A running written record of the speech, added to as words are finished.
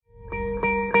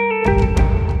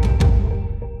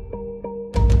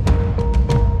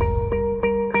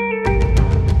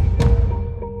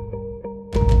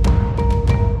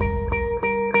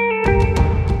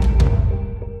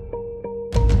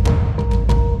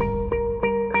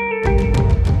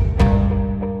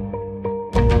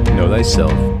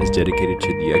Thyself is dedicated to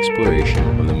the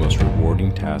exploration of the most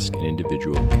rewarding task an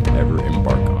individual can ever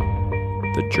embark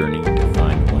on, the journey to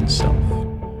find oneself.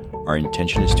 Our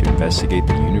intention is to investigate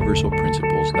the universal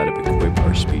principles that have equipped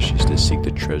our species to seek the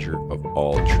treasure of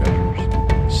all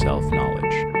treasures,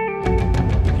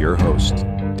 self-knowledge. With your hosts,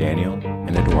 Daniel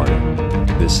and Eduardo,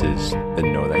 this is the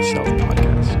Know Thyself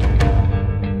podcast.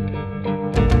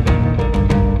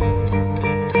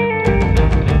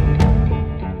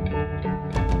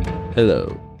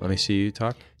 Hello. Let me see you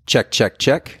talk. Check, check,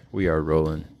 check. We are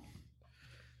rolling.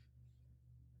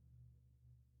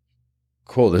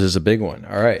 Cool. This is a big one.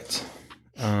 All right.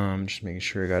 Just making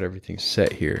sure I got everything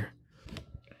set here.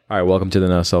 All right. Welcome to the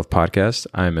Know Self podcast.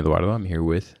 I'm Eduardo. I'm here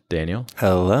with Daniel.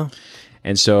 Hello.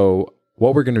 And so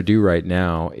what we're going to do right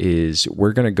now is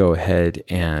we're going to go ahead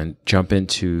and jump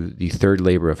into the third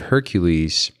labor of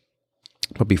Hercules.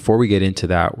 But before we get into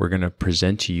that, we're going to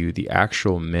present to you the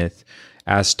actual myth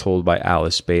as told by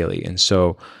Alice Bailey. And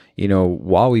so,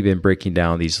 while we've been breaking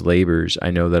down these labors,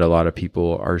 I know that a lot of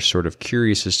people are sort of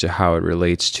curious as to how it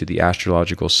relates to the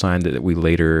astrological sign that we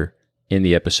later in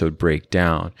the episode break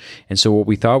down. And so what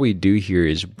we thought we'd do here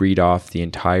is read off the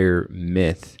entire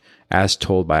myth as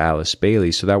told by Alice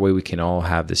Bailey, so that way we can all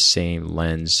have the same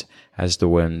lens as the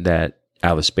one that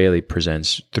Alice Bailey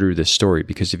presents through this story.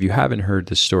 Because if you haven't heard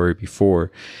this story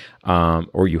before,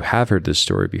 or you have heard this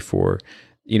story before,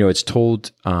 it's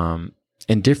told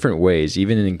in different ways.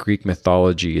 Even in Greek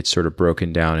mythology, it's sort of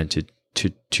broken down into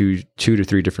two to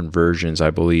three different versions,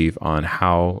 I believe, on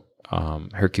how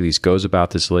Hercules goes about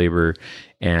this labor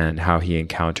and how he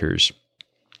encounters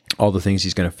all the things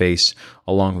he's going to face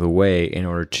along the way in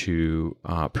order to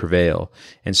prevail.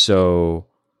 And so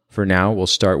for now, we'll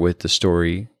start with the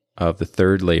story of the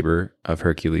third labor of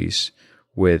Hercules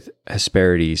with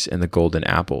Hesperides and the golden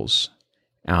apples.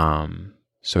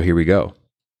 So here we go.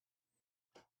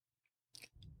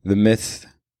 The myth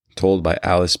told by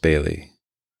Alice Bailey,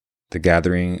 the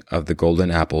gathering of the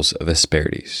golden apples of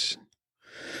Hesperides.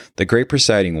 The great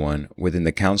presiding one within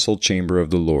the council chamber of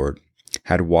the Lord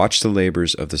had watched the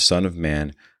labors of the Son of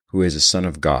Man, who is the Son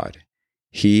of God.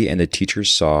 He and the teachers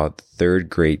saw the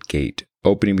third great gate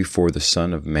opening before the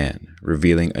Son of Man,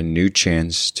 revealing a new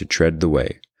chance to tread the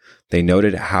way. They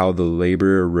noted how the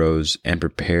laborer rose and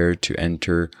prepared to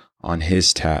enter on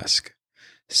his task.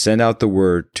 Send out the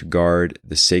word to guard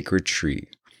the sacred tree.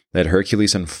 Let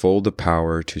Hercules unfold the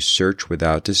power to search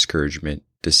without discouragement,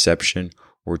 deception,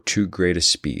 or too great a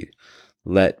speed.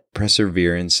 Let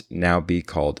perseverance now be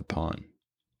called upon.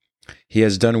 He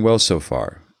has done well so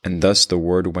far, and thus the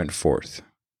word went forth.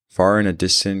 Far in a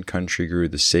distant country grew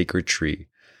the sacred tree,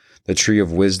 the tree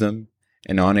of wisdom,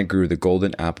 and on it grew the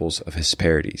golden apples of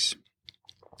Hesperides.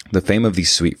 The fame of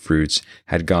these sweet fruits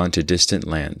had gone to distant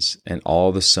lands, and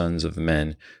all the sons of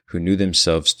men who knew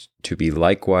themselves to be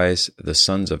likewise the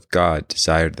sons of God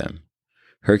desired them.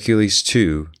 Hercules,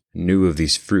 too, knew of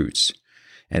these fruits,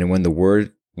 and when the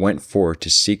word went forth to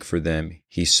seek for them,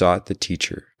 he sought the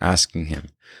teacher, asking him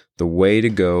the way to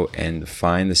go and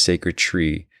find the sacred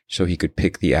tree so he could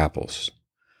pick the apples.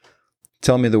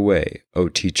 Tell me the way, O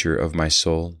teacher of my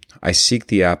soul. I seek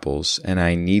the apples, and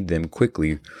I need them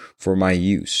quickly for my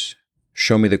use.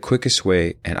 Show me the quickest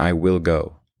way, and I will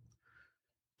go.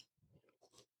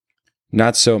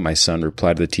 Not so, my son,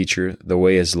 replied the teacher. The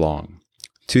way is long.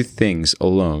 2 things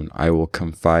alone I will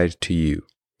confide to you,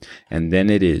 and then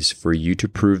it is for you to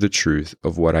prove the truth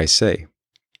of what I say.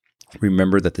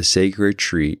 Remember that the sacred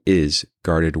tree is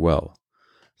guarded well.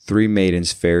 3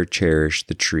 maidens fair cherish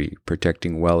the tree,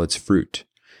 protecting well its fruit.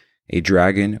 A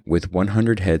dragon with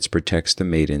 100 heads protects the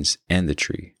maidens and the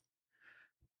tree.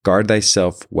 Guard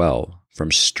thyself well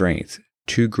from strength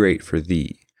too great for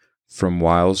thee, from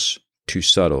wiles too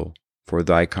subtle for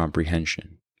thy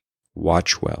comprehension.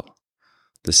 Watch well.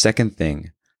 The second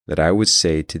thing that I would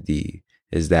say to thee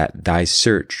is that thy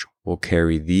search will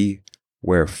carry thee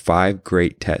where 5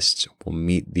 great tests will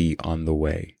meet thee on the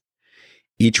way.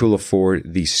 Each will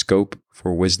afford thee scope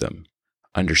for wisdom,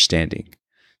 understanding,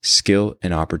 skill,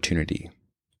 and opportunity.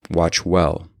 Watch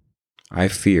well. I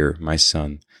fear, my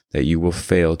son, that you will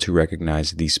fail to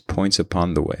recognize these points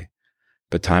upon the way,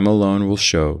 but time alone will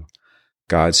show.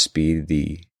 God speed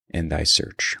thee in thy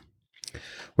search.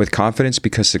 With confidence,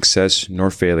 because success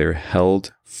nor failure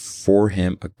held for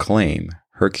him a claim,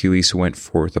 Hercules went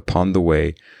forth upon the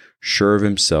way, sure of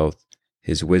himself,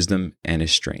 his wisdom, and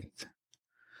his strength.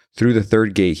 Through the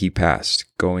third gate he passed,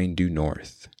 going due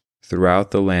north.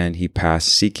 Throughout the land he passed,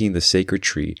 seeking the sacred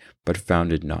tree, but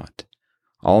found it not.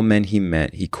 All men he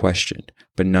met he questioned,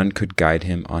 but none could guide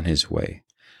him on his way.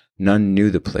 None knew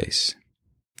the place.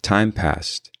 Time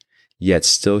passed, yet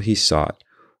still he sought,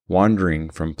 wandering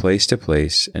from place to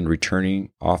place and returning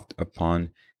oft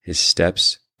upon his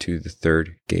steps to the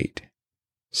third gate.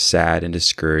 Sad and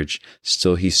discouraged,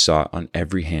 still he sought on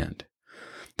every hand.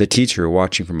 The teacher,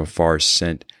 watching from afar,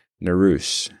 sent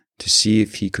Nerus to see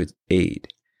if he could aid.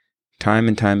 Time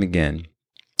and time again,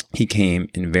 he came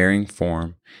in varying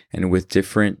form and with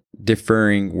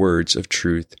differing words of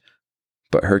truth,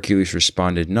 but Hercules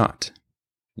responded not.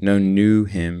 None knew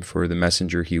him for the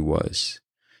messenger he was.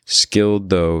 Skilled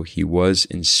though he was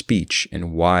in speech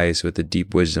and wise with the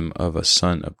deep wisdom of a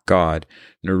son of God,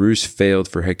 Nerus failed,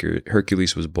 for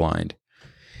Hercules was blind.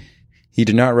 He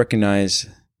did not recognize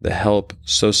the help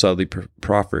so subtly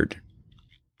proffered.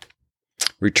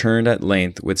 Returned at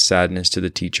length with sadness to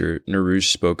the teacher, Nerus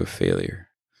spoke of failure.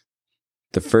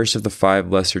 The first of the 5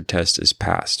 lesser tests is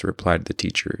passed, replied the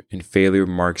teacher, and failure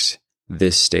marks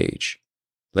this stage.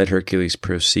 Let Hercules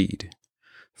proceed.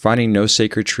 Finding no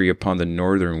sacred tree upon the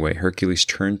northern way, Hercules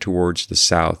turned towards the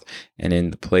south, and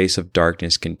in the place of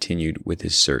darkness continued with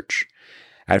his search.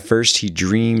 At first he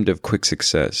dreamed of quick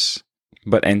success,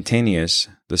 but Antaeus,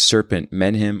 the serpent,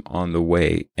 met him on the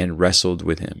way and wrestled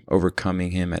with him,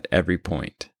 overcoming him at every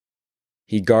point.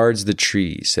 He guards the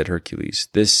tree, said Hercules.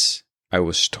 This I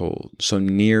was told, so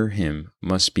near him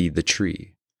must be the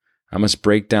tree. I must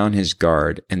break down his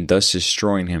guard, and thus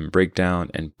destroying him, break down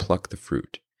and pluck the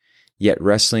fruit. Yet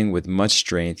wrestling with much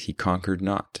strength, he conquered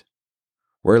not.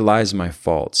 Where lies my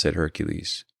fault, said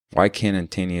Hercules. Why can't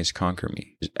Antaeus conquer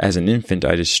me? As an infant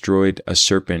I destroyed a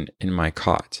serpent in my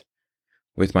cot.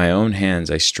 With my own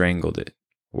hands I strangled it.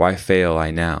 Why fail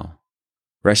I now?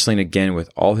 Wrestling again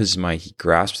with all his might, he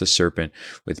grasped the serpent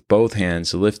with both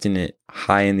hands, lifting it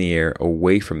high in the air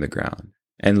away from the ground.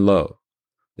 And lo,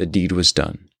 the deed was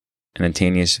done. And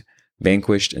Antaeus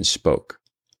vanquished and spoke.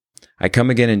 I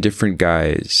come again in different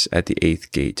guise at the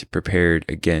 8th gate, prepared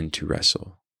again to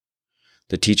wrestle.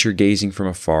 The teacher, gazing from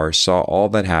afar, saw all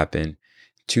that happened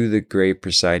to the great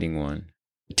presiding one.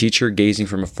 The teacher, gazing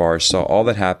from afar, saw all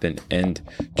that happened, and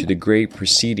to the great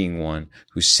preceding one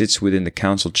who sits within the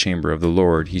council chamber of the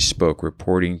Lord, he spoke,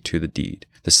 reporting to the deed.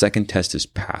 The 2nd test is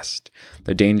passed.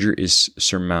 The danger is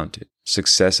surmounted.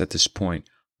 Success at this point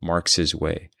marks his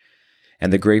way.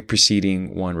 And the great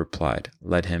preceding one replied,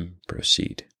 let him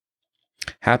proceed.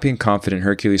 Happy and confident,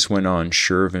 Hercules went on,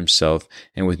 sure of himself,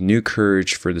 and with new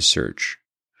courage for the search.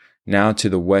 Now to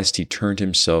the west he turned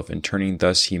himself, and turning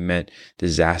thus he met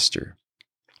disaster.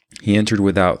 He entered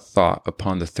without thought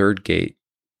upon the 3rd gate.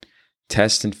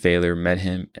 Test and failure met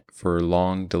him for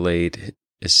long delayed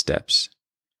his steps.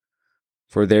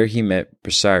 For there he met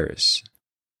Briseis,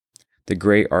 the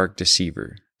great arch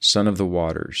deceiver, son of the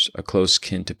waters, a close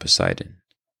kin to Poseidon.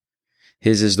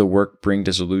 His is the work bring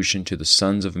dissolution to the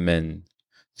sons of men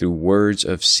through words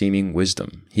of seeming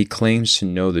wisdom. He claims to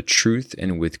know the truth,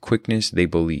 and with quickness they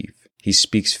believe. He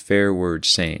speaks fair words,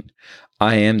 saying,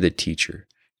 I am the teacher.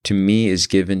 To me is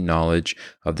given knowledge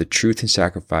of the truth and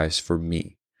sacrifice for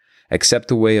me. Accept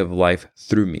the way of life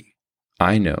through me.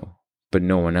 I know, but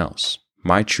no one else.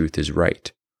 My truth is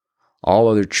right. All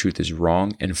other truth is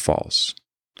wrong and false.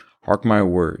 Hark my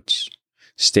words.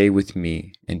 Stay with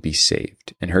me and be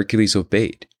saved. And Hercules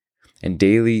obeyed, and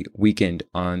daily weakened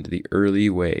on the early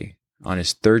way. On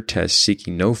his 3rd test,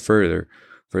 seeking no further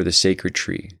for the sacred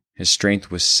tree, his strength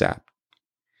was sapped.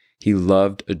 He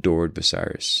loved, adored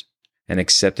Briseis, and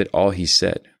accepted all he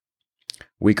said.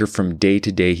 Weaker from day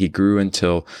to day he grew,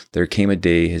 until there came a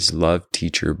day his loved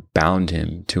teacher bound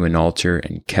him to an altar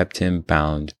and kept him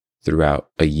bound throughout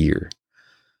a year.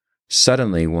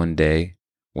 Suddenly one day,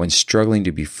 when struggling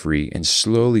to be free and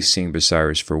slowly seeing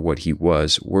Briseis for what he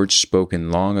was, words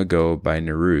spoken long ago by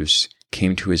Nerus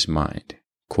came to his mind.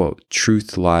 Quote,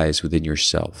 truth lies within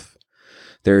yourself.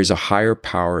 There is a higher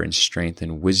power and strength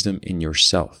and wisdom in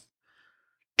yourself.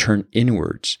 Turn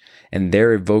inwards, and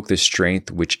there evoke the strength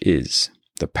which is,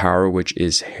 the power which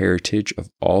is heritage of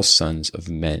all sons of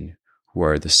men who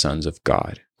are the sons of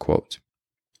God. Quote,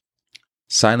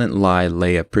 silent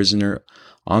lay a prisoner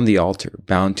on the altar,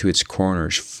 bound to its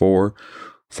corners for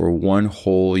 1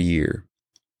 whole year.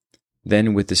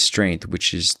 Then with the strength,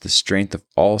 which is the strength of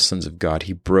all sons of God,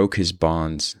 he broke his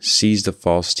bonds, seized the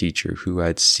false teacher who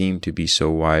had seemed to be so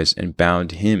wise, and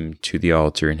bound him to the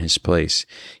altar in his place.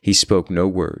 He spoke no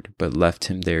word, but left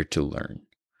him there to learn.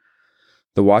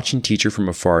 The watching teacher from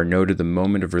afar noted the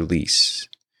moment of release,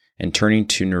 and turning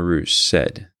to Nerus,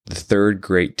 said, the 3rd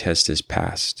great test is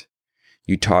passed.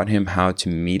 You taught him how to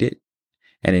meet it,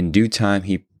 and in due time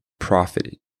he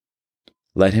profited.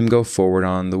 Let him go forward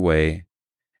on the way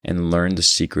and learn the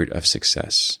secret of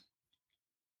success.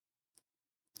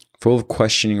 Full of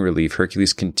questioning relief,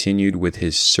 Hercules continued with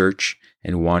his search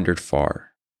and wandered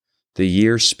far. The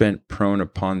year spent prone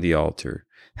upon the altar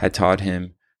had taught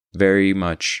him very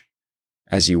much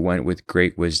as he went with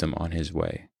great wisdom on his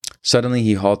way. Suddenly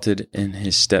he halted in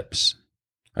his steps.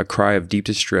 A cry of deep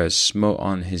distress smote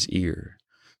on his ear.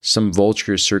 Some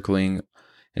vultures circling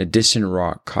in a distant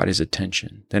rock caught his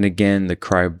attention. Then again the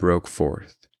cry broke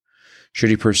forth. Should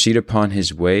he proceed upon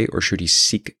his way, or should he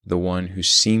seek the one who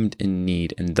seemed in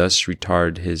need and thus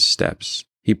retard his steps?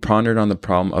 He pondered on the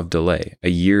problem of delay. A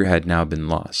year had now been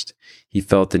lost. He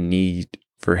felt the need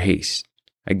for haste.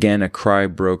 Again a cry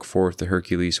broke forth to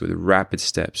Hercules with rapid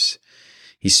steps.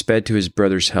 He sped to his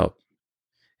brother's help,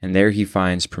 and there he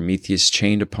finds Prometheus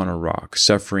chained upon a rock,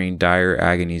 suffering dire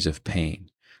agonies of pain,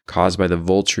 caused by the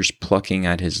vultures plucking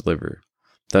at his liver,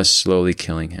 thus slowly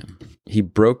killing him. He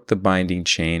broke the binding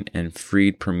chain and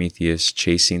freed Prometheus,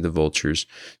 chasing the vultures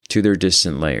to their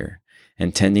distant lair,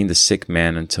 and tending the sick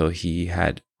man until he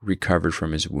had recovered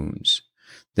from his wounds.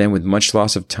 Then, with much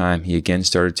loss of time, he again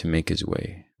started to make his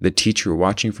way. The teacher,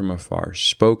 watching from afar,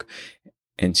 spoke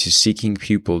into seeking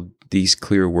pupil these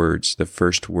clear words, the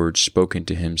first words spoken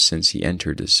to him since he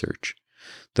entered his search.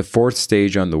 The fourth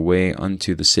stage on the way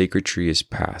unto the sacred tree is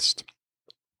past.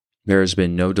 There has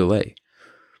been no delay.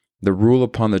 The rule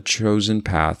upon the chosen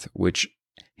path, which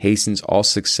hastens all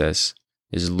success,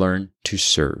 is learn to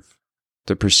serve.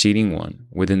 The preceding one,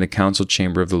 within the council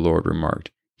chamber of the Lord,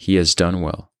 remarked, "He has done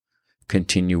well.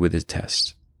 Continue with the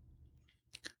test."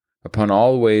 Upon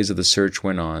all ways of the search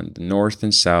went on, the north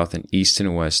and south and east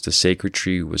and west, the sacred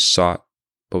tree was sought,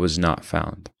 but was not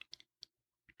found.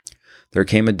 There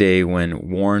came a day when,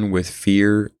 worn with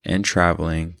fear and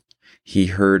traveling, he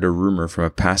heard a rumor from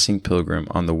a passing pilgrim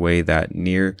on the way that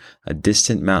near a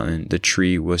distant mountain the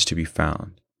tree was to be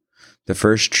found. The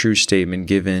first true statement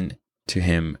given to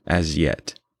him as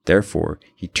yet. Therefore,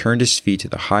 he turned his feet to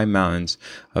the high mountains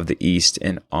of the east,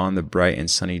 and on the bright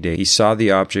and sunny day he saw the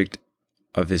object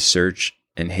of his search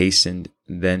and hastened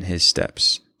then his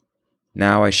steps.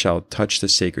 "Now I shall touch the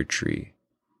sacred tree,"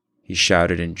 he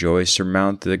shouted in joy,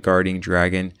 "surmount the guarding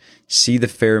dragon, see the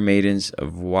fair maidens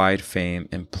of wide fame,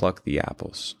 and pluck the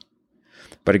apples."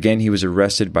 But again he was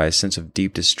arrested by a sense of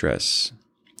deep distress.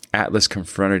 Atlas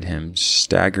confronted him,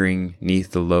 staggering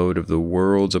neath the load of the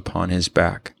worlds upon his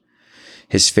back.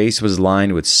 His face was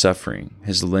lined with suffering,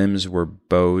 his limbs were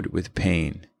bowed with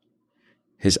pain.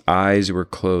 His eyes were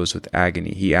closed with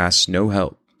agony. He asked no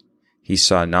help. He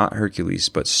saw not Hercules,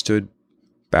 but stood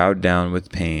bowed down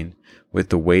with pain, with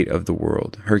the weight of the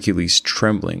world. Hercules,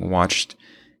 trembling, watched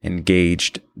and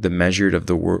gauged the measure of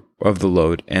the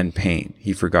load and pain.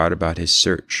 He forgot about his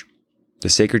search. The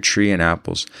sacred tree and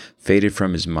apples faded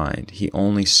from his mind. He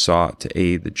only sought to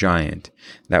aid the giant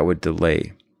that would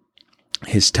delay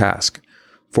his task.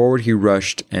 Forward he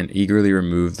rushed and eagerly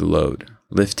removed the load,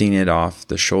 lifting it off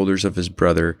the shoulders of his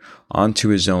brother onto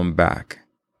his own back.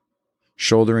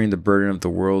 Shouldering the burden of the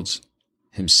worlds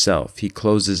himself, he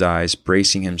closed his eyes,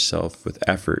 bracing himself with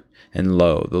effort, and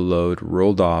lo, the load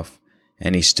rolled off,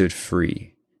 and he stood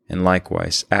free. And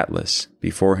likewise, Atlas,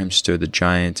 before him stood the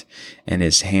giant, and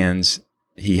his hands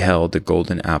he held the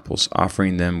golden apples,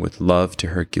 offering them with love to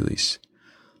Hercules.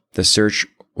 The search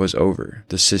was over.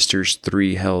 The sisters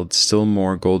three held still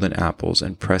more golden apples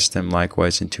and pressed them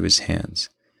likewise into his hands.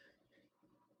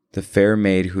 The fair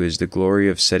maid, who is the glory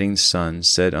of setting sun,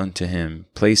 said unto him,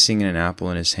 placing an apple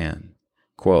in his hand,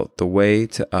 quote, "The way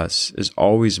to us is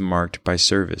always marked by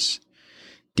service.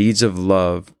 Deeds of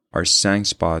love are sang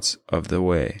spots of the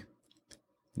way."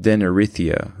 Then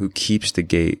Erythea, who keeps the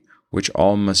gate, which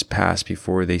all must pass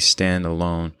before they stand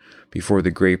alone before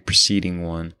the great preceding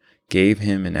one, gave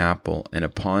him an apple, and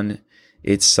upon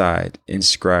its side,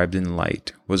 inscribed in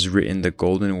light, was written the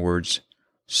golden words,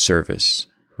 "Service."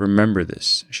 "Remember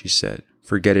this," she said,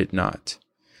 "forget it not."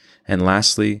 And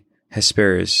lastly,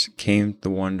 Hesperus came the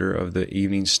wonder of the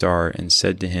evening star, and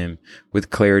said to him, with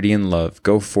clarity and love,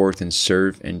 "Go forth and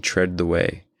serve and tread the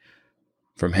way,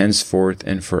 from henceforth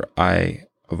and for aye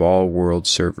of all world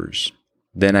servers."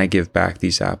 "Then I give back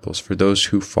these apples for those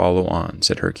who follow on,"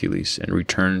 said Hercules, and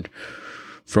returned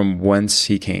from whence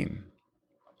he came.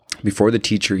 Before the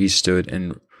teacher he stood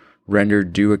and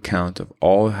rendered due account of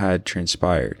all had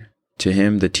transpired. To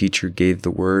him the teacher gave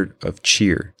the word of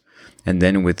cheer, and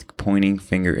then with pointing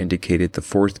finger indicated the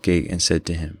fourth gate and said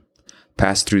to him,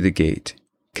 "Pass through the gate,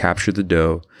 capture the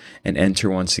doe, and enter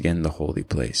once again the holy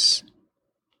place."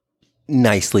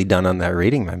 Nicely done on that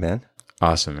reading, my man.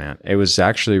 Awesome, man. It was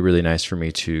actually really nice for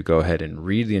me to go ahead and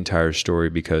read the entire story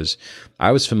because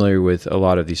I was familiar with a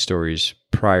lot of these stories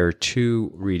prior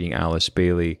to reading Alice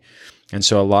Bailey. And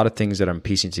so a lot of things that I'm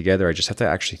piecing together, I just have to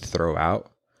actually throw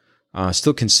out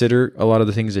still consider a lot of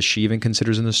the things that she even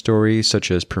considers in the story,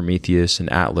 such as Prometheus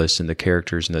and Atlas and the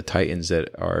characters and the titans that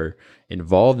are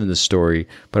involved in the story.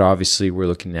 But obviously, we're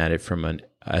looking at it from an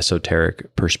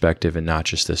esoteric perspective and not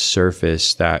just the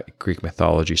surface that Greek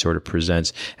mythology sort of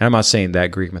presents. And I'm not saying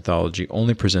that Greek mythology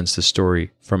only presents the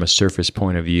story from a surface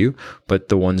point of view, but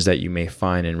the ones that you may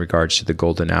find in regards to the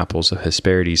golden apples of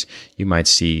Hesperides, you might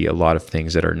see a lot of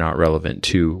things that are not relevant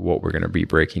to what we're going to be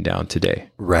breaking down today.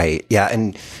 Right. Yeah.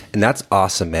 And that's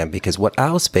awesome, man, because what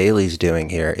Alice Bailey's doing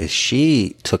here is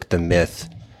she took the myth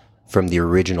from the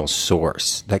original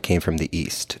source that came from the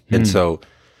East. And so,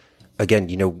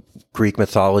 again, Greek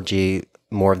mythology,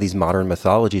 more of these modern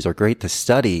mythologies are great to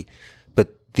study,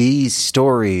 but these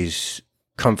stories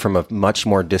come from a much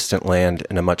more distant land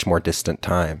and a much more distant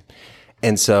time.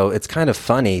 And so it's kind of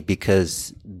funny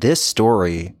because this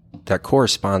story that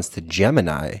corresponds to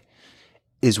Gemini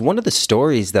is one of the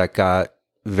stories that got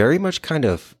very much kind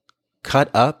of cut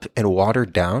up and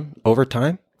watered down over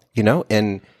time,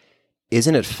 and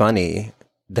isn't it funny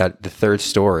that the third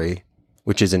story,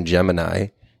 which is in Gemini,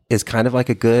 is kind of like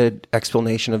a good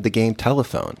explanation of the game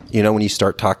telephone. When you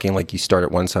start talking, like you start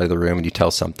at one side of the room and you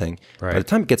tell something. Right. By the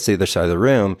time it gets to the other side of the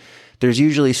room, there's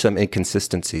usually some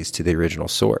inconsistencies to the original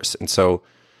source. And so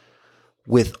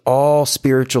with all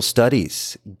spiritual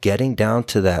studies, getting down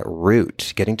to that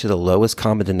root, getting to the lowest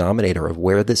common denominator of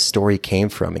where this story came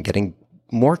from and getting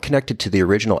more connected to the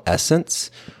original essence,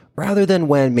 rather than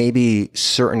when maybe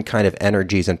certain kind of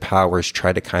energies and powers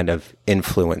try to kind of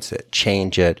influence it,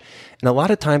 change it. And a lot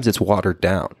of times it's watered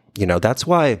down. That's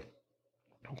why,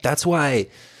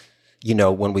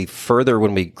 when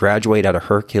we graduate out of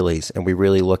Hercules and we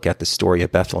really look at the story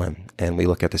of Bethlehem and we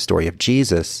look at the story of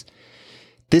Jesus,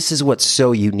 this is what's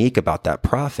so unique about that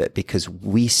prophet, because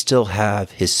we still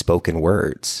have his spoken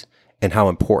words and how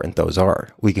important those are.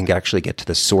 We can actually get to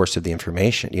the source of the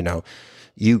information.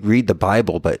 You read the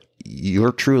Bible, but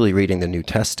you're truly reading the New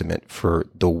Testament for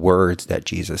the words that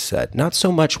Jesus said, not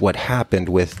so much what happened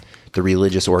with the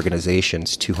religious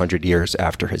organizations 200 years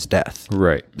after his death.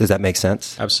 Right. Does that make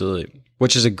sense? Absolutely.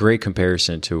 Which is a great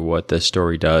comparison to what this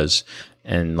story does.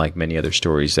 And like many other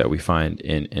stories that we find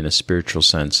in a spiritual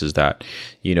sense, is that,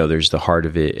 there's the heart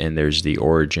of it and there's the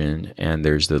origin and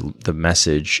there's the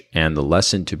message and the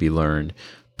lesson to be learned.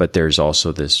 But there's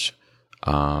also this,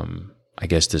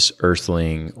 this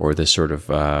earthling or this sort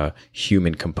of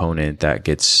human component that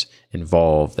gets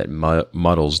involved, that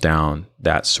muddles down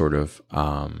that sort of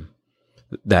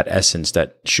that essence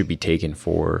that should be taken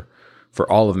for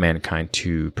all of mankind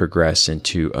to progress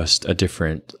into a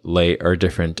different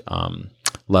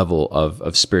level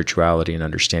of spirituality and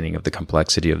understanding of the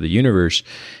complexity of the universe.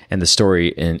 And the story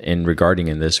in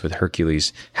regarding this with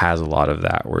Hercules has a lot of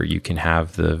that, where you can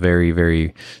have the very,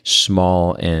 very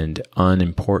small and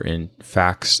unimportant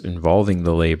facts involving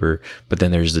the labor, but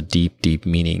then there's the deep, deep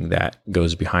meaning that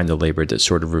goes behind the labor that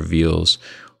sort of reveals,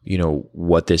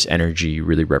 what this energy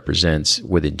really represents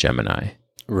within Gemini.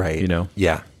 Right.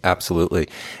 Yeah, absolutely.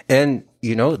 And,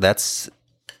 that's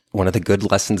one of the good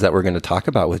lessons that we're going to talk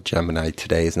about with Gemini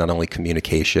today is not only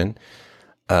communication,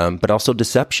 but also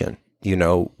deception.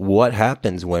 What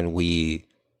happens when we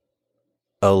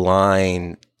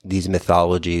align these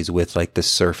mythologies with like the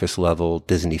surface level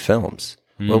Disney films?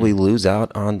 Well, we lose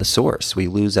out on the source. We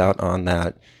lose out on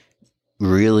that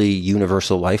really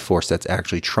universal life force that's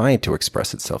actually trying to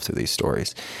express itself through these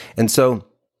stories. And so,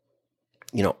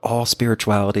 all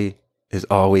spirituality is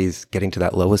always getting to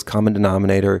that lowest common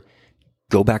denominator.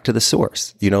 Go back to the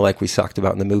source, like we talked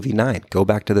about in the movie 9, go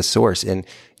back to the source. And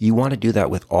you want to do that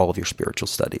with all of your spiritual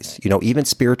studies. Even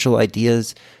spiritual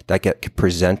ideas that get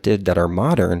presented that are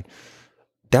modern,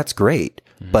 that's great.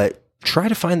 But try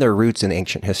to find their roots in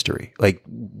ancient history. Like,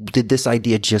 did this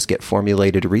idea just get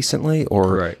formulated recently?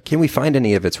 Or Can we find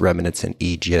any of its remnants in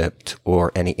Egypt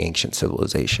or any ancient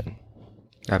civilization?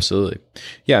 Absolutely.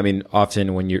 Yeah. I mean,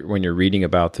 often when you're reading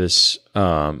about this,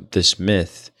 this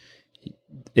myth,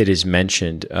 it is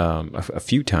mentioned a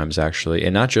few times actually,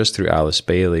 and not just through Alice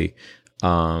Bailey,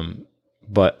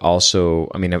 but also,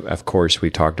 I mean, of course,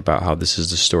 we talked about how this is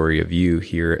the story of you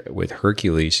here with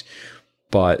Hercules,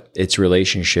 but its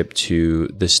relationship to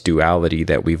this duality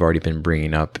that we've already been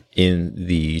bringing up in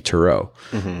the Tarot.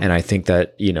 Mm-hmm. And I think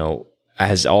that,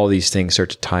 as all these things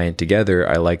start to tie in together,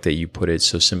 I like that you put it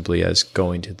so simply as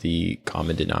going to the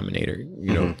common denominator,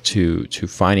 to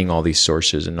finding all these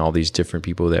sources and all these different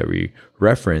people that we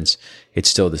reference. It's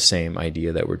still the same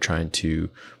idea that we're trying to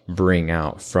bring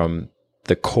out from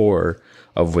the core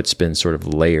of what's been sort of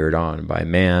layered on by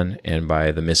man and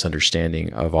by the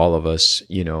misunderstanding of all of us,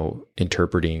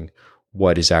 interpreting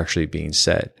what is actually being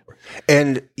said.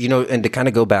 And, and to kind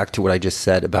of go back to what I just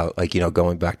said about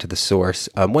going back to the source,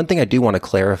 one thing I do want to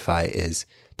clarify is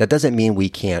that doesn't mean we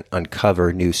can't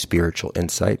uncover new spiritual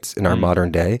insights in our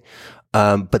modern day.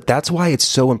 But that's why it's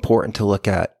so important to look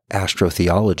at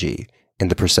astrotheology and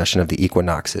the precession of the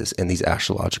equinoxes and these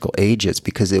astrological ages,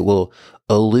 because it will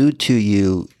allude to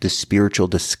you the spiritual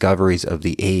discoveries of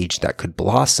the age that could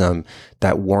blossom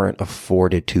that weren't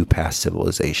afforded to past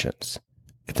civilizations,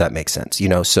 if that makes sense.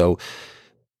 So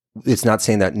it's not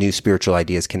saying that new spiritual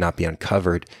ideas cannot be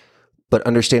uncovered, but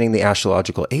understanding the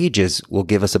astrological ages will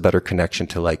give us a better connection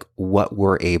to what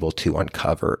we're able to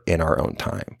uncover in our own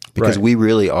time, because we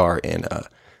really are in a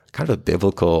kind of a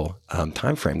biblical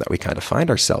time frame that we kind of find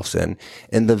ourselves in,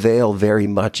 and the veil very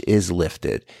much is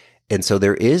lifted. And so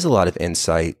there is a lot of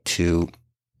insight to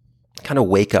kind of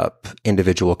wake up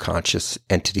individual conscious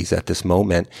entities at this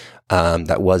moment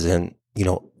that wasn't,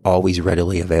 always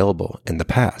readily available in the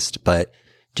past. But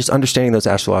just understanding those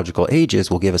astrological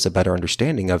ages will give us a better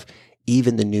understanding of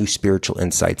even the new spiritual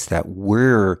insights that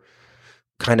we're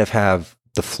kind of have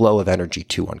the flow of energy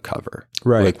to uncover.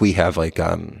 Right. We have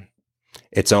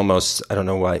it's almost, I don't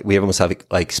know why, we almost have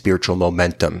spiritual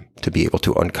momentum to be able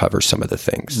to uncover some of the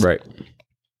things. Right.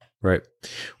 Right.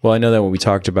 Well, I know that when we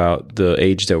talked about the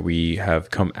age that we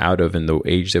have come out of and the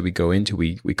age that we go into,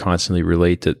 we constantly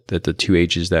relate that the two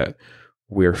ages that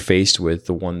we're faced with,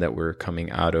 the one that we're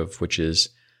coming out of, which is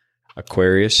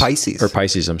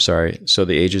Pisces, I'm sorry. So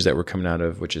the ages that we're coming out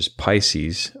of, which is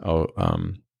Pisces,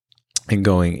 and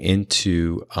going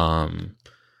into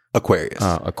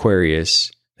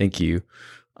Aquarius. Thank you.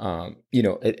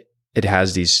 It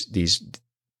has this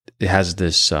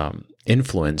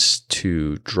influence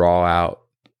to draw out,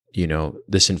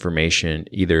 this information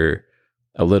either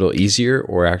a little easier,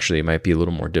 or actually it might be a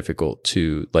little more difficult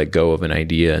to let go of an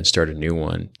idea and start a new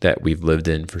one that we've lived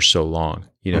in for so long.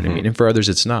 You know what I mean? And for others,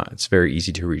 it's not. It's very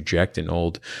easy to reject an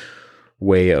old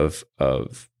way of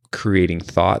creating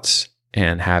thoughts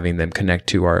and having them connect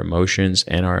to our emotions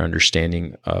and our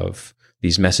understanding of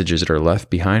these messages that are left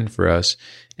behind for us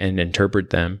and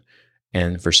interpret them.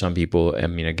 And for some people,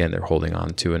 again, they're holding on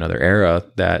to another era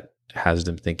that has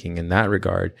them thinking in that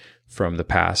regard from the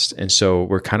past. And so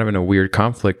we're kind of in a weird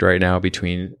conflict right now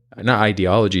between not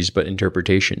ideologies, but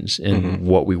interpretations and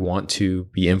what we want to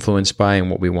be influenced by and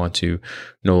what we want to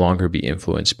no longer be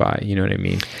influenced by. You know what I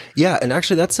mean? Yeah. And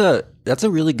actually that's a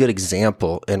really good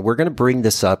example. And we're going to bring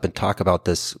this up and talk about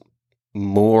this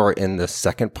more in the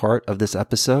second part of this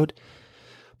episode.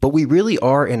 But we really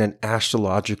are in an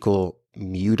astrological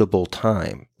mutable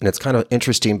time. And it's kind of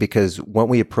interesting because when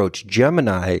we approach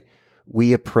Gemini,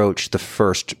 we approach the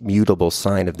first mutable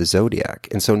sign of the zodiac.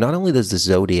 And so not only does the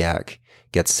zodiac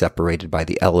get separated by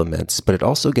the elements, but it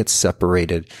also gets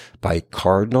separated by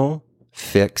cardinal,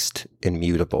 fixed, and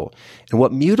mutable. And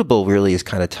what mutable really is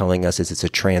kind of telling us is it's a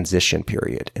transition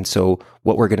period. And so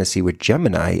what we're going to see with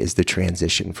Gemini is the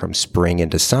transition from spring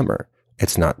into summer.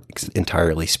 It's not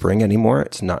entirely spring anymore.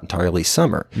 It's not entirely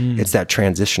summer. It's that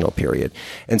transitional period.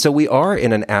 And so we are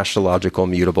in an astrological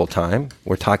mutable time.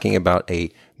 We're talking about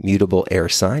a mutable air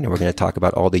sign, and we're going to talk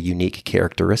about all the unique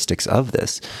characteristics of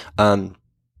this. And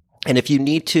if you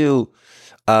need to,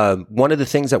 one of the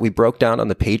things that we broke down on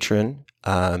the Patreon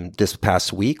this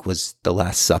past week was the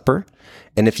Last Supper.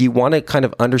 And if you want to kind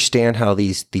of understand how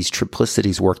these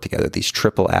triplicities work together, these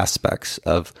triple aspects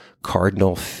of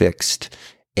cardinal, fixed,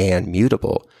 and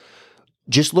mutable,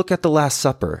 just look at the Last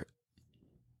Supper.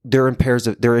 They're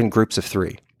in groups of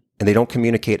three, and they don't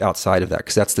communicate outside of that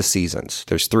because that's the seasons.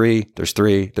 There's three,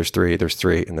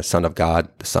 and the Son of God,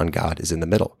 the Sun God is in the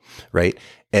middle, right?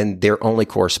 And they're only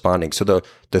corresponding. So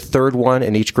the third one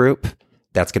in each group,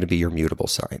 that's going to be your mutable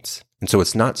signs. And so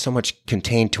it's not so much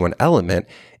contained to an element,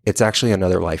 it's actually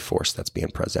another life force that's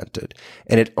being presented.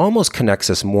 And it almost connects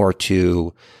us more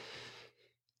to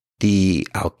the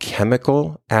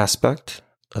alchemical aspect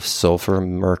of sulfur,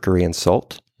 mercury, and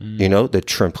salt, the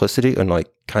triplicity and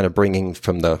kind of bringing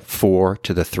from the 4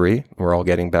 to the 3. We're all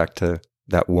getting back to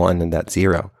that 1 and that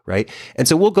 0, right? And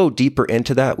so we'll go deeper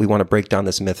into that. We want to break down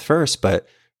this myth first, but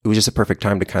it was just a perfect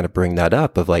time to kind of bring that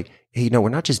up of hey, we're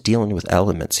not just dealing with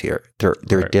elements here. They're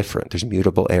right. Different. There's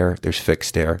mutable air, there's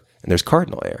fixed air, and there's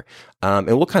cardinal air. And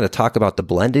we'll kind of talk about the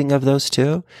blending of those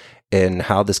two and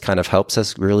how this kind of helps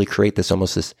us really create this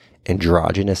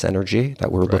androgynous energy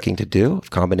that we're looking to do, of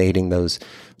combining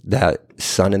that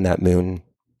sun and that moon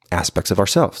aspects of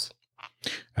ourselves.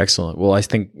 Excellent. Well, I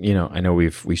think, I know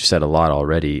we've said a lot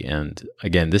already. And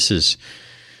again,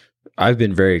 I've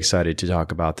been very excited to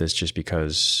talk about this just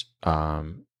because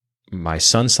my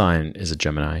sun sign is a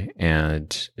Gemini,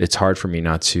 and it's hard for me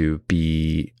not to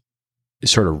be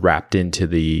sort of wrapped into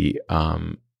the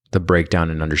the breakdown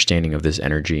and understanding of this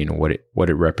energy and what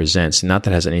it represents. Not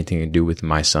that it has anything to do with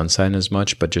my sun sign as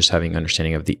much, but just having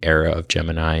understanding of the era of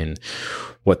Gemini and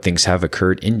what things have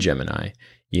occurred in Gemini.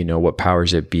 What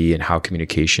powers it be and how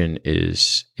communication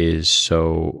is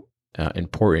so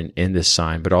important in this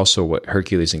sign, but also what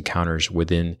Hercules encounters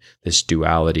within this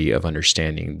duality of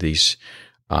understanding these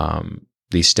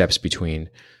steps between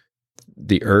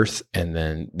the earth and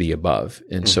then the above.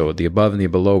 And so the above and the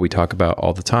below we talk about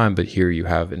all the time, but here you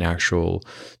have an actual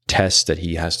test that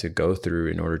he has to go through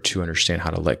in order to understand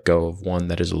how to let go of one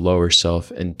that is a lower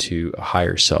self into a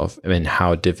higher self, and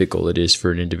how difficult it is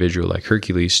for an individual like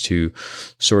Hercules to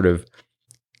sort of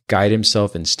guide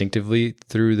himself instinctively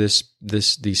through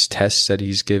these tests that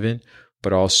he's given,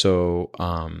 but also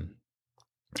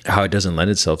how it doesn't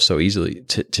lend itself so easily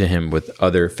to him with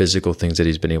other physical things that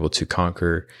he's been able to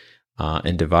conquer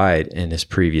and divide in his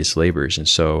previous labors. And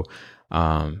so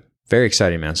very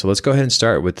exciting, man. So let's go ahead and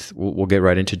start with, we'll get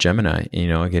right into Gemini.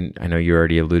 Again, I know you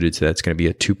already alluded to that. It's going to be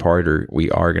a two-parter.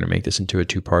 We are going to make this into a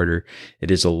two-parter.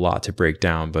 It is a lot to break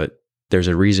down, but there's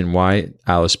a reason why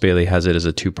Alice Bailey has it as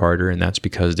a two-parter, and that's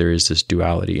because there is this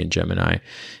duality in Gemini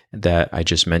that I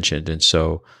just mentioned. And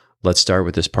so let's start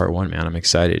with this part one, man. I'm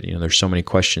excited. There's so many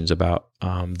questions about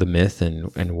the myth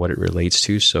and what it relates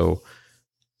to. So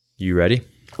you ready?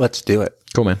 Let's do it.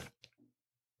 Cool, man.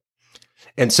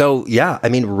 And so,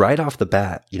 right off the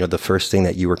bat, the first thing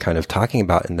that you were kind of talking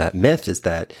about in that myth is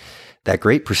that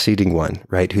great preceding one,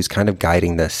 right? Who's kind of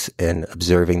guiding this and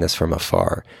observing this from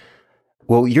afar.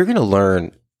 Well, you're going to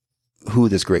learn who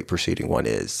this great preceding one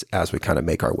is as we kind of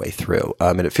make our way through.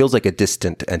 And it feels like a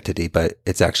distant entity, but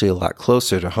it's actually a lot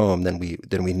closer to home than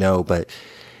we know. But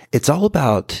it's all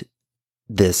about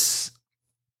this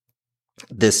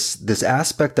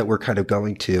aspect that we're kind of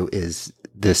going to is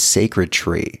this sacred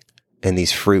tree and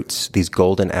these fruits, these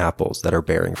golden apples that are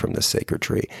bearing from this sacred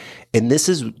tree. And this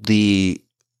is the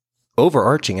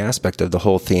overarching aspect of the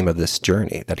whole theme of this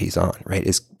journey that he's on, right?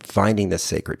 Is finding this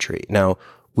sacred tree. Now,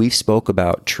 we've spoke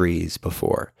about trees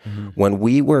before. Mm-hmm. When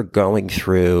we were going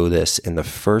through this in the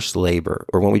first labor,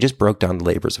 or when we just broke down the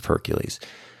labors of Hercules,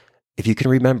 if you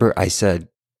can remember, I said,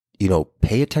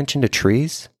 pay attention to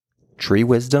trees, tree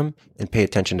wisdom, and pay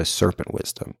attention to serpent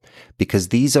wisdom, because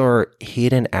these are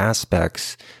hidden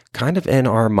aspects kind of in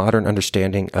our modern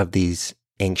understanding of these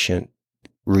ancient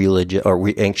religion or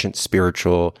ancient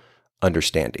spiritual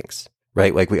understandings,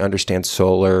 right? Like we understand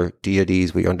solar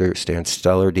deities, we understand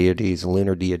stellar deities,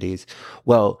 lunar deities.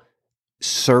 Well,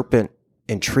 serpent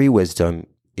and tree wisdom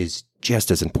is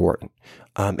just as important.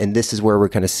 And this is where we're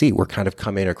going to see, we're kind of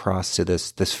coming across to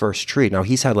this first tree. Now,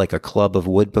 he's had like a club of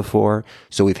wood before,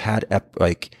 so we've had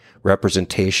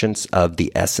representations of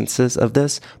the essences of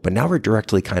this, but now we're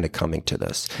directly kind of coming to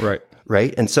this.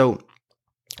 Right. And so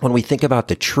when we think about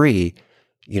the tree,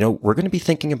 we're going to be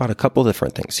thinking about a couple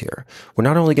different things here. We're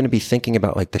not only going to be thinking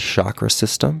about like the chakra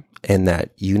system and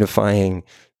that unifying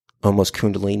almost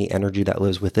Kundalini energy that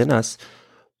lives within us,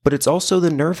 but it's also the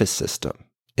nervous system.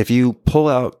 If you pull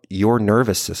out your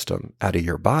nervous system out of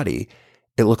your body,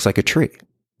 it looks like a tree,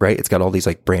 right? It's got all these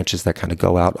like branches that kind of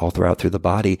go out all through the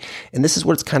body. And this is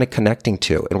what it's kind of connecting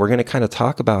to. And we're going to kind of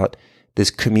talk about this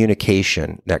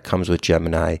communication that comes with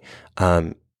Gemini,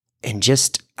 and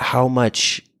just how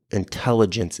much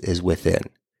intelligence is within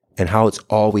and how it's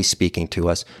always speaking to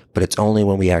us, but it's only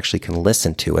when we actually can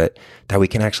listen to it that we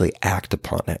can actually act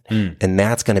upon it. And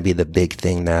that's going to be the big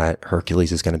thing that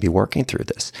Hercules is going to be working through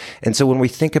this. And so when we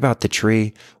think about the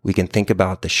tree, we can think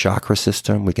about the chakra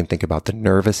system, we can think about the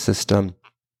nervous system,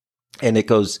 and it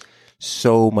goes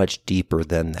so much deeper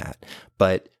than that.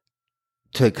 But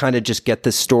to kind of just get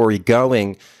this story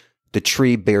going, the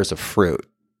tree bears a fruit.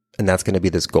 And that's going to be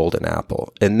this golden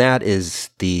apple. And that is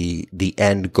the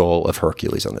end goal of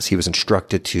Hercules on this. He was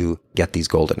instructed to get these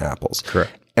golden apples.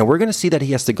 Correct. And we're going to see that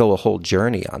he has to go a whole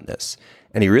journey on this.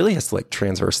 And he really has to like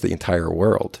traverse the entire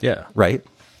world. Yeah. Right?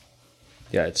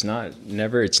 Yeah, it's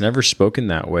never spoken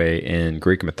that way in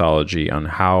Greek mythology on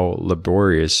how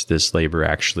laborious this labor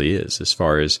actually is, as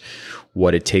far as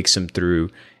what it takes him through.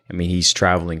 I mean, he's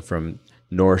traveling from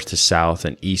north to south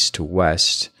and east to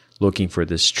west, looking for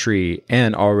this tree,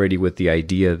 and already with the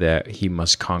idea that he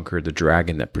must conquer the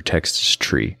dragon that protects this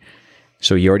tree.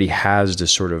 So he already has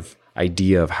this sort of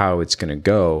idea of how it's going to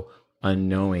go,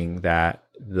 unknowing that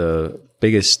the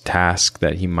biggest task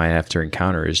that he might have to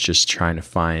encounter is just trying to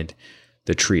find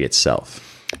the tree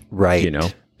itself. Right.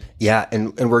 Yeah.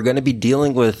 And we're going to be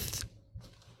dealing with,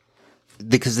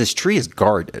 because this tree is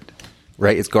guarded,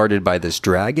 right? It's guarded by this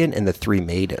dragon and the three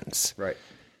maidens. Right.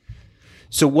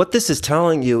 So what this is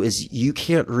telling you is you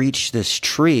can't reach this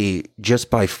tree just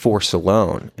by force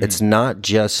alone. It's not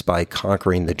just by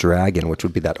conquering the dragon, which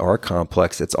would be that R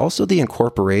complex. It's also the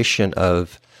incorporation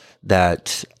of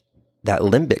that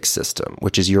limbic system,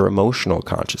 which is your emotional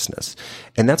consciousness.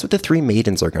 And that's what the three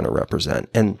maidens are going to represent.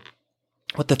 And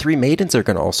what the three maidens are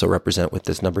going to also represent with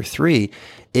this number 3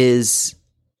 is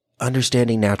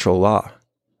understanding natural law,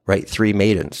 right? 3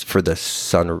 maidens for the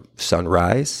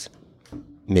sunrise,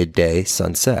 midday,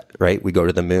 sunset, right? We go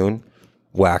to the moon,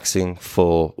 waxing,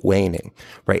 full, waning,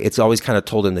 right? It's always kind of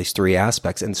told in these 3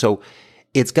 aspects. And so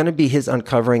it's going to be his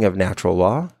uncovering of natural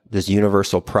law, this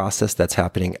universal process that's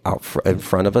happening out in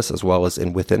front of us as well as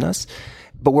within us.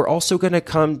 But we're also going to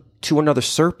come to another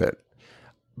serpent.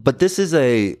 But this is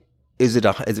it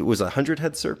was a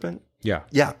 100-head serpent? Yeah.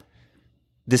 Yeah.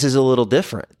 This is a little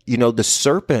different. The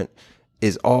serpent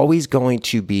is always going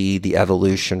to be the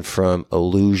evolution from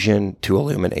illusion to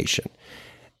illumination.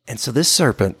 And so this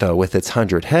serpent, though, with its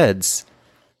 100 heads,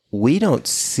 we don't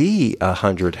see a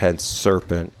 100-head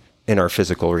serpent in our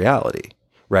physical reality,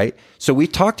 right? So we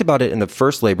talked about it in the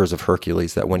first labors of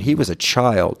Hercules, that when he was a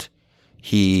child,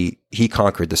 he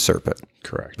conquered the serpent.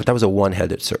 Correct. But that was a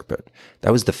one-headed serpent.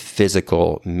 That was the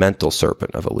physical, mental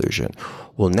serpent of illusion.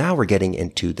 Well, now we're getting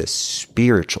into the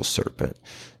spiritual serpent,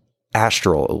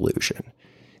 astral illusion.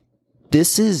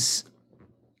 This is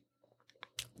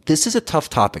a tough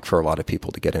topic for a lot of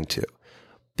people to get into,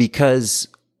 because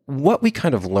what we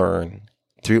kind of learn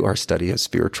through our study of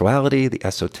spirituality, the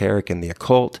esoteric and the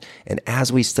occult, and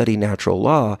as we study natural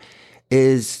law,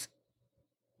 is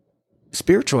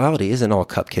spirituality isn't all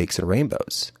cupcakes and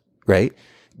rainbows, right?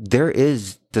 There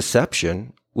is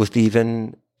deception with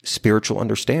even spiritual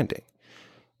understanding.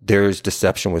 There's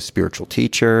deception with spiritual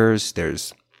teachers.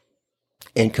 There's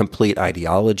incomplete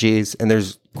ideologies. And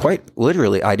there's quite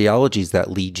literally ideologies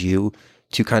that lead you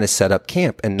to kind of set up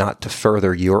camp and not to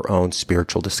further your own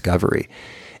spiritual discovery.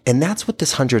 And that's what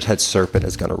this 100-head serpent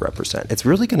is going to represent. It's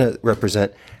really going to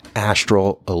represent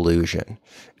astral illusion,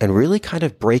 and really kind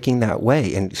of breaking that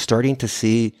way and starting to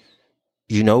see,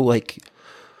 we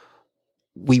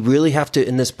really have to,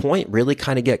 in this point, really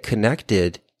kind of get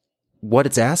connected. What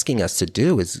it's asking us to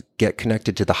do is get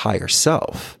connected to the higher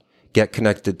self, get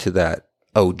connected to that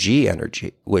OG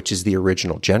energy, which is the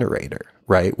original generator,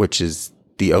 right? Which is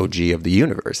the OG of the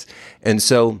universe. And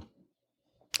so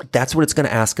that's what it's going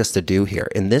to ask us to do here.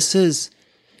 And this is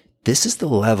the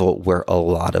level where a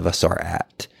lot of us are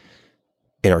at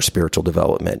in our spiritual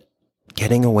development,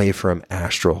 getting away from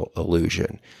astral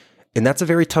illusion. And that's a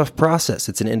very tough process.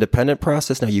 It's an independent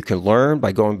process. Now, you can learn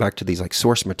by going back to these like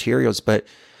source materials, but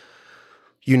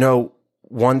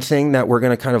one thing that we're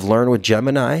going to kind of learn with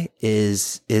Gemini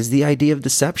is the idea of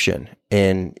deception,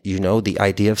 and the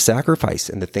idea of sacrifice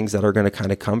and the things that are going to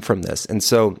kind of come from this. And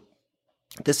so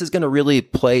this is going to really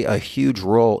play a huge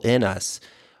role in us.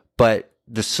 But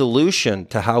the solution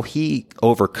to how he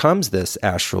overcomes this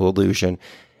astral illusion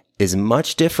is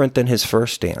much different than his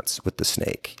first dance with the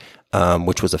snake,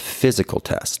 which was a physical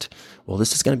test. Well,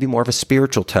 this is going to be more of a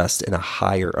spiritual test and a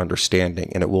higher understanding.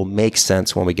 And it will make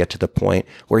sense when we get to the point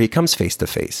where he comes face to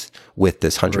face with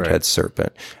this 100-head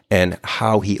serpent and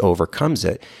how he overcomes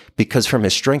it. Because from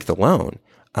his strength alone,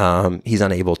 he's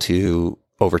unable to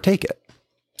overtake it.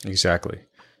 Exactly.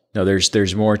 No,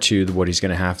 there's more to what he's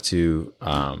going to have to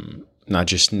not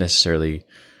just necessarily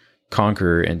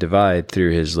conquer and divide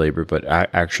through his labor, but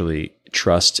actually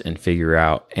trust and figure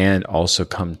out, and also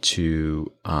come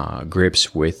to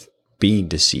grips with being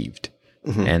deceived.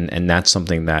 Mm-hmm. And that's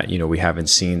something that, we haven't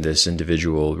seen this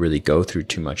individual really go through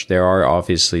too much. There are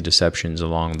obviously deceptions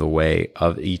along the way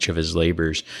of each of his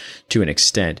labors to an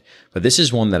extent, but this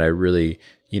is one that I really,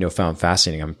 found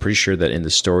fascinating. I'm pretty sure that in the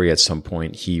story at some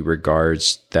point, he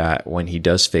regards that when he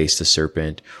does face the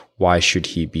serpent, why should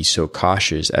he be so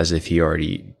cautious, as if he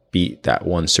already beat that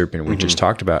one serpent we just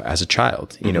talked about as a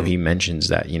child? He mentions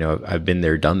that, I've been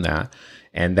there, done that.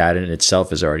 And that in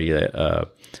itself is already a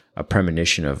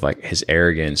premonition of like his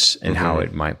arrogance and how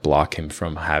it might block him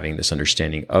from having this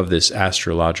understanding of this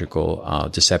astrological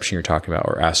deception you're talking about,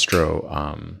 or astral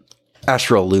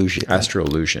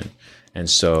illusion. And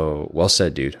so, well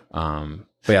said, dude.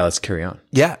 But yeah, let's carry on.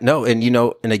 Yeah, no. And,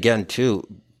 and again, too,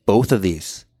 both of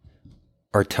these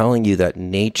are telling you that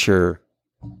nature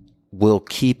will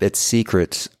keep its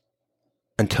secrets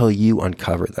until you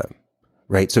uncover them,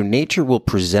 right? So nature will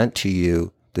present to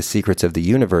you the secrets of the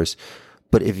universe,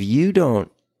 but if you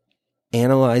don't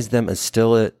analyze them,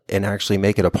 instill it, and actually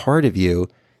make it a part of you,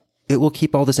 it will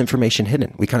keep all this information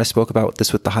hidden. We kind of spoke about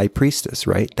this with the high priestess,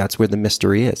 right? That's where the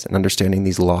mystery is, and understanding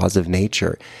these laws of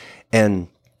nature. And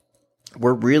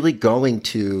we're really going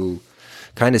to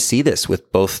kind of see this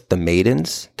with both the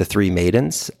maidens, the three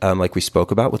maidens, like we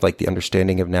spoke about, with like the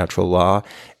understanding of natural law,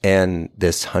 and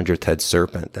this 100th head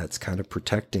serpent that's kind of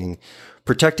protecting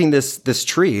this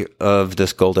tree of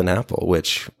this golden apple,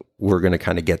 which we're going to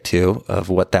kind of get to, of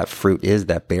what that fruit is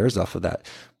that bears off of that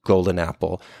golden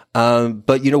apple.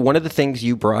 But one of the things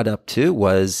you brought up too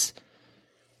was,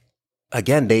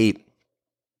 again, the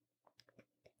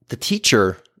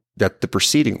teacher, that the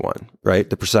presiding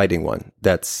one,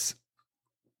 that's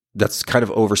kind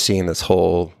of overseeing this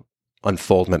whole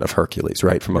unfoldment of Hercules,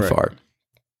 right, from afar,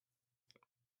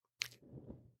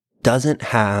 doesn't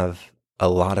have a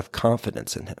lot of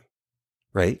confidence in him,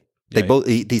 right? They both,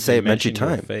 they say it mentioned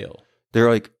time. Fail. They're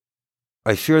like,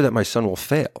 I fear that my son will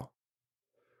fail.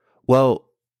 Well,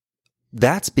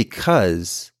 that's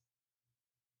because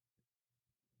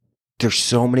there's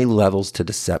so many levels to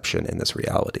deception in this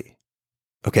reality.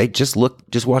 Okay, just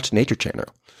watch Nature Channel.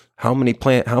 How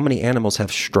many animals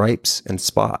have stripes and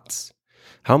spots?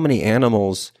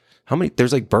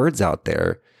 There's like birds out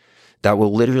there that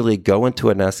will literally go into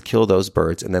a nest, kill those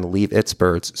birds, and then leave its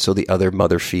birds so the other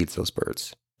mother feeds those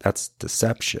birds. That's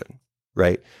deception,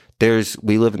 right?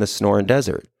 We live in the Sonoran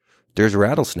Desert. There's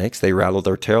rattlesnakes. They rattle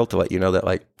their tail to let you know that,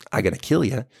 like, I'm going to kill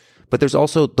you. But there's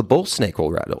also the bull snake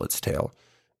will rattle its tail,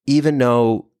 even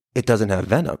though it doesn't have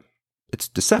venom. It's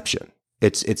deception.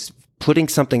 It's putting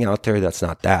something out there that's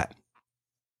not that.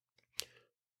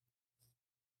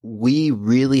 We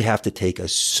really have to take a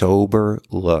sober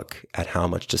look at how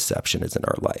much deception is in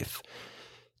our life.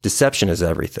 Deception is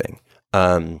everything.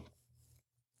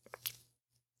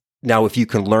 Now, if you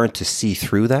can learn to see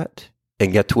through that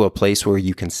and get to a place where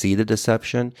you can see the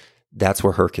deception, that's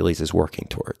where Hercules is working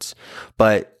towards.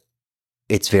 But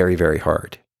it's very, very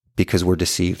hard, because we're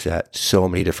deceived at so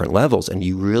many different levels. And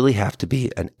you really have to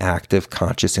be an active,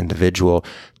 conscious individual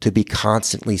to be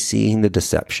constantly seeing the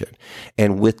deception.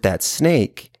 And with that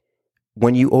snake,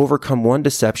 when you overcome one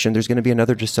deception, there's going to be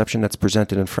another deception that's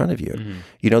presented in front of you.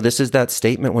 Mm-hmm. This is that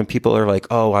statement when people are like,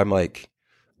 oh, I'm out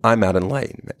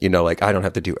enlightened. Like, I don't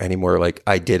have to do any more. Like,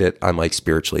 I did it. I'm like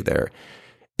spiritually there.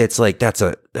 It's like, that's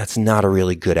not a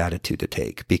really good attitude to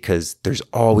take, because there's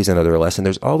always another lesson.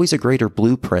 There's always a greater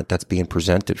blueprint that's being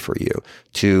presented for you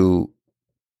to,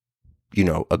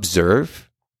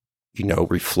 observe,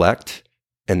 reflect,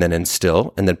 and then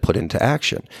instill, and then put into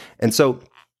action. And so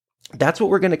that's what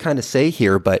we're going to kind of say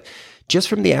here. But just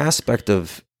from the aspect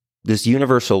of this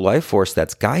universal life force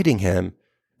that's guiding him,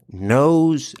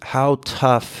 knows how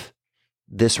tough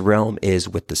this realm is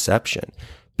with deception,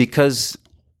 because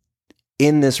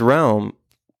in this realm,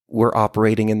 we're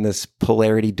operating in this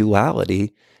polarity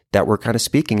duality that we're kind of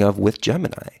speaking of with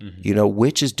Gemini,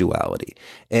 which is duality.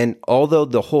 And although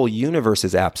the whole universe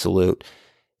is absolute,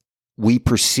 we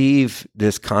perceive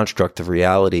this construct of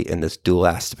reality in this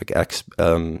dualistic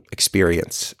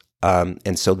experience.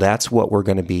 And so that's what we're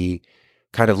going to be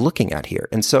kind of looking at here.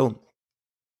 And so,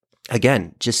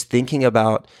 again, just thinking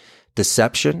about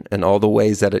deception and all the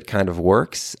ways that it kind of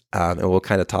works, and we'll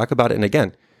kind of talk about it. And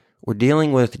again, we're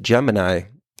dealing with Gemini,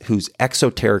 who's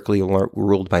exoterically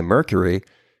ruled by Mercury,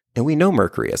 and we know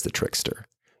Mercury as the trickster.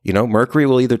 Mercury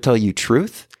will either tell you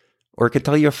truth or it can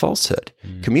tell you a falsehood.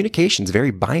 Communication is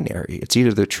very binary. It's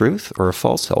either the truth or a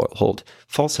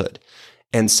falsehood.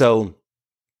 And so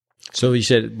you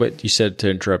said, to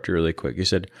interrupt you really quick, you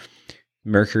said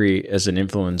Mercury as an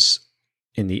influence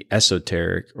in the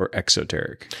esoteric or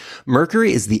exoteric.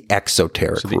 Mercury is the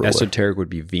exoteric. So the ruler. Esoteric would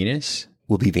be Venus?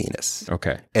 Will be Venus.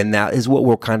 Okay. And that is what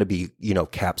we'll kind of be,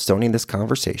 capstoning this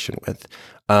conversation with.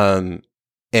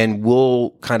 And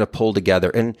we'll kind of pull together.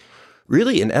 And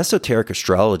really, in esoteric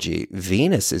astrology,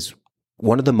 Venus is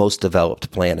one of the most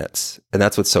developed planets. And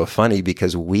that's what's so funny,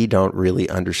 because we don't really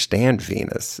understand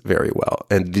Venus very well.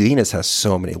 And Venus has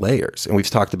so many layers. And we've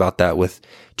talked about that with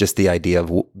just the idea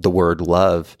of the word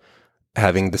love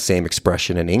having the same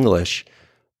expression in English,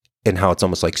 and how it's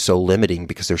almost like so limiting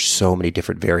because there's so many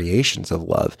different variations of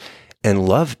love. And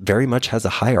love very much has a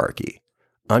hierarchy.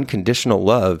 Unconditional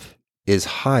love is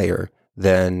higher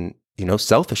than,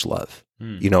 selfish love.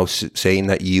 Saying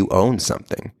that you own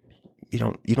something. You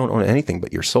don't own anything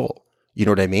but your soul. You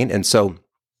know what I mean? And so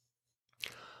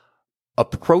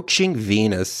approaching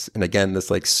Venus, and again, this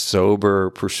like sober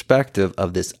perspective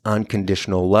of this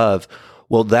unconditional love,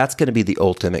 well, that's going to be the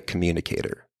ultimate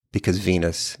communicator, because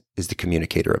Venus is the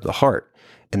communicator of the heart.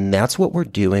 And that's what we're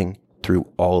doing through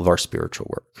all of our spiritual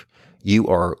work.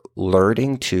 You're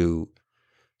learning your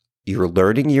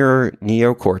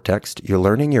neocortex, you're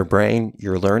learning your brain,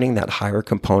 you're learning that higher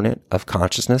component of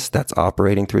consciousness that's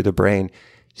operating through the brain,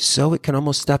 so it can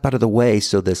almost step out of the way.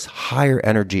 So this higher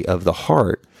energy of the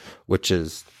heart, which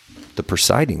is the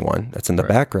presiding one that's in the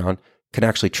background, can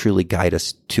actually truly guide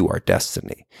us to our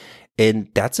destiny. And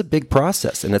that's a big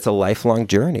process, and it's a lifelong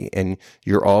journey. And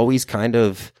you're always kind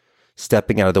of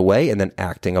stepping out of the way and then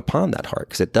acting upon that heart,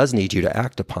 because it does need you to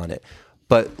act upon it.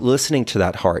 But listening to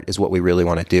that heart is what we really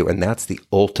want to do. And that's the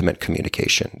ultimate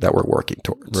communication that we're working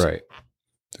towards. Right.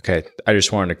 Okay. I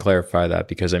just wanted to clarify that,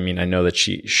 because I mean, I know that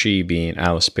she being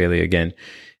Alice Bailey, again,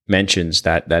 mentions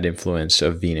that influence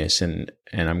of Venus, and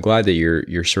I'm glad that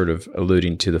you're sort of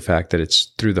alluding to the fact that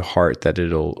it's through the heart that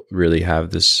it'll really have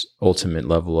this ultimate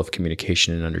level of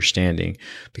communication and understanding,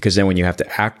 because then when you have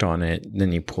to act on it,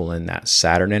 then you pull in that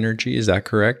Saturn energy. Is that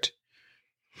correct?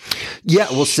 Yeah,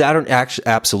 well, Saturn actually,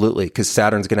 absolutely, because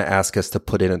Saturn's going to ask us to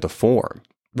put it into form,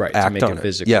 right? Act to make on it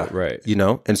physical, yeah, right? You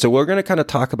know, and so we're going to kind of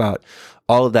talk about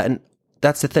all of that, and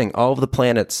that's the thing. All of the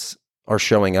planets are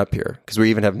showing up here, because we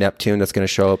even have Neptune that's going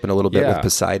to show up in a little bit with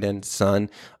Poseidon, Sun.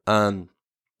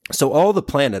 So all the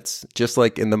planets, just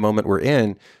like in the moment we're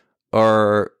in,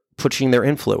 are pushing their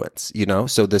influence, you know?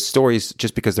 So the stories,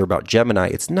 just because they're about Gemini,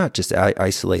 it's not just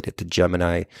isolated to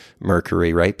Gemini,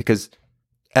 Mercury, right? Because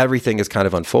everything is kind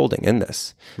of unfolding in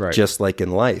this, right, just like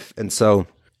in life. And so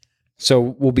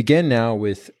we'll begin now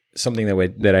with something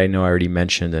that I know I already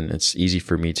mentioned, and it's easy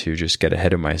for me to just get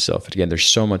ahead of myself. Again, there's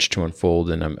so much to unfold,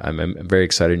 and I'm very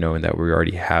excited knowing that we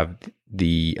already have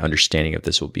the understanding of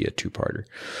this will be a two-parter.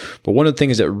 But one of the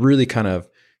things that really kind of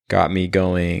got me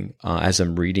going as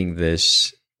I'm reading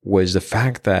this was the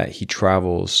fact that he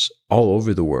travels all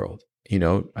over the world. You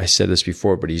know, I said this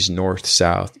before, but he's north,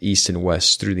 south, east, and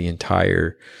west through the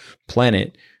entire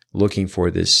planet, looking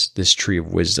for this tree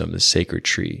of wisdom, this sacred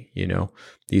tree, you know,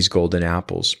 these golden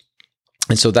apples.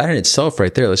 And so that in itself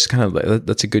right there,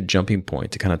 that's a good jumping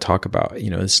point to kind of talk about. You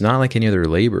know, it's not like any other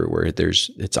labor where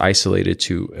it's isolated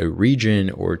to a region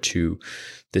or to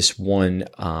this one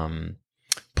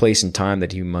place and time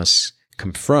that he must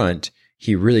confront.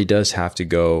 He really does have to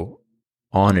go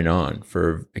on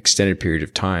for an extended period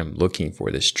of time looking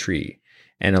for this tree.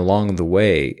 And along the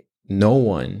way, no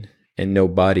one and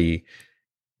nobody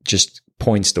just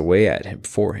points the way at him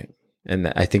for him.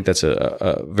 And I think that's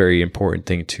a very important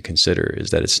thing to consider, is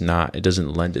that it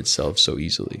doesn't lend itself so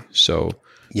easily. So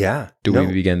we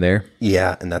begin there?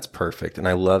 Yeah. And that's perfect. And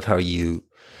I love how you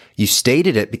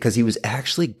stated it, because he was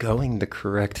actually going the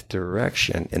correct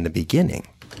direction in the beginning.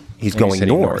 He's going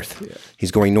north. Yeah.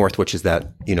 He's going north, which is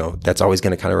that, you know, that's always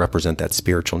going to kind of represent that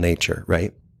spiritual nature,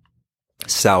 right?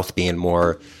 South being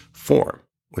more form,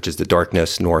 which is the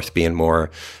darkness, north being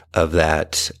more of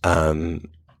that,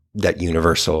 that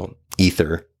universal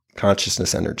ether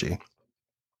consciousness energy.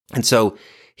 And so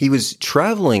he was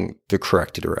traveling the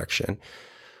correct direction,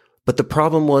 but the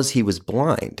problem was he was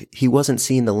blind. He wasn't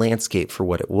seeing the landscape for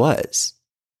what it was.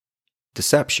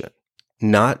 Deception,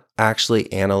 not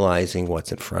actually analyzing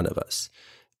what's in front of us,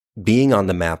 being on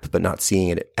the map, but not seeing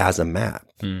it as a map.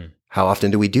 How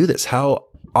often do we do this? How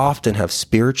often have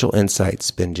spiritual insights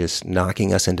been just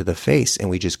knocking us into the face and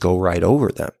we just go right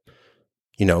over them?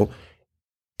 You know,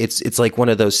 it's like one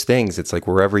of those things. It's like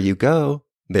wherever you go,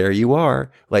 there you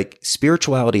are. Like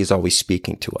spirituality is always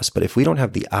speaking to us, but if we don't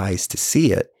have the eyes to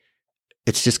see it,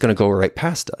 it's just going to go right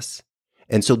past us.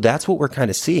 And so that's what we're kind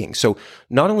of seeing. So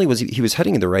not only was he was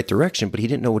heading in the right direction, but he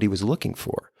didn't know what he was looking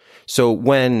for. So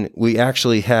when we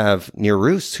actually have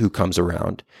Nerus who comes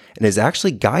around and is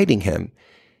actually guiding him,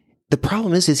 the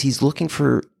problem is he's looking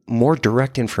for more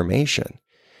direct information.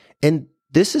 And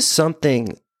this is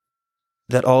something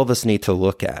that all of us need to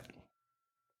look at.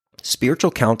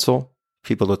 Spiritual counsel,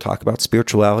 people to talk about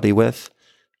spirituality with,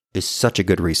 is such a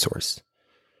good resource.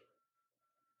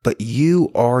 But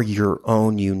you are your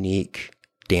own unique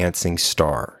dancing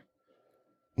star.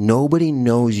 Nobody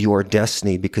knows your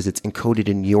destiny because it's encoded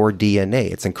in your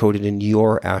DNA. It's encoded in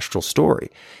your astral story.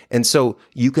 And so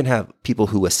you can have people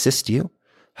who assist you,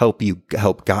 help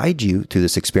guide you through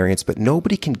this experience, but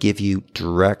nobody can give you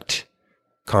direct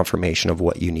confirmation of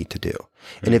what you need to do.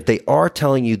 And if they are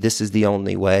telling you this is the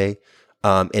only way,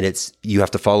 and you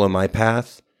have to follow my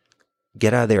path,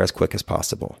 get out of there as quick as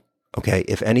possible. Okay.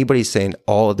 If anybody's saying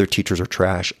all other teachers are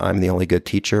trash, I'm the only good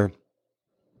teacher,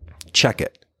 check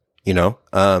it, you know,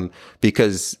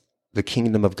 because the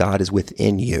kingdom of God is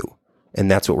within you. And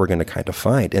that's what we're going to kind of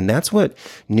find. And that's what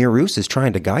Nerus is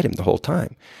trying to guide him the whole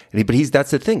time. But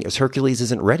that's the thing, is Hercules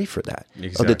isn't ready for that.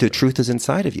 Exactly. That the truth is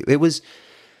inside of you. It was,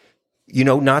 you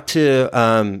know, not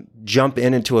to jump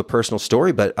into a personal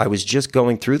story, but I was just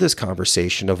going through this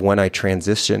conversation of when I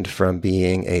transitioned from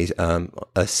being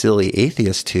a silly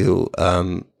atheist to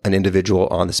an individual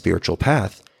on the spiritual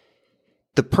path.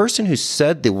 the person who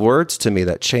said the words to me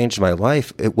that changed my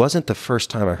life, it wasn't the first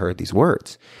time I heard these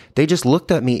words. They just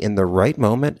looked at me in the right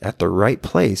moment, at the right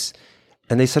place,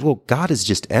 and they said, well, God is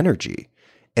just energy.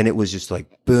 And it was just like,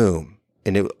 boom.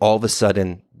 And all of a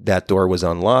sudden, that door was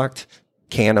unlocked,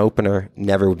 can opener,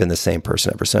 never been the same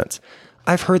person ever since.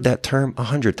 I've heard that term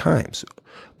 100 times,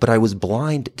 but I was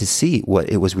blind to see what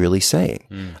it was really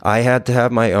saying. I had to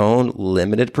have my own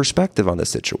limited perspective on the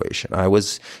situation. I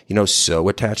was, so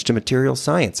attached to material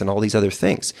science and all these other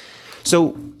things.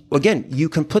 So again, you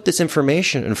can put this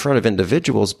information in front of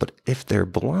individuals, but if they're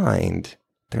blind,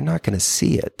 they're not going to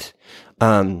see it.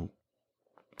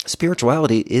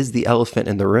 Spirituality is the elephant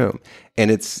in the room, and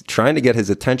it's trying to get his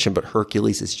attention, but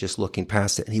Hercules is just looking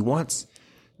past it, and he wants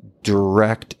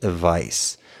direct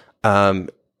advice. And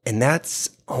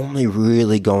that's only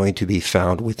really going to be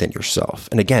found within yourself.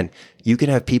 And again, you can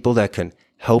have people that can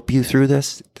help you through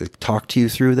this, to talk to you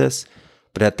through this,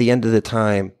 but at the end of the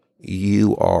time,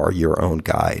 you are your own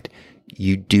guide.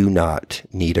 You do not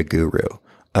need a guru.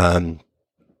 And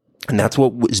that's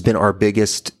what has been our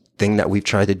biggest thing that we've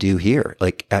tried to do here.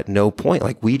 Like at no point,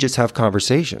 like we just have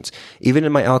conversations. Even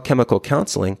in my alchemical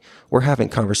counseling, we're having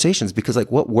conversations because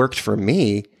like what worked for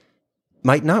me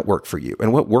might not work for you,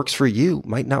 and what works for you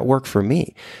might not work for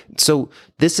me. So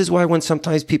this is why when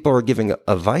sometimes people are giving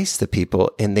advice to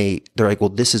people and they're like, well,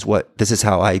 this is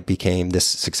how I became this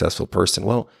successful person.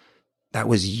 Well, that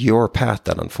was your path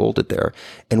that unfolded there.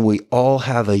 And we all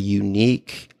have a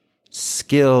unique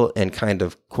skill and kind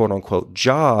of quote unquote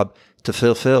job to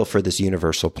fulfill for this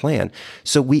universal plan.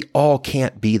 So we all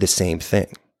can't be the same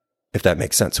thing, if that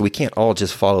makes sense. So we can't all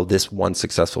just follow this one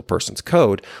successful person's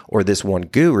code or this one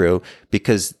guru,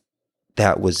 because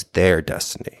that was their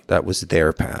destiny. That was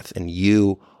their path. And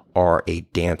you are a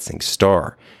dancing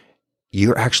star.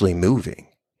 You're actually moving.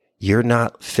 You're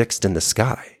not fixed in the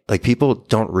sky. Like people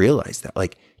don't realize that.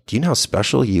 Like, do you know how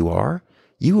special you are?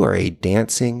 You are a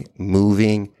dancing,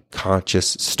 moving,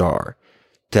 conscious star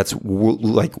that's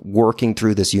like working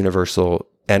through this universal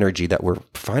energy that we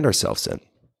find ourselves in.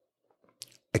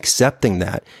 Accepting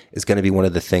that is going to be one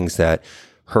of the things that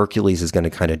Hercules is going to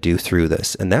kind of do through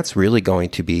this. And that's really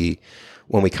going to be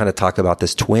when we kind of talk about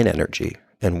this twin energy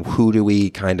and who do we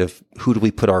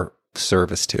put our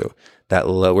service to? That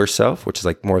lower self, which is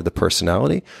like more of the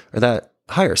personality, or that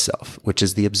higher self, which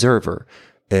is the observer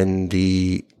and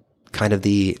the kind of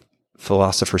the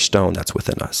philosopher's stone that's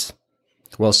within us.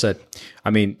 Well said. I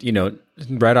mean,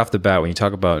 right off the bat, when you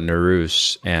talk about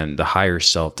Nerus and the higher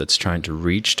self that's trying to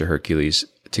reach to Hercules,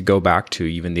 to go back to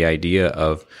even the idea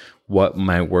of what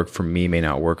might work for me may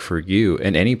not work for you.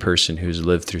 And any person who's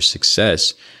lived through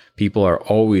success, people are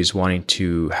always wanting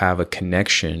to have a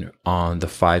connection on the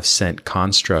 5 cent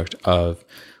construct of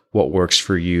what works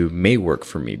for you may work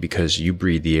for me because you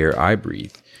breathe the air I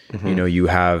breathe. Mm-hmm. You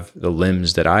have the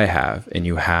limbs that I have, and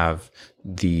you have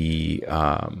the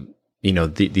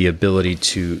the ability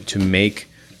to make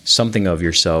something of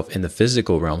yourself in the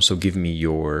physical realm. So give me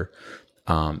your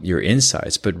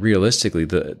insights. But realistically,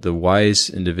 the wise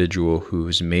individual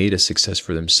who's made a success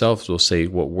for themselves will say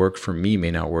what worked for me may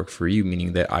not work for you,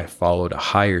 meaning that I followed a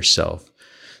higher self.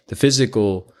 The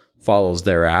physical follows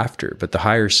thereafter, but the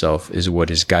higher self is what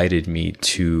has guided me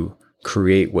to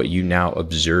create what you now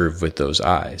observe with those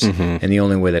eyes. Mm-hmm. And the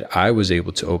only way that I was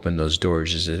able to open those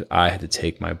doors is that I had to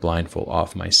take my blindfold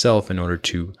off myself in order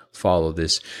to follow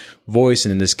this voice.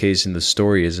 And in this case, in the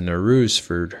story, is a ruse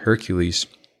for Hercules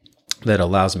that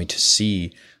allows me to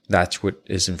see that's what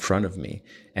is in front of me.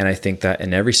 And I think that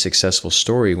in every successful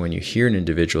story, when you hear an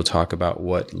individual talk about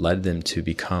what led them to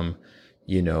become,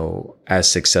 as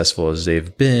successful as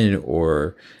they've been,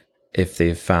 or if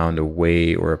they've found a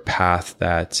way or a path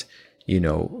that,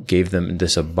 gave them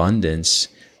this abundance,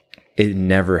 it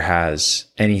never has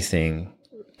anything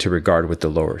to regard with the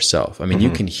lower self. I mean, mm-hmm.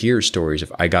 You can hear stories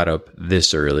of, I got up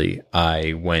this early,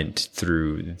 I went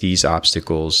through these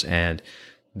obstacles, and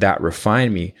that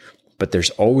refined me. But there's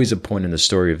always a point in the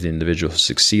story of the individual who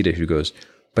succeeded who goes,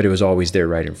 but it was always there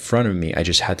right in front of me. I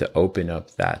just had to open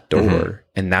up that door. Mm-hmm.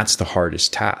 And that's the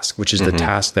hardest task, which is mm-hmm. the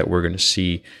task that we're going to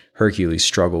see Hercules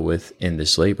struggle with in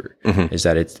this labor, mm-hmm. is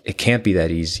that it can't be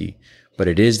that easy, but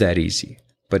it is that easy.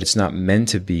 But it's not meant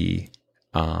to be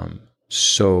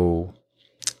so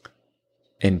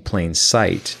in plain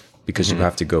sight, because mm-hmm. you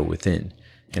have to go within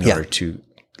in order to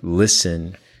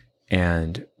listen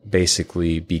and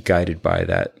basically be guided by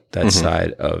that mm-hmm.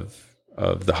 side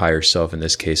of the higher self. In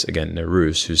this case, again,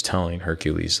 Nerus, who's telling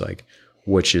Hercules like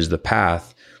which is the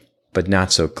path, but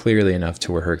not so clearly enough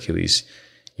to where Hercules,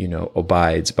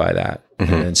 abides by that,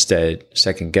 mm-hmm. and instead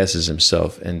second guesses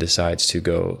himself and decides to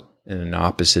go in an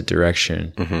opposite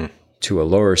direction, mm-hmm. to a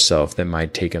lower self that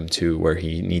might take him to where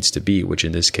he needs to be, which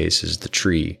in this case is the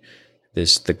tree,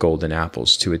 the golden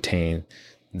apples, to attain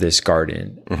this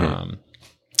garden.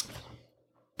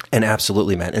 And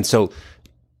absolutely, man. And so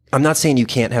I'm not saying you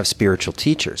can't have spiritual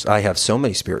teachers. I have so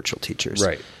many spiritual teachers.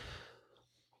 Right.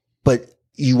 But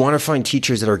you want to find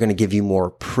teachers that are going to give you more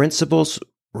principles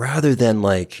rather than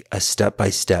like a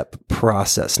step-by-step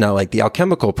process. Now, like the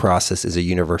alchemical process is a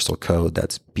universal code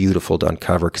that's beautiful to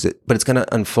uncover, but it's going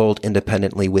to unfold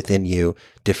independently within you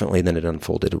differently than it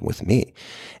unfolded with me.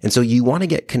 And so you want to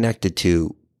get connected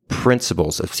to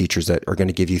principles of teachers that are going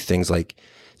to give you things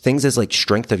as like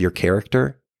strength of your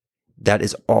character. That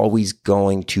is always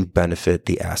going to benefit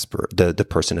the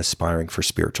person aspiring for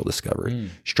spiritual discovery.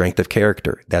 Strength of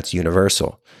character, that's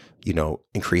universal.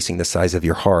 Increasing the size of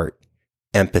your heart,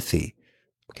 empathy,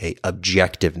 okay,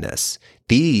 objectiveness.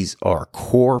 These are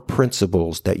core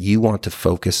principles that you want to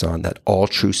focus on, that all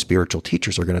true spiritual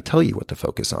teachers are going to tell you what to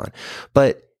focus on.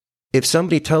 But if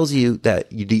somebody tells you that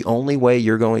the only way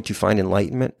you're going to find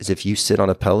enlightenment is if you sit on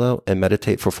a pillow and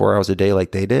meditate for 4 hours a day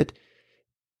like they did,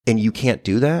 and you can't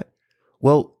do that,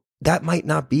 well, that might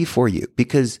not be for you,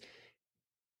 because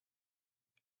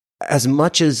as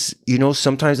much as,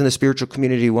 sometimes in the spiritual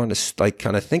community, you want to like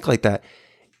kind of think like that.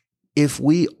 If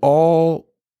we all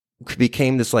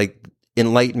became this like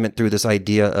enlightenment through this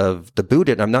idea of the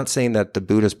Buddha, and I'm not saying that the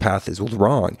Buddha's path is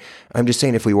wrong. I'm just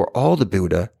saying if we were all the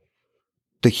Buddha,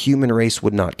 the human race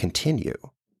would not continue.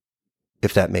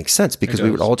 If that makes sense, because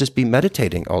we would all just be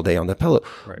meditating all day on the pillow.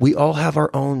 Right. We all have our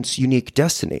own unique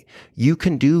destiny. You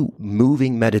can do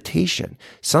moving meditation.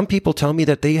 Some people tell me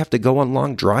that they have to go on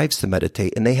long drives to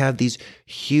meditate, and they have these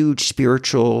huge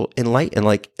spiritual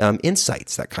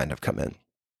insights that kind of come in.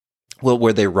 Well,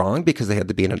 were they wrong because they had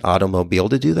to be in an automobile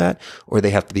to do that? Or they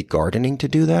have to be gardening to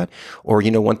do that? Or,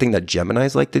 one thing that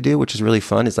Geminis like to do, which is really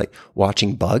fun, is like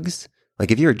watching bugs. Like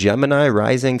if you're a Gemini,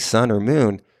 rising, sun, or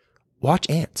moon, watch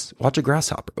ants, watch a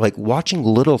grasshopper. Like watching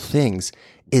little things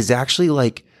is actually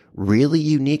like really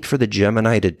unique for the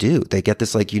Gemini to do. They get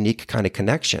this like unique kind of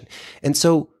connection. And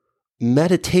so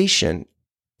meditation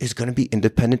is going to be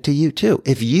independent to you too.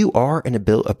 If you are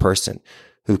a person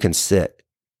who can sit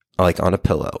like on a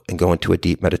pillow and go into a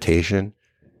deep meditation,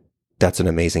 that's an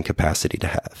amazing capacity to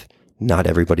have. Not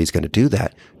everybody's going to do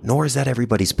that, nor is that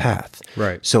everybody's path.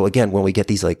 Right. So again, when we get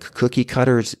these like cookie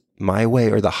cutters, my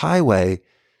way or the highway,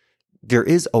 there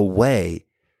is a way,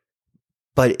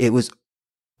 but it was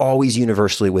always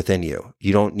universally within you.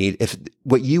 You don't need,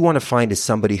 what you want to find is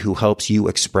somebody who helps you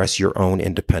express your own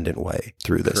independent way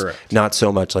through this. Correct. Not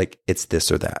so much like it's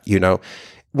this or that,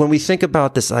 When we think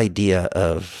about this idea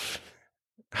of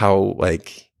how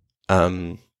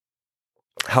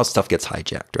how stuff gets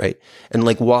hijacked, right? And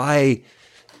like why,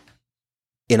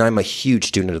 and I'm a huge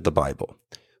student of the Bible,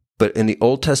 but in the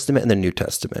Old Testament and the New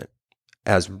Testament,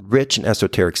 as rich and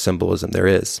esoteric symbolism there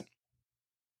is,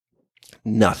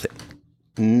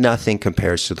 nothing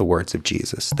compares to the words of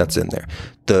Jesus that's in there.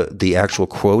 The actual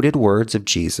quoted words of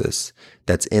Jesus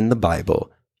that's in the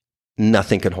Bible,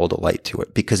 nothing can hold a light to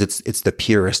it, because it's the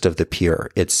purest of the pure.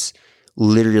 It's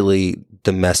literally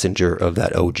the messenger of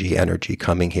that OG energy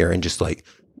coming here and just like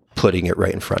putting it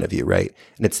right in front of you, right?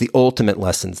 And it's the ultimate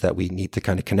lessons that we need to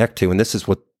kind of connect to. And this is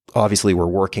what obviously we're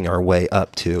working our way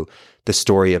up to, the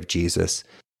story of Jesus.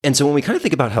 And so when we kind of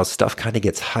think about how stuff kind of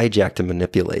gets hijacked and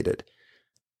manipulated,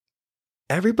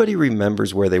 everybody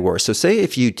remembers where they were. So say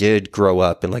if you did grow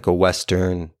up in like a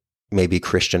Western, maybe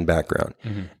Christian background,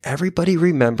 everybody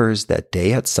remembers that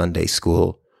day at Sunday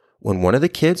school when one of the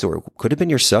kids, or it could have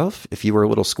been yourself, if you were a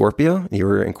little Scorpio and you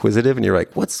were inquisitive and you're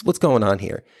like, what's going on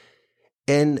here?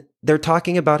 And they're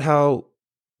talking about how,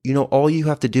 all you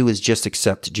have to do is just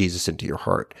accept Jesus into your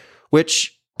heart,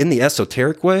 which in the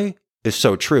esoteric way is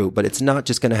so true, but it's not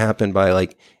just going to happen by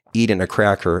like eating a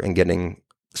cracker and getting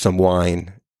some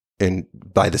wine and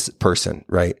by this person,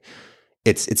 right?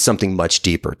 It's something much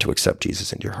deeper to accept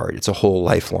Jesus into your heart. It's a whole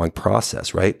lifelong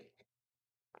process, right?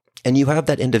 And you have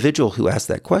that individual who asks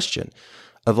that question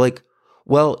of like,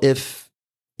 well, if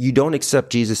you don't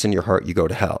accept Jesus in your heart, you go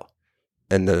to hell.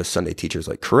 And the Sunday teacher's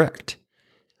like, correct.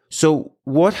 So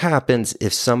what happens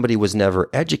if somebody was never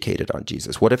educated on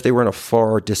Jesus? What if they were in a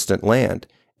far distant land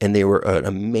and they were an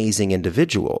amazing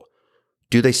individual?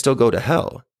 Do they still go to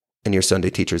hell? And your Sunday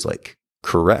teacher's like,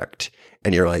 correct.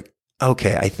 And you're like,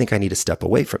 okay, I think I need to step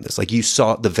away from this. Like you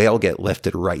saw the veil get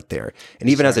lifted right there.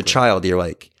 And even as a child, you're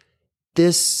like,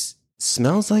 this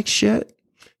smells like shit,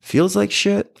 feels like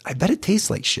shit. I bet it tastes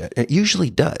like shit. And it usually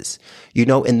does,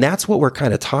 and that's what we're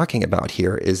kind of talking about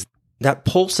here, is that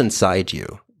pulse inside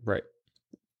you. Right.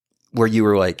 Where you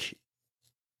were like,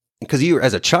 because you,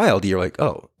 as a child, you're like,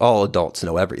 oh, all adults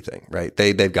know everything, right?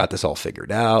 They've got this all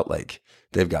figured out. Like,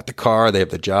 they've got the car, they have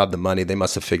the job, the money. They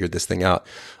must have figured this thing out.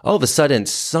 All of a sudden,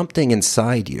 something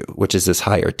inside you, which is this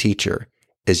higher teacher,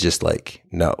 is just like,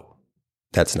 no,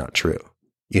 that's not true.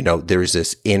 There's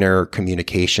this inner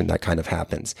communication that kind of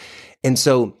happens. And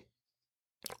so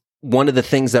one of the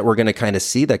things that we're going to kind of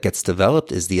see that gets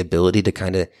developed is the ability to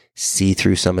kind of see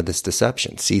through some of this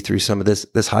deception, see through some of this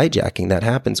hijacking that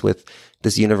happens with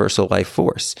this universal life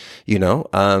force. You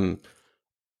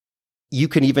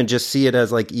can even just see it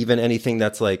as like even anything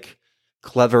that's like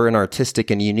clever and artistic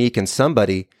and unique in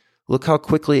somebody. Look how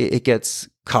quickly it gets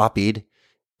copied.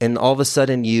 And all of a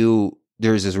sudden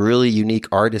there's this really unique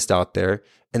artist out there.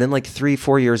 And then like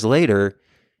 3-4 years later,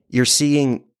 you're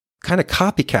seeing kind of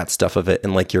copycat stuff of it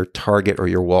in like your Target or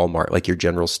your Walmart, like your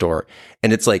general store.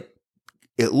 And it's like,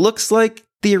 it looks like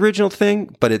the original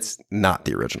thing, but it's not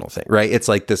the original thing, right? It's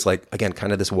like this, like, again,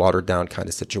 kind of this watered down kind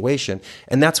of situation.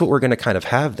 And that's what we're going to kind of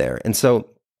have there. And so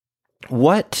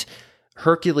what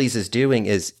Hercules is doing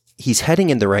is he's heading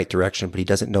in the right direction, but he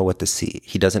doesn't know what to see.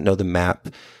 He doesn't know the map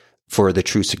for the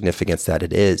true significance that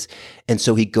it is. And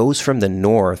so he goes from the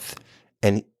north,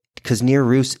 and because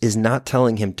Nerus is not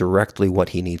telling him directly what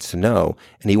he needs to know,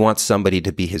 and he wants somebody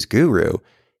to be his guru,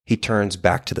 he turns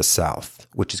back to the south,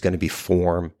 which is going to be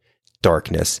form,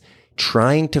 darkness,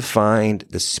 trying to find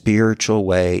the spiritual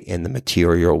way in the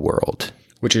material world.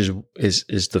 Which is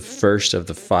the first of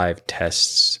the 5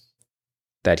 tests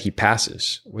that he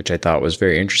passes, which I thought was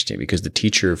very interesting, because the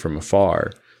teacher from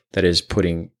afar that is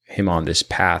putting him on this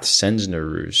path sends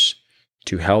Nerus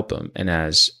to help him. And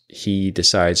as he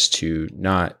decides to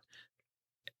not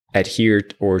adhere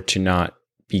or to not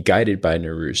be guided by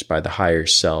Nerus, by the higher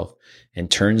self, and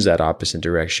turns that opposite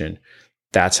direction,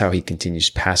 that's how he continues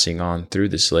passing on through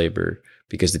this labor,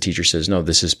 because the teacher says, no,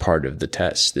 this is part of the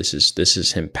test. This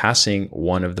is him passing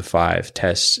one of the 5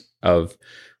 tests of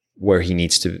where he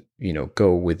needs to,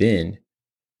 go within,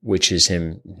 which is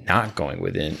him not going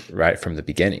within right from the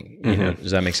beginning.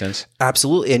 Does that make sense?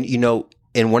 Absolutely. And,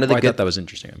 and one of the I thought that was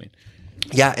interesting. I mean,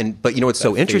 yeah. But what's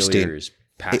so interesting is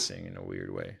passing in a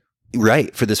weird way.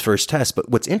 Right. For this first test. But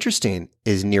what's interesting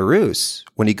is Nerus,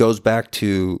 when he goes back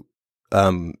to,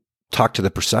 talk to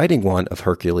the presiding one of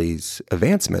Hercules'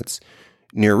 advancements,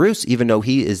 Nerus, even though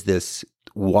he is this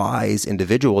wise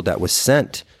individual that was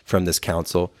sent from this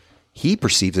council, he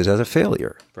perceives it as a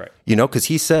failure. Right. Because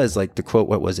he says, like, the quote,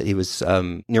 what was it? He was,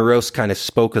 Nerus kind of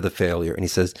spoke of the failure, and he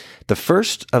says, "The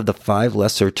first of the 5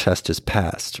 lesser tests is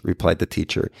passed," replied the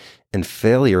teacher, "and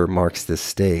failure marks this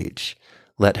stage.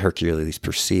 Let Hercules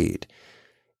proceed."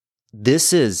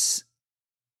 There's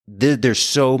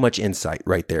so much insight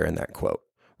right there in that quote.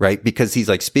 Right? Because he's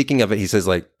like, speaking of it, he says,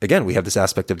 like, again, we have this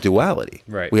aspect of duality.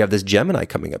 Right. We have this Gemini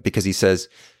coming up, because he says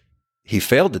he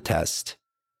failed the test,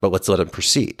 but let's let him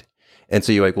proceed. And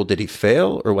so you're like, well, did he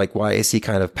fail? Or like, why is he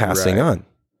kind of passing on?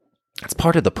 That's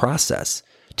part of the process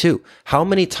too. How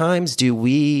many times do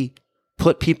we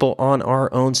put people on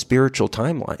our own spiritual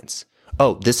timelines?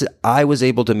 Oh, I was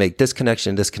able to make this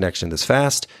connection this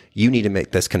fast. You need to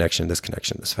make this connection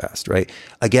this fast, right?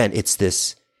 Again, it's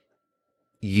this,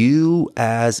 you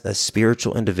as a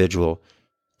spiritual individual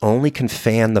only can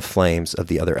fan the flames of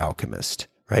the other alchemist,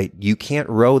 right? You can't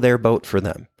row their boat for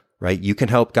them, right? You can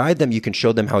help guide them. You can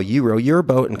show them how you row your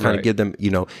boat and kind of give them,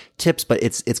 tips, but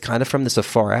it's kind of from this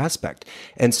afar aspect.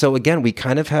 And so again, we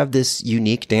kind of have this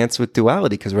unique dance with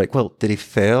duality, because we're like, well, did he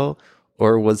fail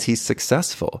or was he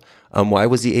successful? Why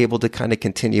was he able to kind of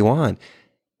continue on?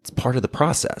 It's part of the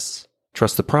process.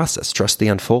 Trust the process. Trust the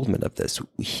unfoldment of this.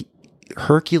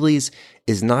 Hercules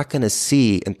is not going to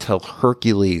see until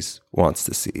Hercules wants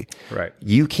to see. Right.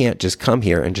 You can't just come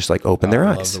here and just like open their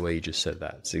eyes. I love the way you just said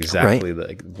that. It's exactly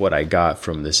like what I got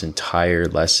from this entire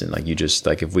lesson. Like, you just,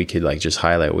 like, if we could like just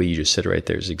highlight what you just said right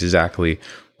there, is exactly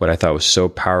what I thought was so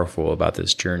powerful about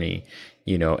this journey,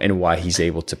 and why he's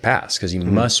able to pass, because he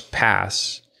must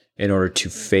pass in order to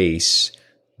face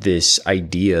this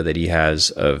idea that he has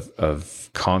of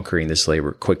conquering this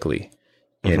labor quickly,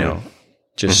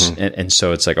 and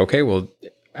so it's like, okay, well,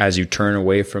 as you turn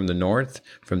away from the north,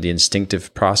 from the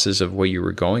instinctive process of where you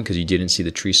were going, because you didn't see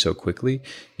the tree so quickly,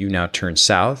 you now turn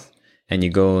south and you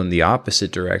go in the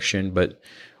opposite direction, but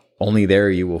only there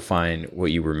you will find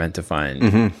what you were meant to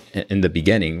find in the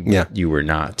beginning. Yeah. You were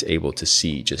not able to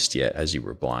see just yet, as you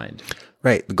were blind.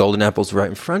 Right. The golden apple's right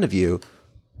in front of you,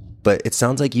 but it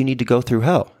sounds like you need to go through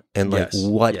hell. And like,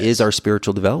 what is our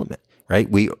spiritual development, right?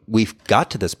 We've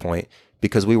got to this point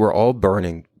because we were all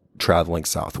burning traveling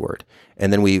southward.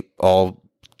 And then we all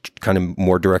kind of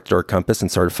more directed our compass and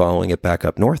started following it back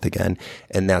up north again.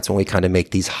 And that's when we kind of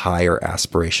make these higher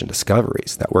aspiration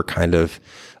discoveries that we're kind of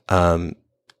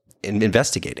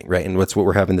investigating, right? And what's what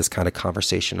we're having this kind of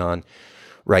conversation on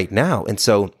right now. And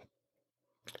so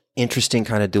interesting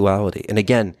kind of duality. And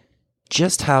again,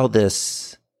 just how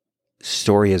this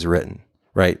story is written,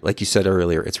 right? Like you said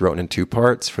earlier, it's written in two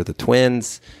parts for the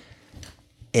twins.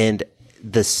 And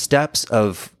the steps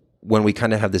of when we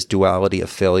kind of have this duality of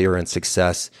failure and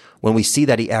success, when we see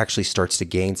that he actually starts to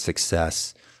gain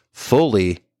success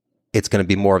fully, it's going to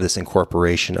be more of this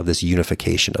incorporation of this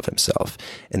unification of himself.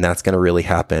 And that's going to really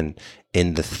happen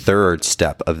in the third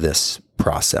step of this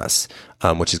process,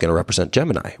 which is going to represent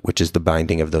Gemini, which is the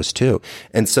binding of those two.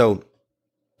 And so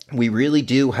we really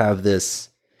do have this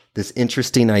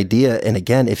interesting idea. And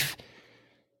again, if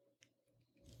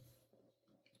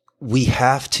we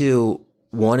have to,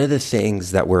 one of the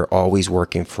things that we're always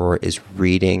working for is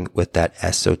reading with that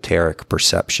esoteric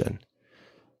perception.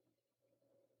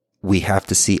 We have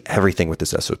to see everything with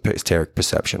this esoteric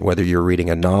perception, whether you're reading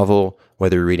a novel,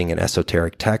 whether you're reading an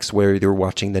esoteric text, whether you're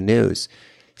watching the news.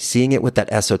 Seeing it with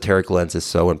that esoteric lens is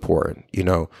so important. You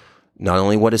know, not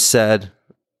only what is said,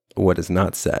 what is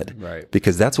not said. Right.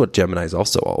 Because that's what Gemini is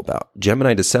also all about.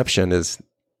 Gemini deception is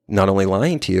not only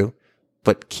lying to you,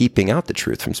 but keeping out the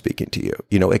truth from speaking to you.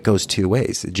 You know, it goes two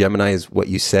ways. Gemini is what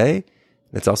you say, and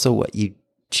it's also what you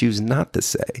choose not to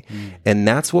say. And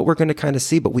that's what we're going to kind of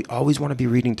see. But we always want to be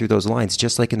reading through those lines.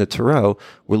 Just like in the tarot,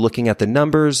 we're looking at the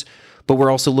numbers, but we're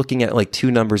also looking at like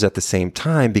two numbers at the same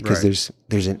time because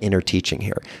there's an inner teaching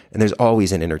here. And there's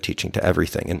always an inner teaching to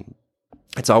everything. And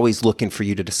it's always looking for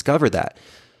you to discover that.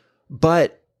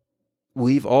 But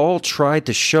we've all tried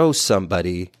to show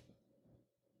somebody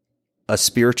a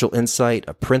spiritual insight,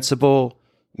 a principle,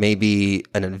 maybe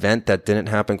an event that didn't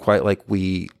happen quite like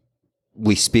we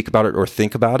speak about it or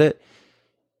think about it.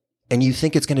 And you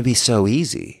think it's going to be so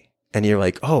easy. And you're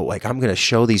like, oh, like I'm going to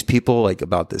show these people like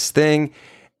about this thing.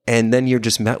 And then you're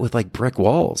just met with like brick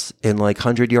walls and like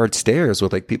 100-yard stares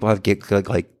with like people have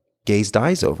like gazed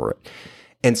eyes over it.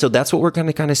 And so that's what we're going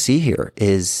to kind of see here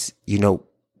is, you know,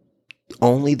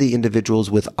 only the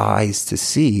individuals with eyes to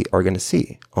see are going to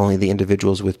see. Only the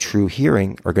individuals with true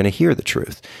hearing are going to hear the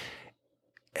truth.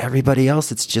 Everybody else,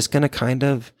 it's just going to kind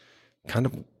of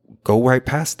go right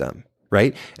past them,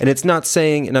 right? And it's not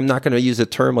saying, and I'm not going to use a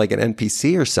term like an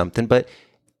NPC or something, but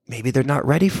maybe they're not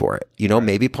ready for it. You know,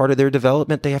 maybe part of their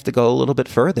development, they have to go a little bit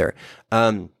further.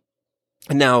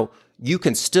 Now, you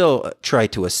can still try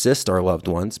to assist our loved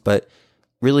ones, but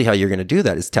really how you're going to do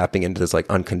that is tapping into this like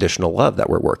unconditional love that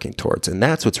we're working towards. And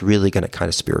that's what's really going to kind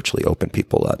of spiritually open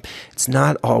people up. It's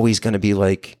not always going to be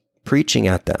like preaching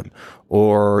at them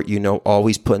or, you know,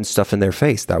 always putting stuff in their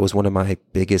face. That was one of my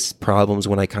biggest problems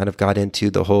when I kind of got into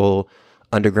the whole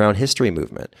underground history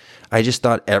movement. I just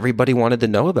thought everybody wanted to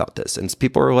know about this. And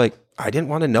people are like, I didn't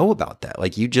want to know about that.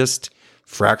 Like you just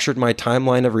fractured my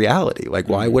timeline of reality. Like,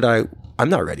 why would I'm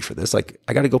not ready for this. Like,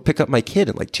 I got to go pick up my kid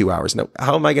in like 2 hours. Now,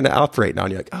 how am I going to operate now?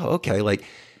 And you're like, oh, okay. Like,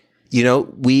 you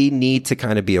know, we need to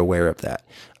kind of be aware of that.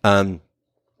 And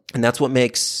that's what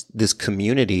makes this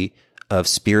community of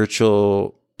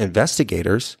spiritual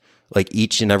investigators, like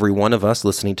each and every one of us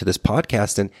listening to this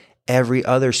podcast and every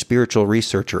other spiritual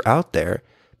researcher out there,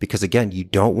 because again, you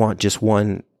don't want just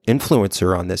one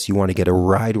influencer on this. You want to get a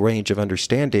wide range of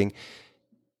understanding.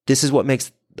 This is what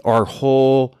makes our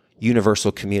whole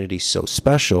universal community so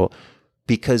special,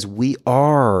 because we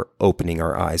are opening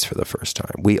our eyes for the first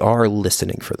time. We are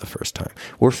listening for the first time.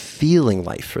 We're feeling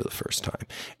life for the first time.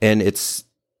 And it's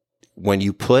when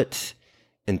you put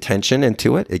intention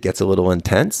into it, it gets a little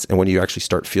intense. And when you actually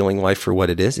start feeling life for what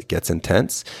it is, it gets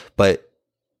intense. But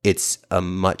it's a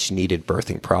much needed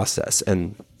birthing process.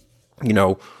 And, you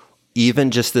know,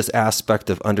 even just this aspect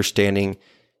of understanding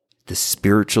the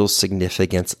spiritual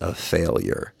significance of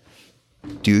failure.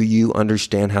 Do you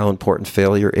understand how important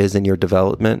failure is in your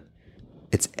development?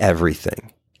 It's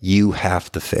everything. You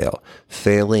have to fail.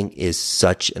 Failing is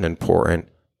such an important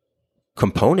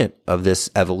component of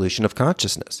this evolution of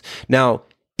consciousness. Now,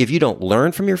 if you don't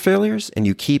learn from your failures and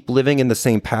you keep living in the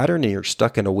same pattern and you're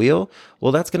stuck in a wheel,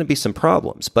 well, that's going to be some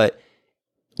problems. But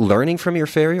learning from your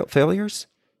failures,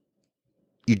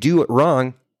 you do it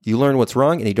wrong, you learn what's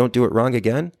wrong, and you don't do it wrong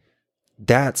again,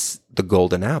 that's the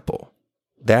golden apple.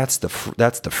 That's the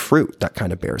fruit that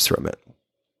kind of bears from it.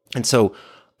 And so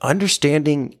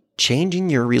understanding,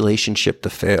 changing your relationship to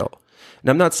fail. And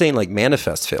I'm not saying like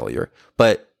manifest failure,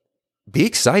 but be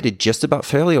excited just about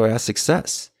failure as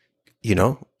success. You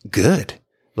know, good.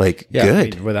 Like, yeah,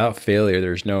 good. I mean, without failure,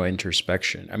 there's no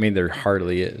introspection. I mean, there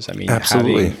hardly is. I mean,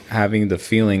 absolutely. Having the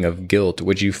feeling of guilt,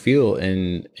 which you feel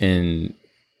in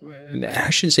I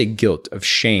shouldn't say guilt, of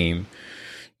shame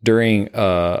during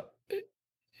a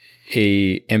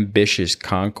ambitious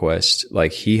conquest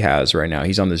like he has right now.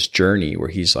 He's on this journey where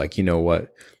he's like, you know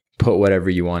what, put whatever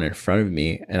you want in front of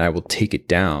me and I will take it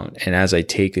down. And as I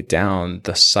take it down,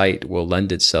 the sight will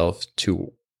lend itself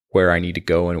to where I need to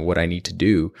go and what I need to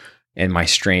do. And my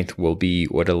strength will be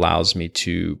what allows me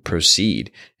to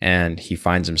proceed. And he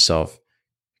finds himself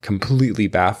completely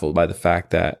baffled by the fact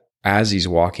that as he's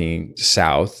walking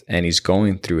south and he's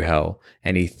going through hell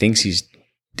and he thinks he's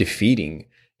defeating,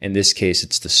 in this case,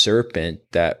 it's the serpent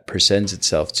that presents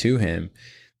itself to him,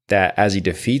 that as he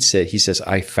defeats it, he says,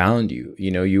 I found you.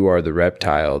 You know, you are the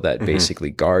reptile that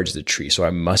basically guards the tree. So I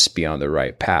must be on the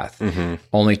right path,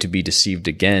 only to be deceived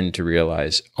again to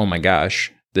realize, oh my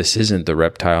gosh, this isn't the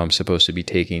reptile I'm supposed to be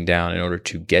taking down in order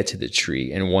to get to the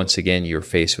tree. And once again, you're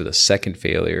faced with a second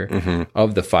failure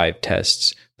of the 5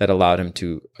 tests that allowed him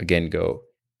to, again, go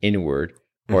inward,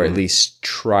 or at least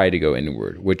try to go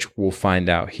inward, which we'll find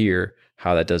out here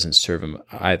how that doesn't serve him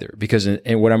either. Because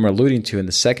in what I'm alluding to in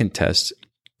the second test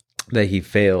that he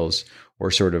fails or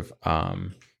sort of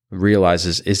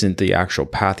realizes isn't the actual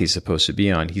path he's supposed to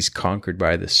be on, he's conquered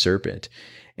by the serpent.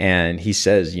 And he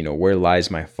says, you know, where lies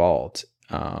my fault?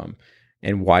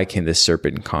 And why can this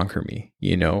serpent conquer me?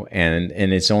 You know, and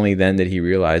it's only then that he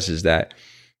realizes that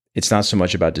it's not so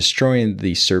much about destroying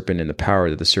the serpent and the power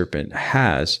that the serpent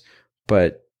has,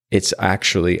 but it's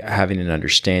actually having an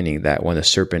understanding that when the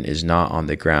serpent is not on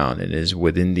the ground and is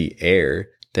within the air,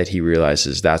 that he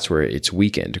realizes that's where it's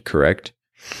weakened, correct?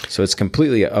 So it's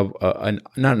completely not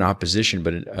an opposition,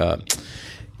 but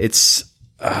it's,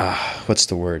 what's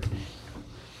the word?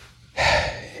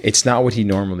 It's not what he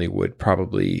normally would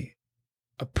probably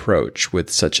approach with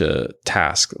such a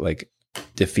task like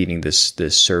defeating this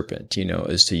serpent, you know,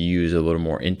 is to use a little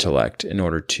more intellect in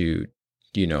order to,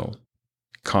 you know,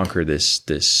 conquer this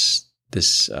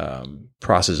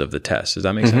process of the test. Does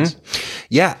that make sense?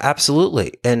 Yeah,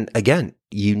 absolutely. And again,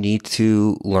 you need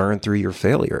to learn through your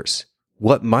failures.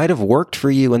 What might have worked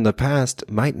for you in the past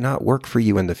might not work for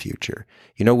you in the future.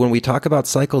 You know, when we talk about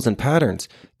cycles and patterns,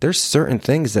 there's certain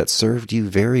things that served you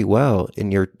very well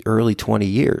in your early 20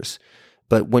 years.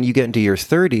 But when you get into your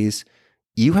 30s,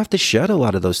 you have to shed a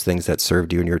lot of those things that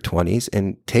served you in your 20s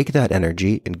and take that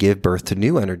energy and give birth to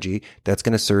new energy that's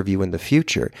going to serve you in the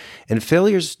future. And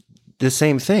failure's the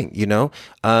same thing, you know?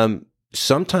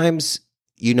 Sometimes,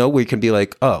 you know, we can be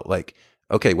like, oh, like,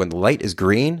 okay, when the light is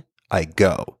green, I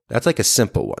go. That's like a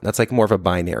simple one. That's like more of a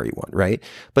binary one, right?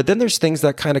 But then there's things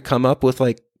that kind of come up with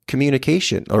like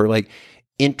communication or like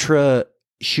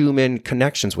intra-human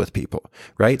connections with people,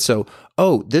 right? So,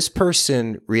 oh, this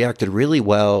person reacted really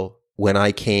well when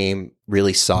I came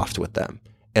really soft with them.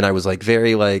 And I was like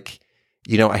very like,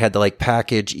 you know, I had to like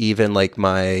package even like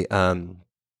my,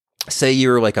 say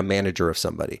you're like a manager of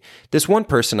somebody. This one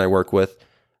person I work with,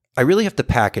 I really have to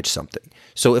package something.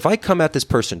 So if I come at this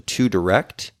person too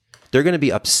direct, they're going to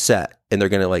be upset and they're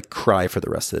going to like cry for the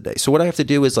rest of the day. So what I have to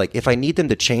do is like, if I need them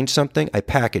to change something, I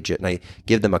package it and I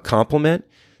give them a compliment,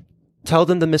 tell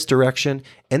them the misdirection,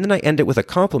 and then I end it with a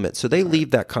compliment. So they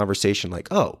leave that conversation like,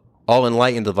 oh, all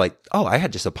enlightened of like, oh, I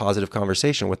had just a positive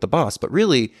conversation with the boss, but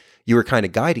really you were kind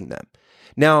of guiding them.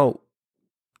 Now,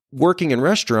 working in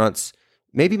restaurants,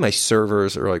 maybe my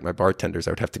servers or like my bartenders,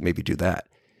 I would have to maybe do that.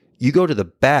 You go to the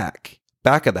back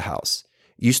of the house,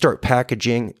 you start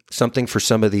packaging something for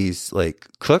some of these like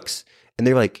cooks, and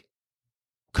they're like,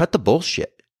 cut the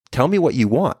bullshit. Tell me what you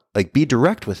want. Like, be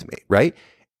direct with me, right?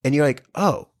 And you're like,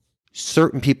 oh,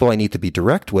 certain people I need to be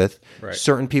direct with, right.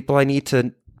 Certain people I need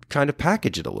to kind of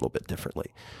package it a little bit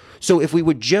differently. So if we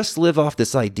would just live off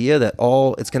this idea that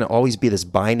it's going to always be this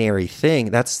binary thing,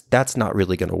 that's not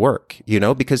really going to work, you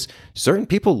know, because certain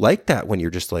people like that when you're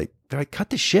just like, they're like,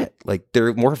 cut the shit. Like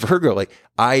they're more Virgo. Like,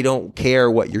 I don't care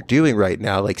what you're doing right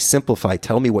now. Like, simplify,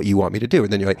 tell me what you want me to do.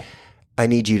 And then you're like, I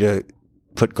need you to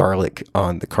put garlic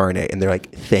on the carne. And they're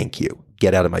like, thank you.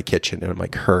 Get out of my kitchen. And I'm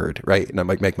like, heard, right? And I'm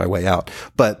like, make my way out.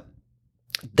 But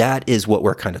that is what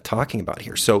we're kind of talking about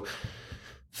here. So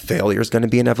failure is going to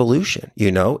be an evolution, you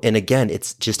know? And again,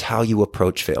 it's just how you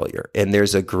approach failure. And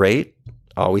there's a great,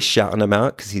 always shouting him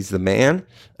out because he's the man,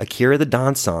 Akira the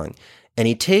Don song. And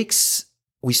he takes,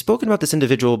 we've spoken about this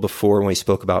individual before when we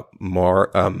spoke about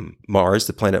Mars,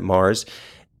 the planet Mars.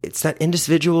 It's that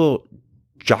individual,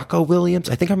 Jocko Williams.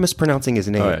 I think I'm mispronouncing his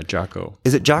name. Oh, yeah, Jocko.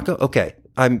 Is it Jocko? Okay.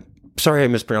 I'm sorry I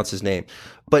mispronounced his name.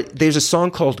 But there's a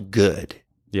song called Good.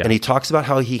 Yeah. And he talks about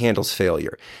how he handles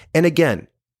failure. And again,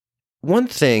 one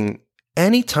thing,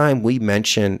 anytime we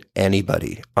mention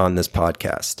anybody on this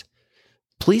podcast,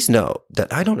 please know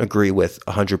that I don't agree with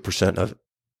 100% of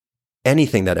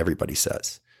anything that everybody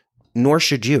says. nor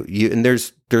should you. And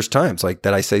there's times like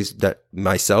that I say that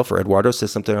myself or Eduardo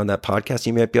says something on that podcast.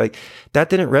 You might be like, that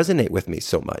didn't resonate with me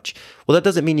so much. Well, that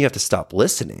doesn't mean you have to stop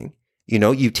listening.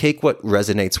 You take what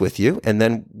resonates with you, and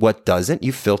then what doesn't,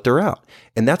 you filter out.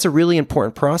 And that's a really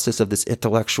important process of this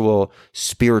intellectual,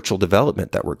 spiritual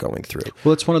development that we're going through.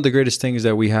 Well, it's one of the greatest things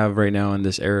that we have right now in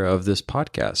this era of this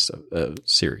podcast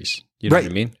series. You know what I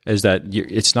mean? Is that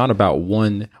it's not about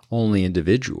one only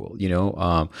individual.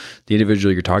 The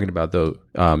individual you're talking about, though,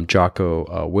 Jocko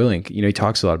Willink, he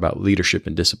talks a lot about leadership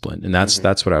and discipline, and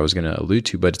that's what I was going to allude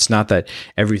to. But it's not that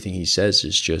everything he says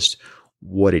is just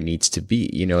what it needs to be.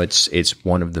 It's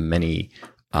one of the many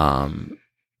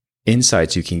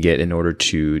insights you can get in order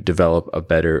to develop a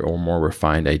better or more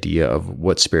refined idea of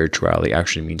what spirituality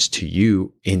actually means to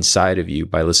you inside of you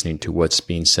by listening to what's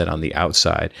being said on the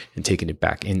outside and taking it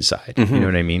back inside. You know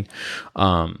what I mean?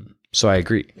 So I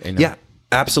agree. Yeah,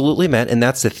 absolutely, man. And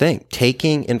that's the thing.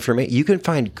 Taking information, you can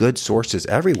find good sources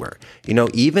everywhere.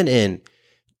 Even in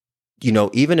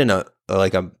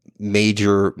a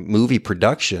major movie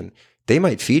production, they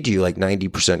might feed you like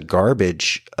 90%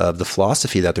 garbage of the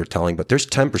philosophy that they're telling, but there's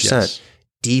 10%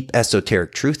 deep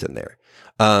esoteric truth in there.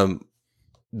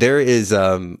 There is,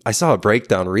 I saw a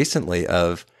breakdown recently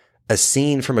of a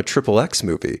scene from a XXX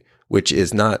movie, which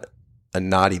is not a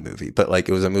naughty movie, but like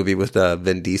it was a movie with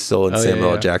Vin Diesel and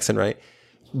Samuel L. Jackson, right?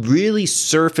 Really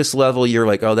surface level. You're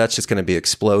like, oh, that's just going to be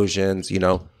explosions.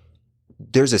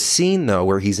 There's a scene though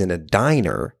where he's in a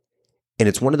diner. And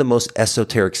it's one of the most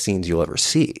esoteric scenes you'll ever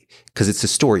see because it's a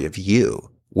story of you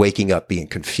waking up being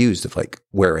confused of like,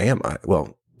 where am I?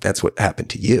 Well, that's what happened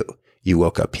to you. You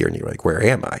woke up here and you're like, where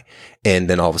am I? And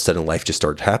then all of a sudden life just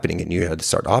started happening and you had to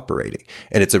start operating.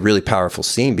 And it's a really powerful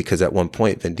scene because at one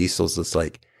point Vin Diesel's just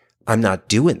like, I'm not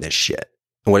doing this shit.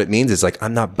 And what it means is like,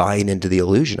 I'm not buying into the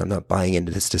illusion. I'm not buying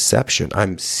into this deception.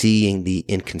 I'm seeing the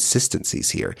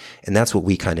inconsistencies here. And that's what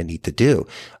we kind of need to do.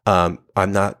 I'm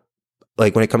not,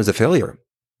 like when it comes to failure,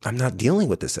 I'm not dealing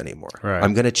with this anymore. Right.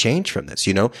 I'm going to change from this,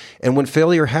 And when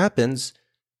failure happens,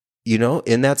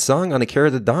 in that song on the Care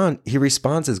of the Dawn, he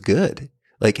responds as good.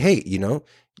 Like, hey,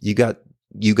 you got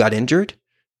injured.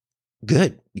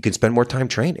 Good. You can spend more time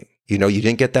training. You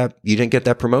didn't get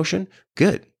that promotion.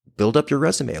 Good. Build up your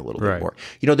resume a little bit more.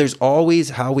 There's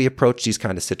always how we approach these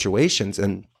kind of situations.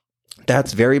 And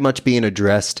that's very much being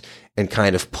addressed and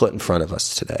kind of put in front of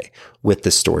us today with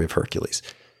this story of Hercules.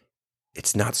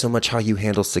 It's not so much how you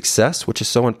handle success, which is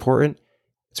so important.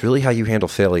 It's really how you handle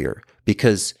failure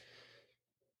because,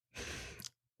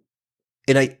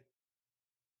 and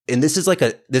this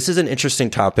is an interesting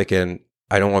topic and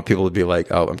I don't want people to be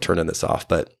like, oh, I'm turning this off.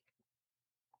 But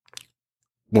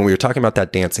when we were talking about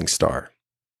that dancing star,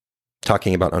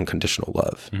 talking about unconditional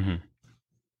love,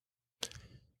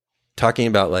 talking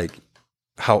about like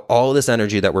how all this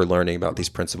energy that we're learning about these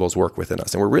principles work within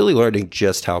us. And we're really learning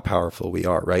just how powerful we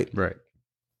are, right? Right.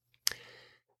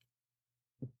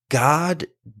 God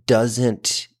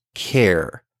doesn't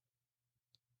care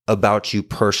about you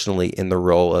personally in the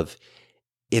role of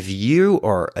if you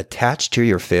are attached to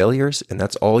your failures and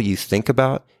that's all you think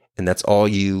about and that's all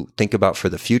you think about for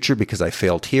the future because I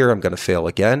failed here, I'm going to fail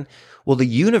again. Well, the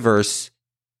universe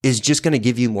is just going to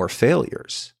give you more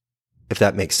failures, if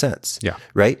that makes sense. Yeah.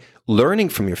 Right? Learning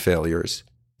from your failures,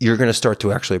 you're going to start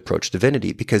to actually approach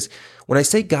divinity because when I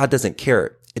say God doesn't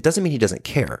care, it doesn't mean he doesn't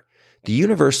care. The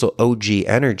universal OG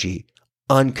energy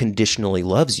unconditionally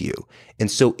loves you.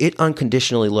 And so it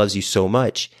unconditionally loves you so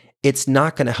much, it's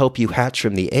not going to help you hatch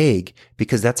from the egg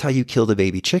because that's how you kill the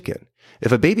baby chicken.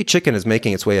 If a baby chicken is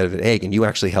making its way out of an egg and you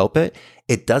actually help it,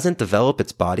 it doesn't develop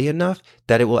its body enough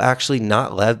that it will actually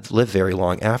not live very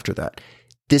long after that.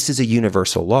 This is a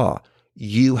universal law.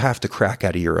 You have to crack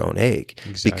out of your own egg.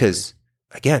 Exactly. Because,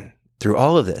 again, through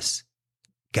all of this,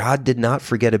 God did not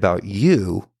forget about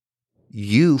you.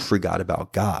 You forgot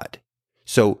about God.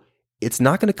 So it's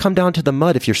not going to come down to the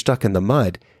mud if you're stuck in the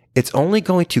mud. It's only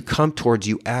going to come towards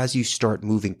you as you start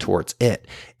moving towards it.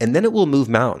 And then it will move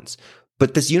mountains.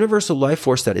 But this universal life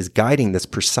force that is guiding, this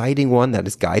presiding one that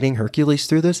is guiding Hercules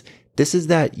through this is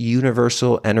that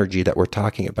universal energy that we're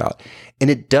talking about. And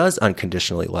it does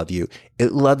unconditionally love you.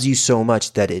 It loves you so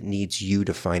much that it needs you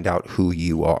to find out who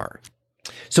you are.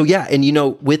 So yeah, and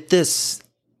with this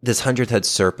 100-head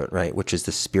serpent, right, which is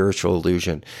the spiritual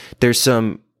illusion, there's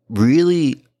some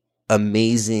really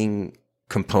amazing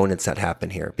components that happen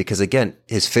here. Because again,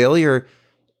 his failure,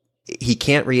 he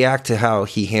can't react to how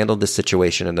he handled the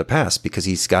situation in the past because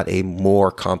he's got a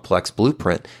more complex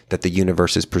blueprint that the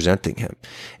universe is presenting him.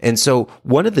 And so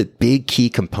one of the big key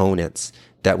components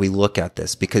that we look at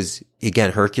this, because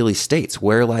again, Hercules states,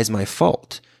 where lies my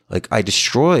fault? Like I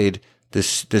destroyed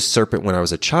this serpent when I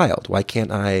was a child?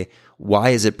 Why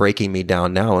is it breaking me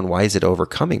down now? And why is it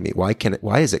overcoming me? Why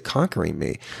is it conquering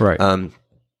me? Right. And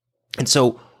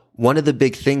so one of the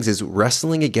big things is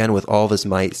wrestling again with all of his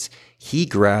might. He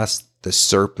grasped the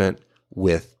serpent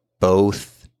with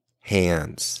both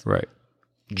hands. Right.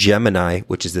 Gemini,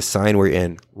 which is the sign we're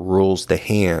in, rules the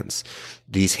hands.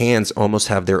 These hands almost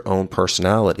have their own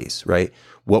personalities, right?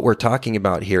 What we're talking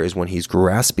about here is when he's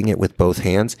grasping it with both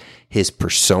hands, his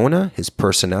persona, his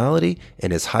personality,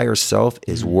 and his higher self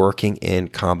is working in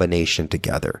combination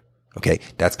together. Okay.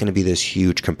 That's going to be this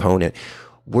huge component.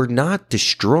 We're not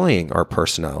destroying our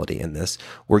personality in this.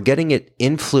 We're getting it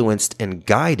influenced and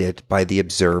guided by the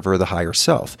observer, the higher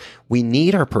self. We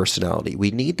need our personality. We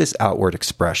need this outward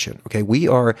expression. Okay.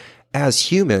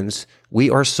 As humans, we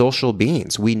are social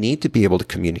beings. We need to be able to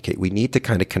communicate. We need to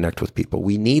kind of connect with people.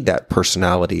 We need that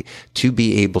personality to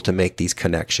be able to make these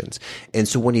connections. And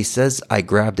so when he says, I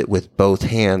grabbed it with both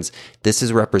hands, this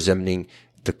is representing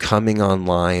the coming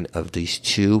online of these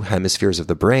two hemispheres of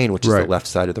the brain, which is the left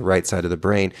side of the right side of the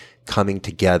brain, coming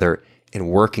together and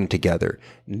working together,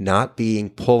 not being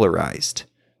polarized,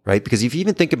 right? Because if you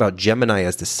even think about Gemini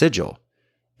as the sigil,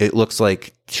 it looks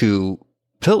like two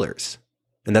pillars.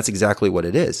 And that's exactly what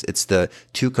it is. It's the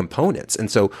two components. And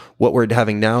so what we're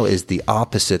having now is the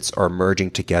opposites are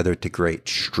merging together to create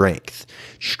strength.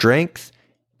 Strength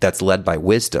that's led by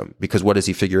wisdom. Because what does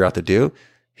he figure out to do?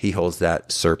 He holds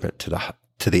that serpent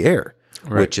to the air,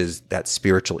 which is that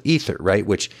spiritual ether, right?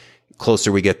 Which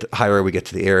higher we get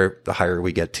to the air, the higher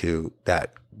we get to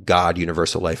that God,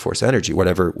 universal life force energy,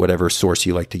 whatever source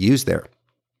you like to use there.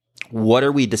 What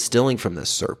are we distilling from this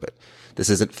serpent?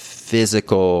 This isn't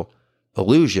physical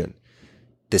illusion.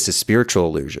 This is spiritual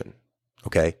illusion.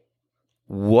 Okay.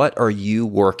 What are you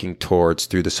working towards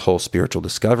through this whole spiritual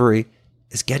discovery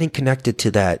is getting connected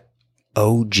to that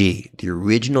OG, the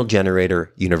original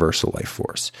generator, universal life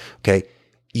force. Okay.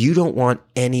 You don't want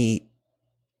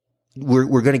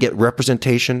we're going to get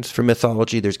representations from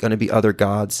mythology. There's going to be other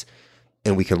gods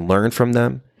and we can learn from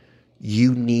them.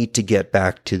 You need to get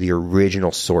back to the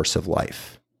original source of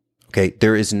life. Okay.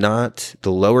 There is not,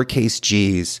 the lowercase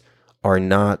g's are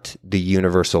not the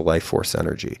universal life force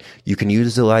energy. You can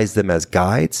utilize them as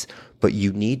guides, but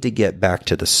you need to get back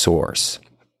to the source.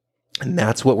 And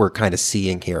that's what we're kind of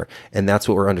seeing here. And that's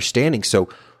what we're understanding. So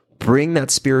bring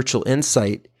that spiritual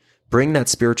insight, bring that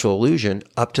spiritual illusion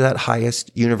up to that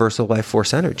highest universal life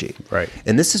force energy. Right.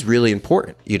 And this is really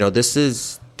important. This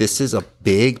is a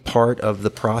big part of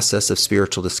the process of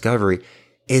spiritual discovery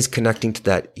is connecting to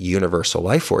that universal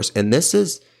life force. And this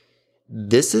is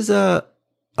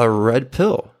a red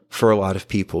pill for a lot of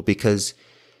people because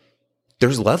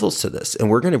there's levels to this. And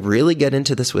we're going to really get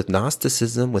into this with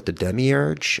Gnosticism, with the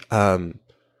demiurge.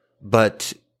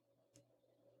 But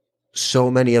so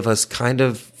many of us kind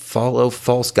of follow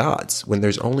false gods when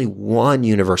there's only one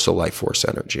universal life force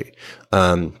energy.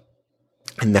 And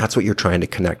that's what you're trying to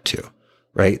connect to,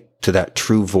 right? To that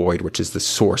true void, which is the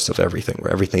source of everything,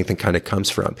 where everything kind of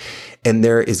comes from. And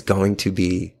there is going to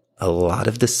be a lot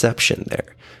of deception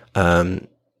there.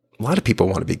 A lot of people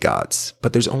want to be gods,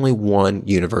 but there's only one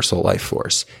universal life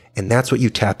force. And that's what you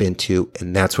tap into.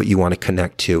 And that's what you want to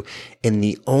connect to. And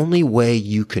the only way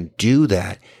you can do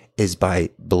that is by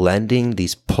blending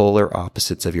these polar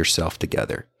opposites of yourself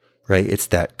together, right? It's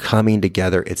that coming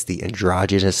together. It's the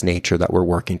androgynous nature that we're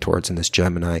working towards in this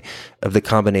Gemini of the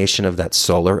combination of that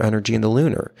solar energy and the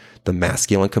lunar, the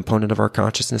masculine component of our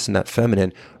consciousness and that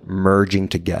feminine merging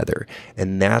together.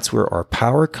 And that's where our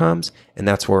power comes. And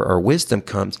that's where our wisdom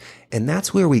comes. And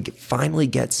that's where we finally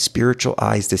get spiritual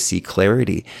eyes to see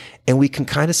clarity. And we can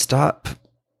kind of stop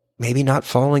maybe not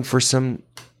falling for some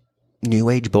new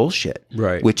age bullshit,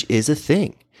 right? Which is a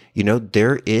thing.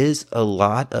 There is a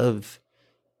lot of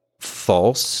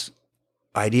false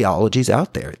ideologies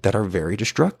out there that are very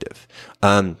destructive.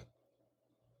 And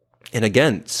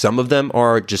again, some of them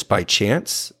are just by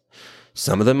chance.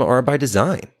 Some of them are by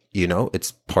design.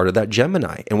 It's part of that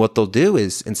Gemini. And what they'll do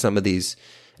is in some of these,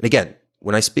 and again,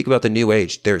 when I speak about the new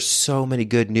age, there's so many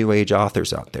good new age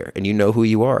authors out there and you know who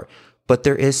you are, but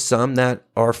there is some that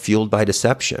are fueled by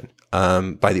deception,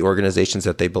 by the organizations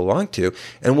that they belong to.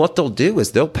 And what they'll do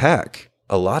is they'll pack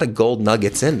a lot of gold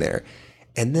nuggets in there.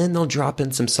 And then they'll drop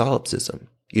in some solipsism.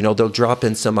 They'll drop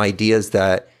in some ideas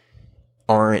that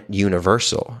aren't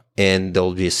universal. And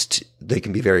they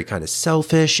can be very kind of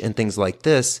selfish and things like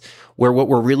this, where what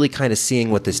we're really kind of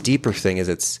seeing with this deeper thing is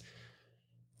it's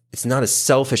not as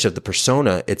selfish of the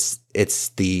persona. It's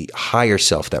the higher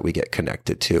self that we get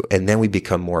connected to. And then we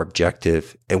become more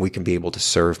objective and we can be able to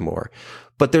serve more.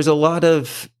 But there's a lot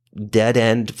of dead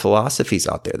end philosophies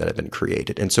out there that have been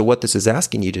created. And so what this is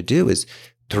asking you to do is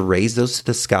to raise those to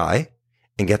the sky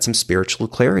and get some spiritual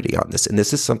clarity on this. And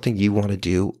this is something you want to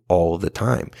do all the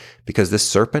time, because this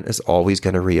serpent is always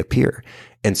going to reappear.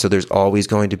 And so there's always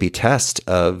going to be test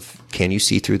of, can you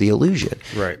see through the illusion?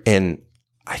 Right. And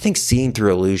I think seeing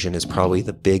through illusion is probably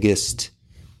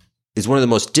is one of the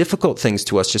most difficult things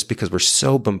to us, just because we're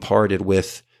so bombarded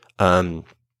with,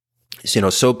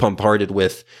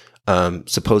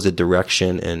 supposed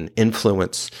direction and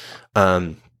influence.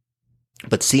 But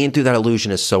seeing through that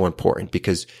illusion is so important,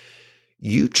 because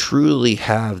you truly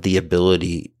have the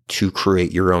ability to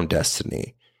create your own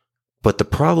destiny. But the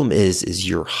problem is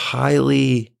you're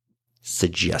highly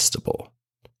suggestible,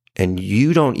 and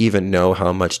you don't even know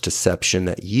how much deception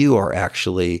that you are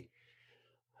actually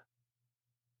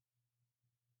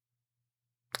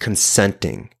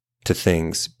consenting to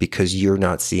things, because you're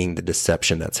not seeing the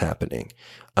deception that's happening.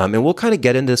 And we'll kind of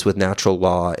get into this with natural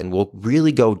law, and we'll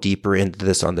really go deeper into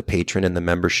this on the Patreon and the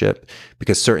membership,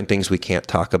 because certain things we can't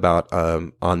talk about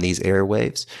on these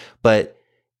airwaves. But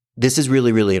this is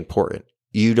really, really important.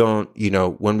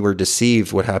 When we're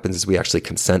deceived, what happens is we actually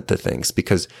consent to things,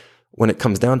 because when it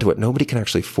comes down to it, nobody can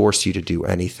actually force you to do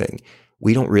anything.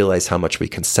 We don't realize how much we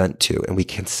consent to, and we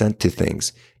consent to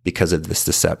things because of this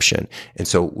deception. And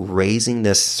so raising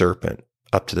this serpent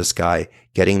up to the sky,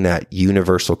 getting that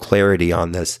universal clarity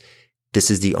on this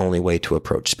is the only way to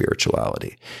approach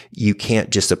spirituality. You can't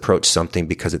just approach something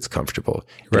because it's comfortable.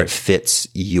 Right. It fits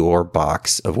your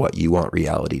box of what you want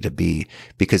reality to be.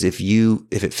 Because if you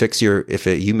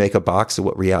make a box of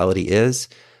what reality is,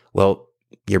 well,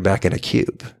 you're back in a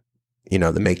cube.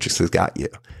 The Matrix has got you.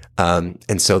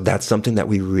 And so that's something that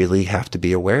we really have to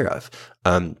be aware of.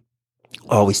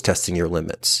 Always testing your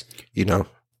limits,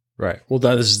 Right. Well,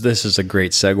 this is a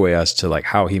great segue as to like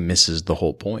how he misses the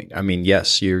whole point. I mean,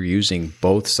 yes, you're using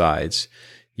both sides.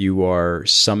 You are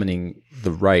summoning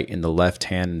the right and the left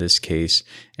hand in this case,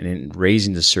 and in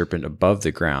raising the serpent above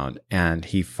the ground. And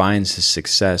he finds his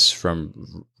success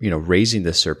from, raising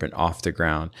the serpent off the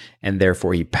ground, and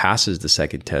therefore he passes the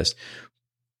second test,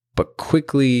 but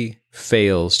quickly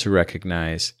fails to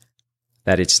recognize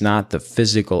that it's not the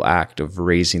physical act of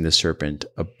raising the serpent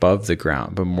above the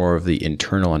ground, but more of the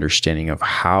internal understanding of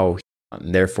how,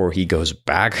 and therefore he goes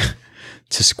back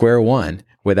to square one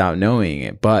without knowing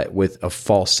it, but with a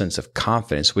false sense of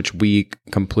confidence, which we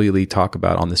completely talk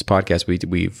about on this podcast.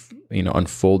 We've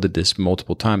unfolded this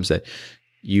multiple times, that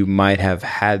you might have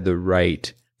had the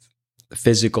right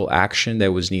physical action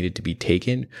that was needed to be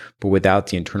taken, but without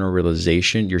the internal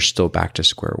realization, you're still back to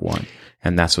square one.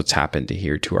 And that's what's happened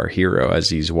to our hero as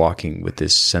he's walking with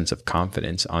this sense of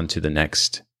confidence onto the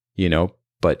next,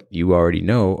 but you already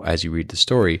know as you read the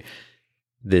story,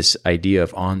 this idea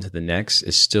of on to the next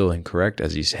is still incorrect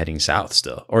as he's heading south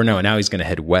still. Or no, now he's going to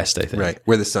head west, I think. Right,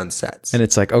 where the sun sets. And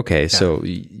it's like, okay, so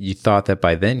you thought that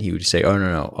by then he would say, oh,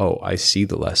 no. Oh, I see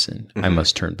the lesson. Mm-hmm. I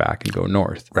must turn back and go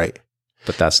north. Right.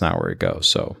 But that's not where it goes.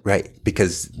 So right,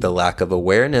 because the lack of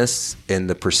awareness and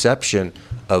the perception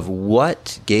of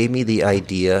what gave me the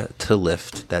idea to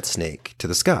lift that snake to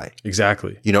the sky.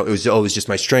 Exactly. It was always just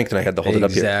my strength, and I had to hold it up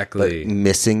here. Exactly. But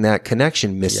missing that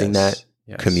connection, that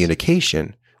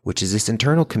communication, which is this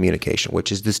internal communication,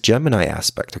 which is this Gemini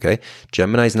aspect. Okay,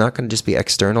 Gemini is not going to just be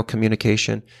external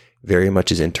communication. Very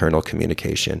much is internal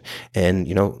communication. And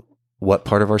what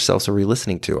part of ourselves are we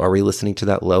listening to? Are we listening to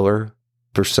that lower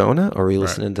persona, or are we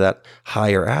listening to that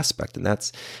higher aspect? And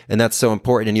that's so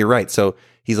important. And you're right. So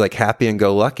he's like happy and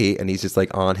go lucky, and he's just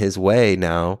like on his way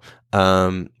now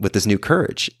with this new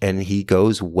courage, and he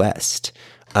goes west,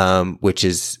 which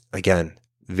is again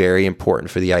very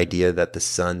important for the idea that the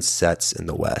sun sets in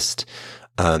the west.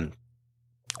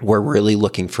 We're really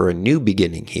looking for a new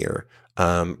beginning here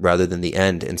rather than the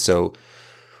end. And so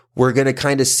we're going to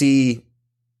kind of see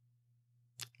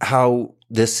how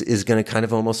this is going to kind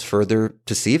of almost further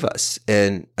deceive us.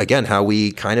 And again, how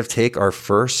we kind of take our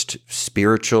first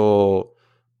spiritual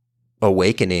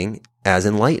awakening as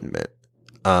enlightenment,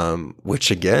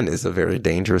 which again is a very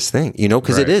dangerous thing,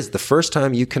 because it is the first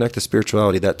time you connect to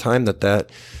spirituality. That time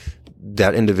that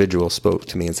individual spoke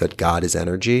to me and said, God is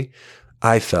energy,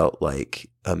 I felt like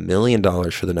 $1 million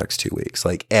for the next 2 weeks.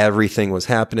 Like everything was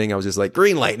happening. I was just like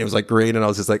green light, and it was like green. And I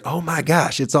was just like, oh my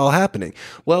gosh, it's all happening.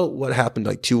 Well, what happened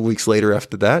like 2 weeks later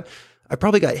after that? I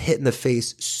probably got hit in the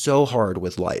face so hard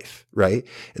with life. Right.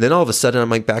 And then all of a sudden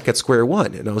I'm like back at square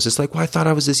one. And I was just like, well, I thought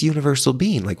I was this universal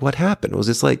being. Like what happened? It was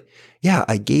just like, yeah,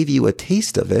 I gave you a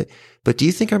taste of it, but do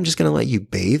you think I'm just going to let you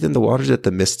bathe in the waters that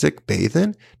the mystic bathe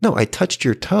in? No, I touched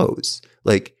your toes.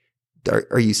 Like,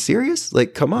 are you serious?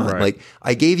 Like, come on. Right. Like,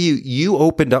 I gave you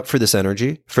opened up for this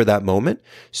energy for that moment.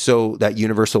 So that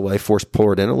universal life force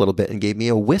poured in a little bit and gave me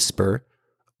a whisper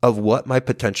of what my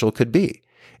potential could be.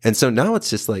 And so now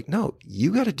it's just like, no,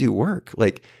 you got to do work.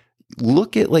 Like,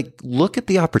 look at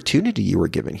the opportunity you were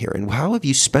given here. And how have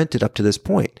you spent it up to this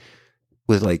point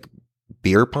with like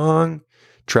beer pong,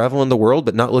 traveling the world,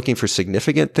 but not looking for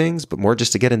significant things, but more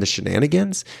just to get into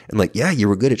shenanigans. And like, yeah, you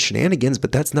were good at shenanigans,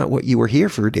 but that's not what you were here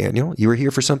for, Daniel. You were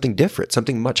here for something different,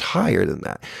 something much higher than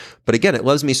that. But again, it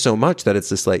loves me so much that it's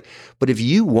just like, but if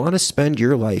you want to spend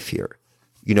your life here,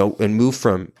 you know, and move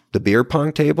from the beer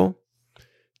pong table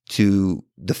to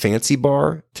the fancy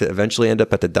bar to eventually end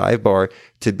up at the dive bar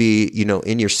to be, you know,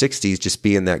 in your 60s, just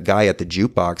being that guy at the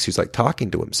jukebox who's like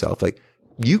talking to himself, like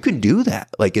you can do that.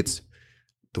 Like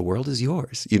the world is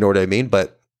yours. You know what I mean?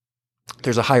 But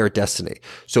there's a higher destiny.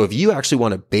 So if you actually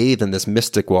want to bathe in this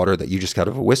mystic water that you just got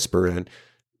a whisper in,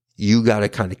 you got to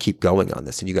kind of keep going on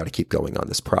this, and you got to keep going on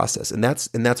this process. And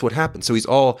that's what happened. So he's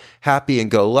all happy and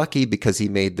go lucky because he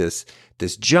made this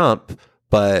jump,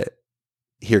 but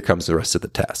here comes the rest of the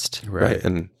test. Right.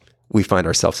 And we find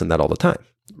ourselves in that all the time.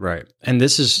 Right. And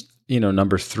this is, you know,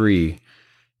 number 3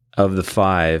 of the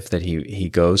 5 that he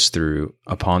goes through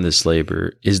upon this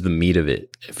labor is the meat of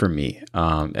it for me.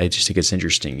 I just think it's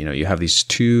interesting. You know, you have these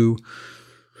 2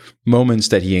 moments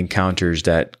that he encounters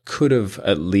that could have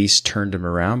at least turned him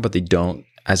around, but they don't,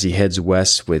 as he heads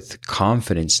west with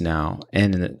confidence now,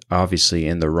 and obviously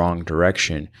in the wrong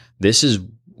direction. This is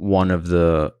one of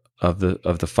the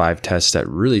 5 tests that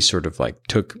really sort of like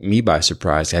took me by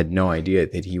surprise. I had no idea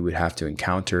that he would have to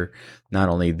encounter not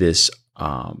only this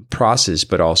process,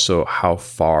 but also how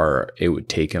far it would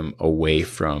take him away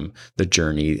from the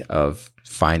journey of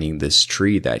finding this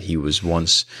tree that he was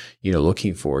once, you know,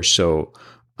 looking for. So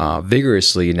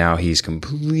vigorously, now he's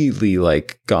completely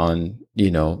like gone, you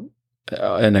know,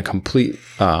 in a complete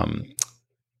in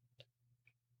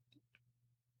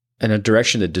a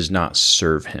direction that does not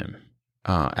serve him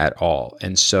at all.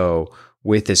 And so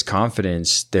with this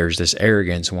confidence, there's this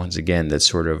arrogance once again that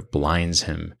sort of blinds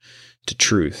him to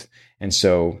truth. And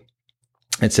so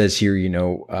it says here, you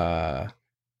know,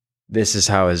 this is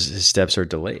how his steps are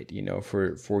delayed, you know,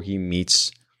 for he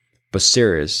meets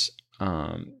Busiris,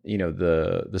 you know,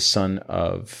 the son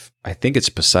of, I think it's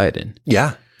Poseidon.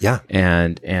 Yeah. Yeah.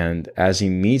 And as he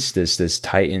meets this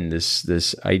Titan,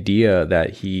 this idea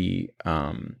that he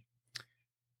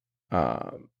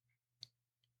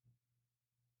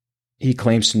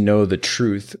claims to know the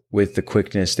truth with the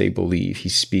quickness they believe. He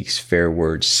speaks fair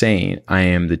words, saying, I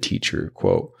am the teacher,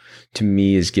 quote, to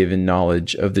me is given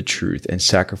knowledge of the truth and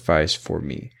sacrifice for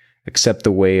me. Accept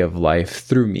the way of life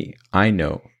through me. I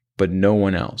know, but no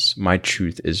one else. My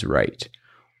truth is right.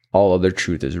 All other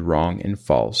truth is wrong and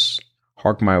false.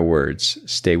 Hark my words,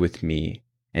 stay with me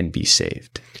and be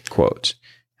saved, quote.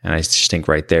 And I just think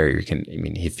right there,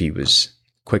 if he was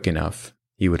quick enough,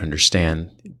 he would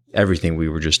understand everything we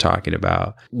were just talking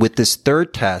about. With this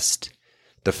 3rd test,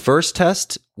 the first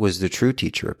test was the true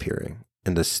teacher appearing,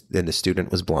 and the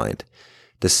student was blind.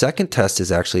 The second test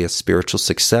is actually a spiritual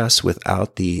success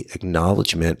without the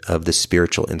acknowledgement of the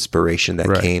spiritual inspiration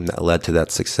that came that led to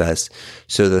that success.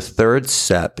 So the 3rd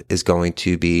step is going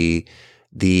to be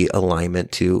the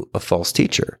alignment to a false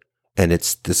teacher. And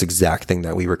it's this exact thing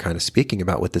that we were kind of speaking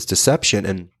about with this deception.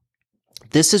 And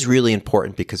this is really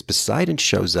important because Poseidon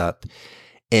shows up,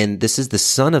 and this is the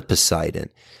son of Poseidon.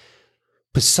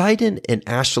 Poseidon in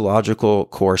astrological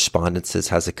correspondences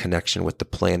has a connection with the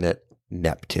planet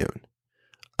Neptune.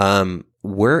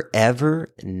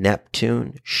 Wherever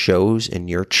Neptune shows in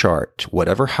your chart,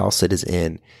 whatever house it is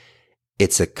in,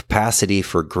 it's a capacity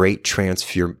for great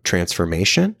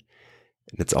transformation.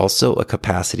 And it's also a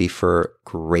capacity for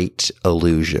great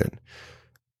illusion.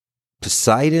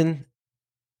 Poseidon,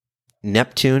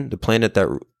 Neptune, the planet that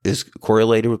is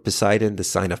correlated with Poseidon, the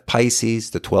sign of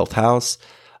Pisces, the 12th house,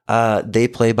 they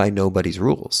play by nobody's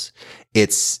rules.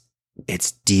 It's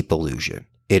deep illusion.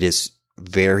 It is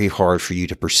very hard for you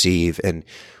to perceive. And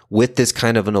with this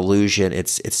kind of an illusion,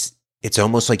 it's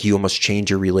almost like you almost change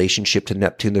your relationship to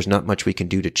Neptune. There's not much we can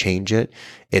do to change it.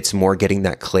 It's more getting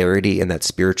that clarity and that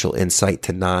spiritual insight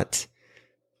to not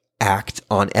act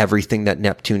on everything that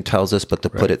Neptune tells us, but to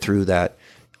put it through that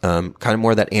kind of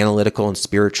more that analytical and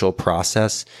spiritual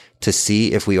process to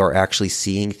see if we are actually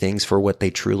seeing things for what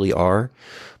they truly are.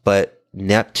 But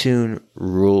Neptune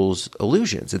rules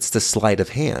illusions. It's the sleight of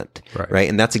hand, right?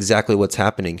 And that's exactly what's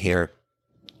happening here.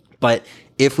 But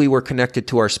if we were connected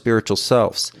to our spiritual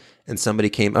selves and somebody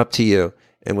came up to you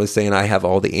and was saying, I have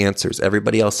all the answers,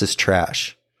 everybody else is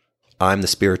trash, I'm the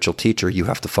spiritual teacher, you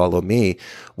have to follow me.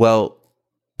 Well,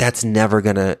 that's never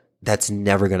going to that's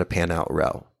never going to pan out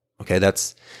well. Okay.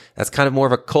 That's kind of more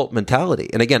of a cult mentality.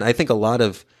 And again, I think a lot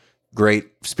of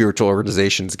great spiritual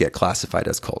organizations get classified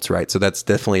as cults, right? So that's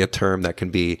definitely a term that can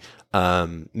be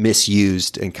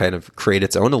misused and kind of create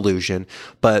its own illusion.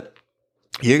 But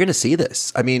you're going to see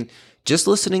this. I mean, just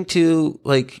listening to,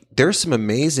 like, there's some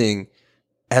amazing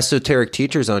esoteric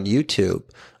teachers on YouTube,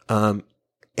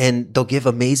 and they'll give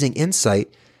amazing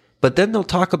insight, but then they'll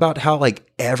talk about how, like,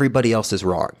 everybody else is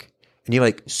wrong. And you're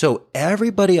like, so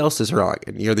everybody else is wrong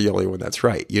and you're the only one that's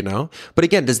right, you know? But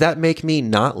again, does that make me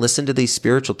not listen to these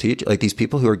spiritual teachers, like these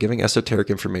people who are giving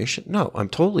esoteric information? No, I'm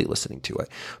totally listening to it.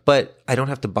 But I don't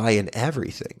have to buy in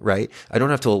everything, right? I don't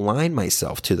have to align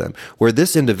myself to them. Where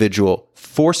this individual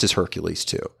forces Hercules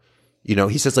to, you know,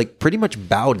 he says, like, pretty much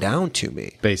bow down to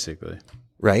me. Basically.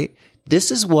 Right?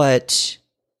 This is what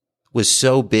was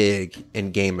so big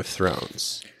in Game of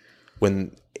Thrones.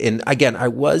 And again,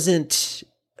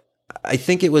 I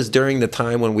think it was during the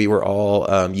time when we were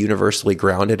all universally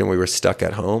grounded and we were stuck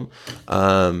at home.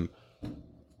 The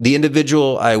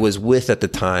individual I was with at the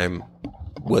time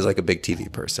was like a big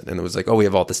TV person. And it was like, oh, we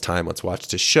have all this time. Let's watch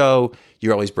this show.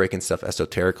 You're always breaking stuff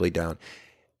esoterically down.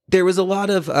 There was a lot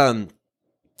of,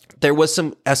 there was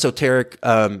some esoteric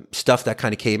stuff that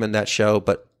kind of came in that show,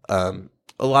 but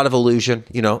a lot of illusion,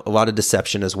 you know, a lot of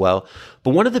deception as well.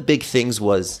 But one of the big things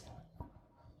was,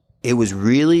 it was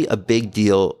really a big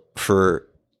deal for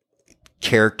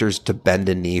characters to bend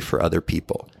a knee for other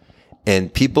people.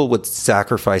 And people would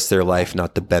sacrifice their life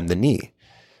not to bend the knee.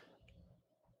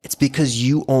 It's because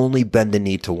you only bend the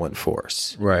knee to one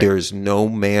force. Right. There's no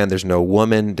man, there's no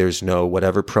woman, there's no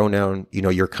whatever pronoun, you know,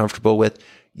 you're comfortable with.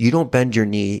 You don't bend your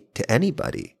knee to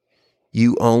anybody.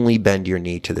 You only bend your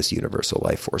knee to this universal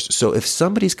life force. So if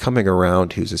somebody's coming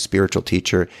around who's a spiritual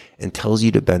teacher and tells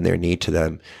you to bend their knee to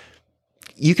them,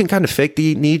 you can kind of fake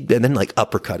the knee and then, like,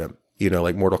 uppercut them, you know,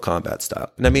 like Mortal Kombat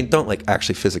style. And I mean, don't, like,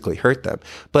 actually physically hurt them,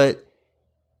 but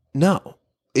no,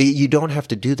 you don't have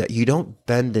to do that. You don't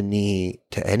bend the knee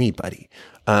to anybody.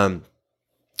 And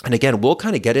again, we'll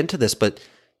kind of get into this, but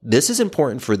this is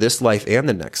important for this life and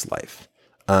the next life.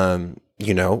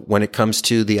 You know, when it comes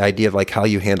to the idea of, like, how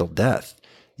you handle death,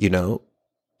 you know,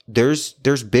 there's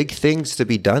big things to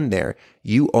be done there.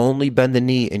 You only bend the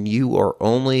knee and you are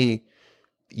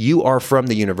from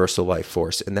the universal life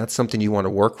force. And that's something you want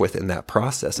to work with in that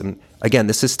process. And again,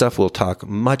 this is stuff we'll talk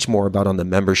much more about on the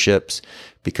memberships,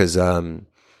 because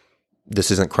this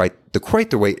isn't quite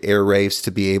the right airwaves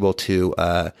to be able to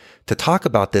talk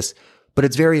about this, but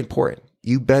it's very important.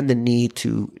 You bend the knee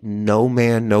to no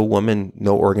man, no woman,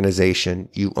 no organization.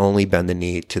 You only bend the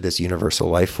knee to this universal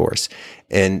life force.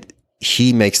 And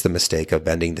he makes the mistake of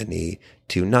bending the knee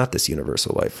to not this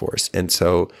universal life force. And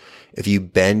so if you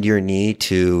bend your knee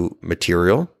to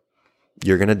material,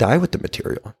 you're going to die with the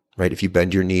material, right? If you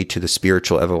bend your knee to the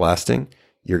spiritual everlasting,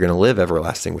 you're going to live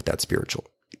everlasting with that spiritual,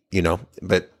 you know.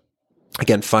 But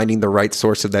again, finding the right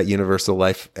source of that universal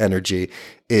life energy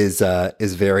is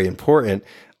very important.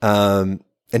 And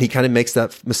he kind of makes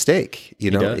that mistake,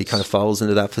 you know, he kind of falls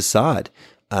into that facade.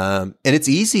 And it's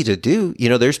easy to do, you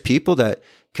know, there's people that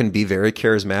can be very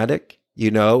charismatic, you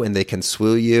know, and they can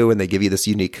swoo you and they give you this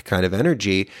unique kind of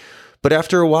energy. But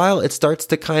after a while, it starts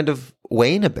to kind of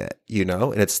wane a bit, you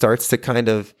know, and it starts to kind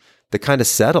of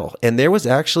settle. And there was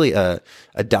actually a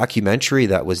documentary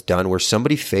that was done where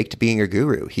somebody faked being a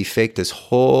guru. He faked this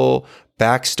whole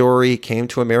backstory, came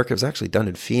to America. It was actually done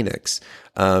in Phoenix.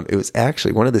 It was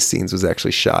actually, one of the scenes was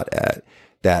actually shot at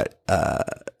that,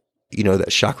 you know, that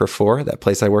Chakra 4, that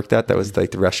place I worked at, that was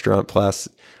like the restaurant plus,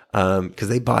 because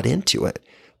they bought into it.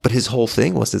 But his whole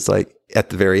thing was, it's like, at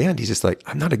the very end, he's just like,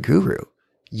 I'm not a guru.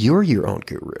 You're your own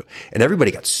guru. And everybody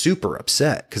got super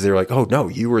upset because they're like, oh no,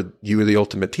 you were the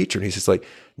ultimate teacher. And he's just like,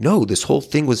 no, this whole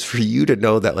thing was for you to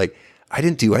know that, like, I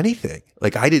didn't do anything.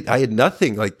 Like, I had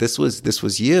nothing. Like, this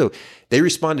was you. They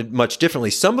responded much differently.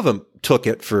 Some of them took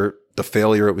it for the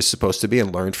failure it was supposed to be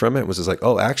and learned from it. It was just like,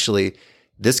 oh, actually,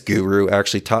 this guru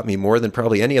actually taught me more than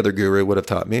probably any other guru would have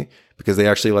taught me, because they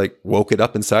actually, like, woke it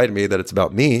up inside of me that it's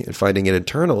about me and finding it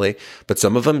internally. But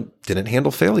some of them didn't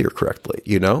handle failure correctly,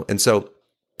 you know? And so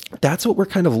that's what we're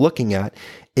kind of looking at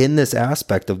in this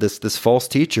aspect of this false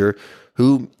teacher,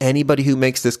 who anybody who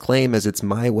makes this claim as it's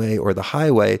my way or the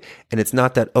highway, and it's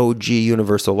not that OG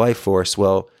universal life force,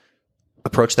 well,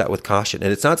 approach that with caution.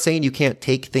 And it's not saying you can't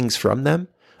take things from them,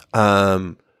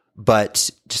 but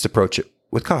just approach it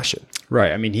with caution.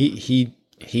 Right. I mean,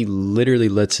 he literally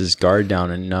lets his guard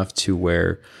down enough to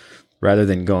where, rather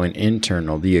than going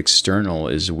internal, the external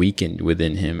is weakened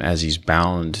within him as he's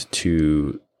bound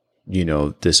to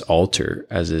this altar,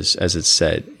 as it's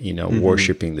said,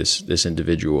 worshiping this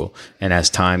individual. And as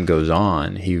time goes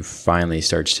on, he finally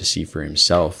starts to see for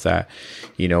himself that,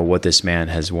 what this man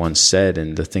has once said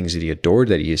and the things that he adored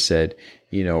that he has said,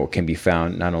 can be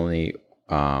found not only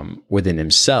within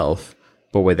himself,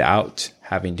 but without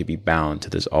having to be bound to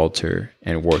this altar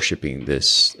and worshiping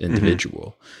this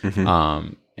individual.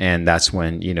 And that's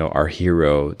when, our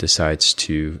hero decides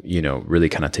to, really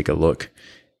kind of take a look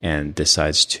and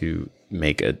decides to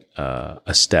make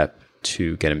a step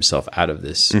to get himself out of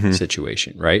this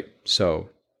situation, right? So,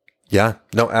 yeah,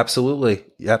 no, absolutely,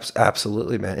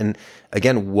 absolutely, man. And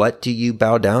again, what do you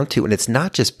bow down to? And it's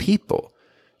not just people,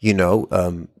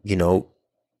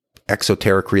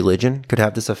 exoteric religion could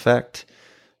have this effect.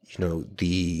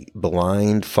 The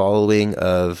blind following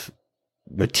of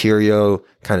material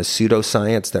kind of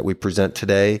pseudoscience that we present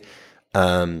today.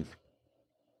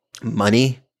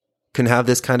 Money can have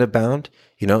this kind of bound.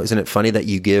 Isn't it funny that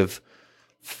you give,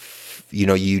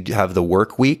 you have the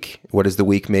work week. What does the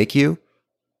week make you?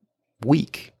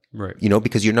 Weak. Right.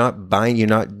 Because you're not buying, you're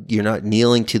not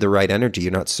kneeling to the right energy.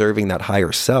 You're not serving that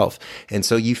higher self. And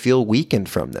so you feel weakened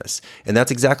from this. And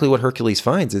that's exactly what Hercules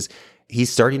finds is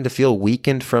he's starting to feel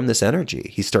weakened from this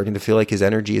energy. He's starting to feel like his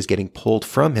energy is getting pulled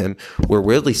from him, where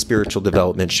really spiritual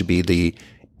development should be the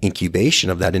incubation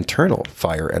of that internal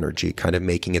fire energy kind of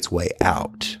making its way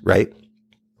out, right?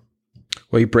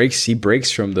 Well, he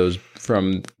breaks from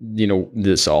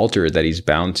this altar that he's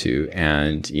bound to.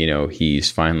 And,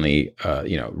 he's finally,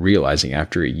 realizing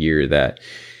after a year that,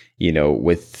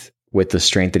 with the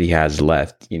strength that he has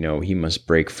left, he must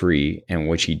break free, and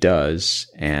which he does,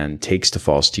 and takes the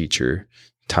false teacher,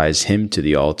 ties him to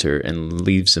the altar and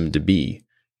leaves him to be,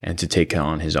 and to take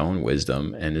on his own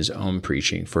wisdom and his own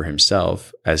preaching for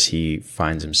himself as he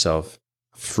finds himself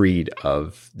freed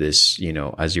of this,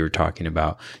 as you were talking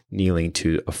about, kneeling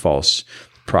to a false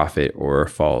prophet or a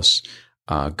false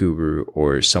guru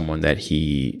or someone that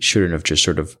he shouldn't have just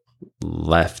sort of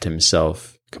left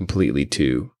himself completely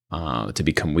to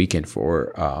become weakened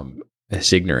for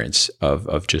his ignorance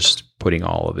of just putting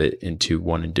all of it into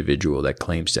one individual that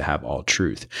claims to have all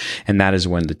truth. And that is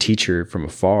when the teacher from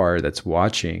afar that's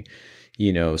watching,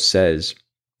 says,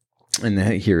 and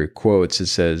then here it quotes, it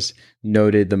says,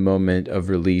 noted the moment of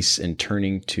release and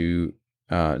turning to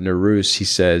Nerus, he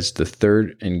says, the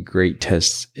third and great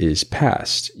test is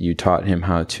past. You taught him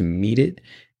how to meet it,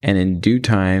 and in due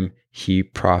time he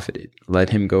profited. Let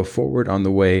him go forward on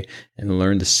the way and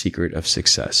learn the secret of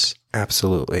success.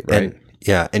 Absolutely. Right.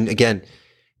 And again,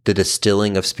 the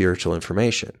distilling of spiritual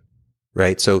information,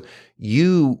 right? So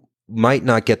you might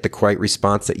not get the quite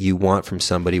response that you want from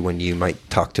somebody when you might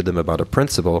talk to them about a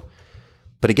principle.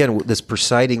 But again, this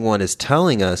presiding one is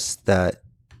telling us that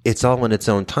it's all in its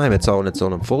own time. It's all in its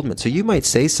own unfoldment. So you might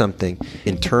say something,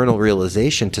 internal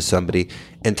realization to somebody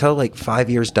until like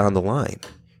 5 years down the line,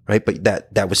 right? But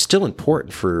that was still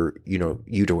important for,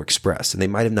 you to express. And they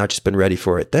might have not just been ready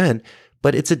for it then,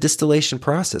 but it's a distillation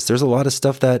process. There's a lot of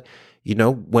stuff that,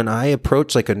 when I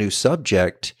approach like a new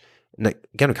subject, and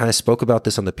again, I kind of spoke about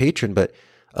this on the Patreon, but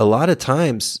a lot of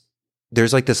times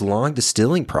there's like this long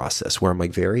distilling process where I'm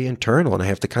like very internal and I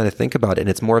have to kind of think about it. And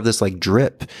it's more of this like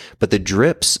drip, but the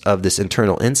drips of this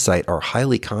internal insight are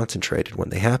highly concentrated when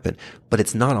they happen, but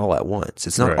it's not all at once.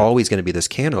 It's not always going to be this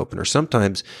can opener.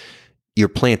 Sometimes you're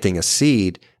planting a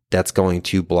seed that's going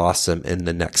to blossom in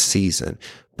the next season,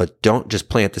 but don't just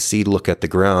plant the seed, look at the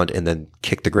ground and then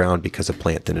kick the ground because a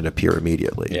plant didn't appear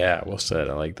immediately. Yeah. Well said.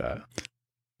 I like that.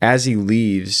 As he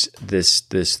leaves this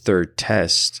third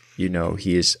test,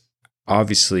 he is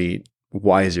obviously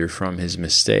wiser from his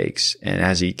mistakes. And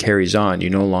as he carries on, you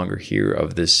no longer hear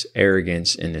of this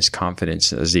arrogance and this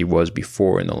confidence as he was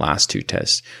before in the last two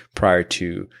tests prior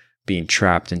to being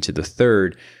trapped into the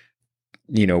third,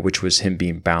 which was him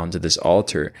being bound to this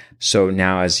altar. So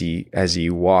now as he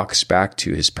walks back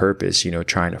to his purpose,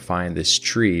 trying to find this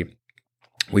tree,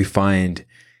 we find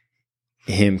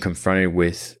him confronted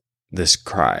with this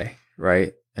cry,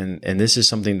 right? And this is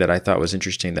something that I thought was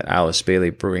interesting that Alice Bailey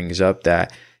brings up,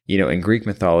 that, in Greek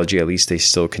mythology, at least they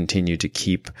still continue to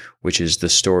keep, which is the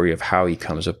story of how he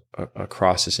comes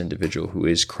across this individual who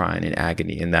is crying in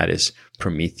agony, and that is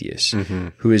Prometheus,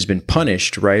 who has been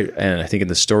punished, right? And I think in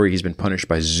the story, he's been punished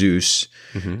by Zeus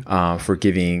for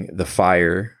giving the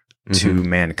fire to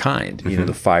mankind,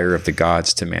 the fire of the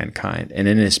gods to mankind. And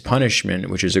in his punishment,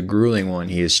 which is a grueling one,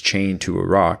 he is chained to a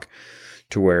rock,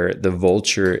 to where the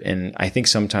vulture, and I think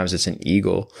sometimes it's an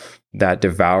eagle, that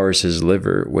devours his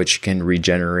liver, which can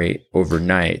regenerate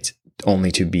overnight,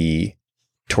 only to be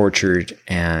tortured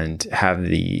and have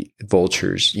the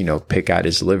vultures, pick at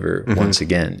his liver once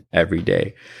again every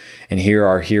day. And here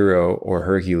our hero, or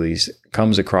Hercules,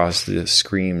 comes across the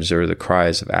screams or the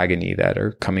cries of agony that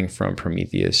are coming from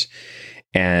Prometheus.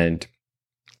 And,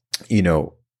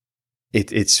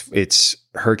 it's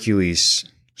Hercules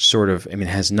sort of,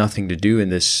 has nothing to do in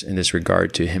this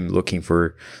regard to him looking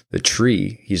for the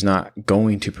tree. He's not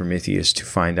going to Prometheus to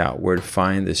find out where to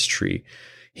find this tree.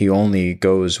 He only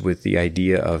goes with the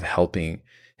idea of helping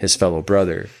his fellow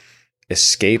brother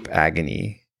escape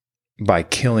agony by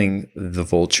killing the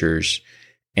vultures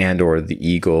and or the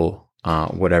eagle,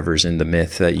 whatever's in the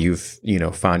myth that you've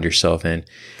found yourself in,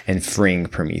 and freeing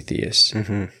Prometheus.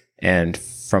 And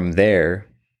from there,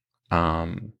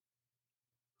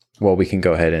 we can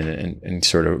go ahead and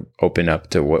sort of open up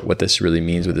to what this really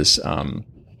means with this.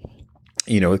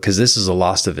 Because this is a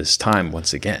loss of his time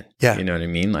once again. Yeah. You know what I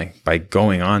mean? Like, by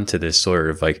going on to this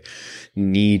sort of like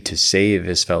need to save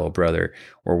his fellow brother,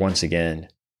 or once again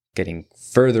getting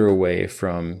further away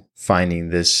from finding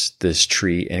this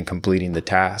tree and completing the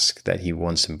task that he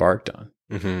once embarked on.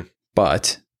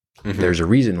 But there's a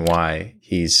reason why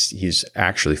he's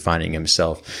actually finding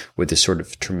himself with this sort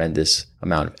of tremendous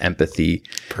amount of empathy.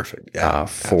 Perfect.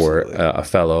 For a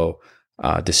fellow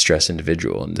distressed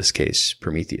individual, in this case,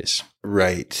 Prometheus.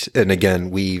 Right. And again,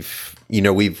 we've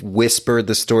whispered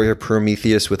the story of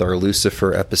Prometheus with our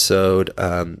Lucifer episode,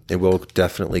 and we'll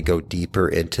definitely go deeper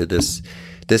into this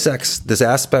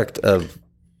aspect of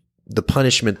the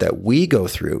punishment that we go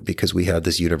through because we have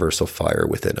this universal fire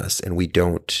within us, and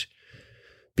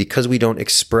because we don't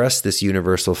express this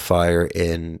universal fire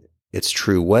in its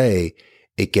true way,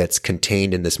 it gets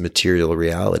contained in this material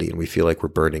reality, and we feel like we're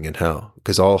burning in hell,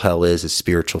 because all hell is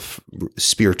spiritual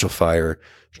fire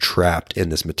trapped in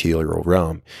this material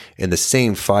realm. And the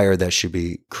same fire that should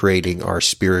be creating our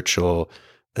spiritual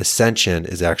ascension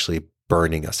is actually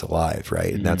burning us alive,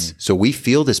 right? And so we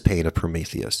feel this pain of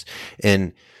Prometheus.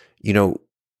 And,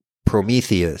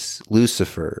 Prometheus,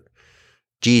 Lucifer,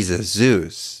 Jesus,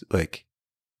 Zeus, like,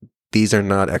 these are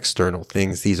not external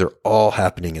things. These are all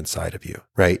happening inside of you,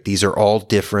 right? These are all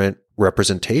different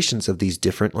representations of these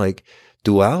different like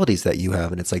dualities that you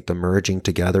have. And it's like the merging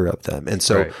together of them. And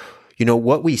so,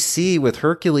 what we see with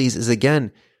Hercules is,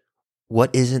 again,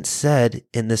 what isn't said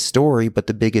in this story, but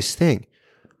the biggest thing.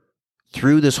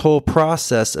 Through this whole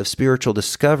process of spiritual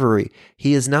discovery,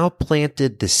 he has now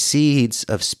planted the seeds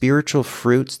of spiritual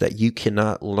fruits that you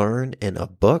cannot learn in a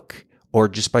book or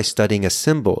just by studying a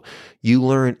symbol. You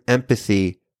learn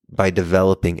empathy by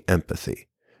developing empathy,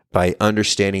 by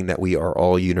understanding that we are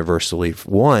all universally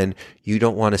one. You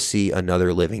don't want to see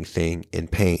another living thing in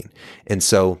pain. And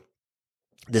so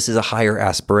this is a higher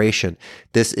aspiration.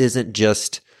 This isn't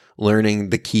just learning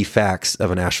the key facts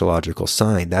of an astrological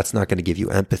sign. That's not going to give you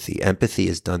empathy. Empathy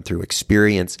is done through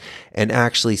experience and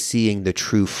actually seeing the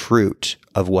true fruit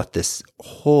of what this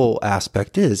whole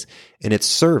aspect is in its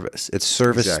service. It's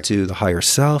service to the higher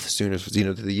self, to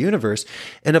the universe,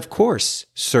 and of course,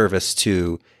 service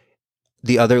to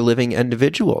the other living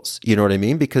individuals. You know what I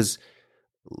mean? Because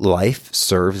life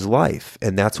serves life,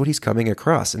 and that's what he's coming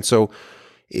across. And so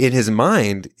in his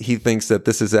mind, he thinks that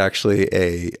this is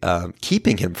actually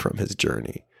keeping him from his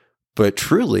journey. But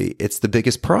truly, it's the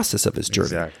biggest process of his journey.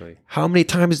 Exactly. How many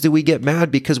times do we get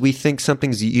mad because we think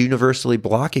something's universally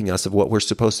blocking us of what we're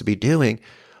supposed to be doing,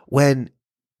 when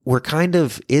we're kind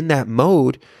of in that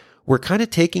mode? We're kind of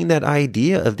taking that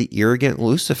idea of the arrogant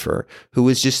Lucifer,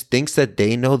 who just thinks that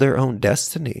they know their own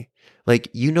destiny. Like,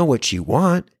 you know what you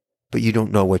want, but you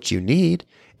don't know what you need.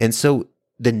 And so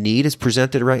the need is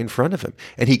presented right in front of him.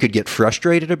 And he could get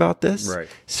frustrated about this,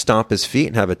 stomp his feet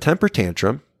and have a temper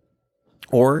tantrum,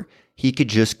 or he could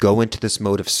just go into this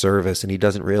mode of service, and he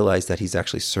doesn't realize that he's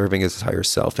actually serving his higher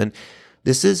self. And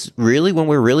this is really when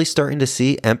we're really starting to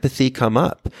see empathy come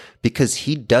up, because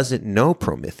he doesn't know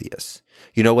Prometheus.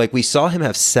 Like we saw him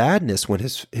have sadness when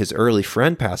his early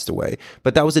friend passed away,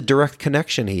 but that was a direct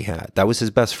connection he had. That was his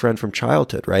best friend from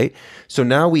childhood, right? So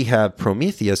now we have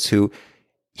Prometheus, who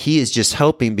he is just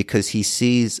helping because he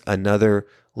sees another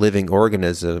living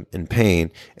organism in pain,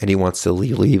 and he wants to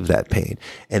relieve that pain.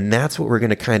 And that's what we're going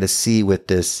to kind of see with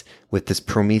this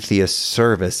Prometheus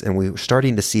service. And we're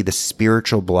starting to see the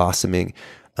spiritual blossoming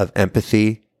of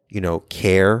empathy,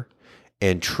 care,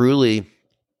 and truly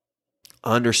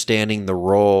understanding the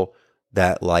role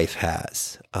that life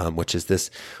has, which is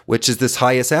this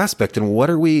highest aspect. And what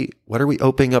are we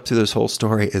opening up through this whole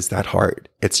story is that heart.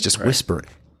 It's just whispering,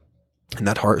 and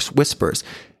that heart whispers.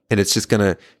 And it's just going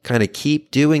to kind of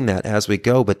keep doing that as we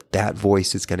go, but that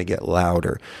voice is going to get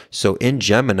louder. So in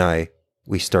Gemini,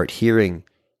 we start hearing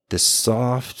this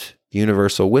soft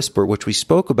universal whisper, which we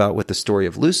spoke about with the story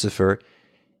of Lucifer,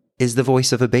 is the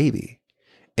voice of a baby.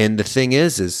 And the thing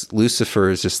is Lucifer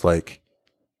is just like,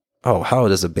 oh, how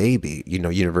does a baby,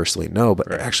 universally know?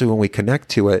 But actually, when we connect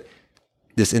to it,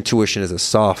 this intuition is a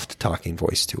soft talking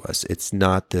voice to us. It's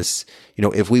not this,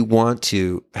 if we want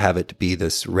to have it be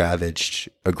this ravaged,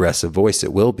 aggressive voice,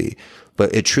 it will be.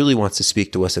 But it truly wants to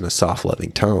speak to us in a soft,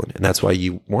 loving tone. And that's why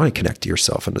you want to connect to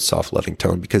yourself in a soft, loving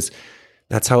tone, because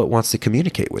that's how it wants to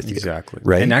communicate with you. Exactly.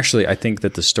 Right. And actually, I think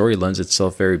that the story lends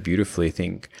itself very beautifully. I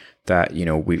think that,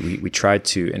 we tried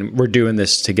to, and we're doing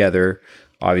this together,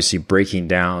 obviously breaking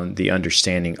down the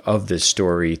understanding of this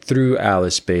story through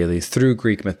Alice Bailey, through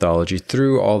Greek mythology,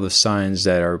 through all the signs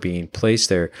that are being placed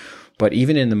there. But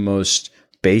even in the most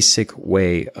basic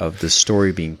way of the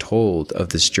story being told of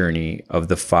this journey of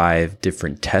the 5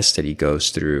 different tests that he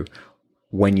goes through,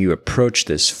 when you approach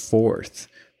this 4th,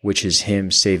 which is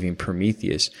him saving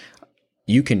Prometheus,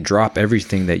 you can drop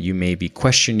everything that you may be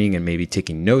questioning and maybe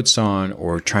taking notes on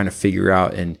or trying to figure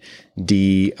out and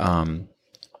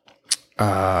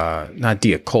not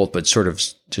de-occult, but sort of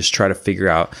just try to figure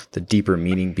out the deeper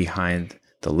meaning behind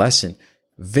the lesson.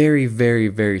 Very, very,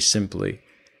 very simply,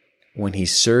 when he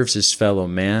serves his fellow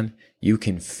man, you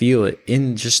can feel it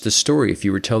in just the story. If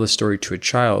you were to tell the story to a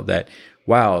child that,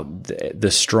 wow,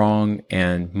 the strong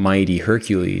and mighty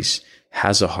Hercules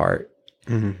has a heart,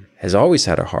 has always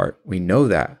had a heart. We know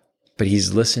that, but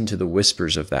he's listened to the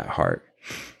whispers of that heart.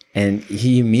 And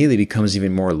he immediately becomes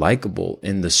even more likable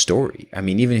in the story. I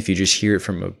mean, even if you just hear it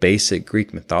from a basic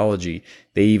Greek mythology,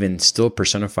 they even still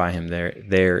personify him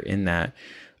there in that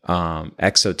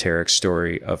exoteric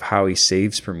story of how he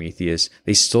saves Prometheus.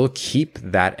 They still keep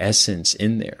that essence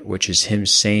in there, which is him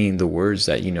saying the words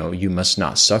that, you must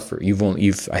not suffer.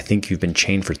 I think you've been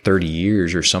chained for 30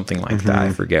 years or something like that.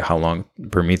 I forget how long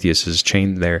Prometheus is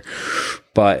chained there.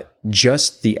 But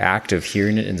just the act of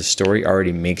hearing it in the story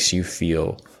already makes you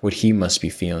feel what he must be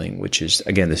feeling, which is,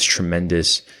 again, this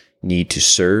tremendous need to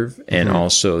serve and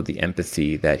also the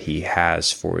empathy that he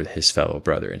has for his fellow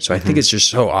brother. And so I think it's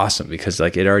just so awesome because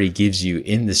it already gives you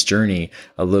in this journey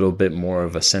a little bit more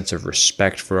of a sense of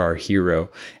respect for our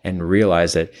hero and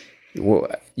realize that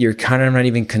you're kind of not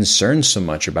even concerned so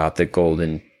much about the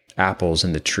golden apples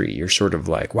in the tree. You're sort of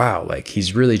like, wow,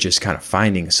 he's really just kind of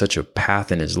finding such a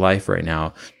path in his life right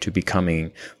now to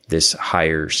becoming this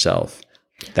higher self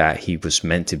that he was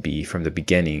meant to be from the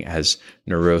beginning, as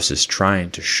Neurosis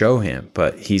trying to show him,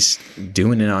 but he's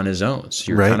doing it on his own.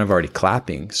 So you're kind of already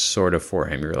clapping sort of for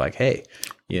him. You're like, hey,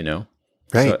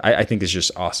 Right. So I think it's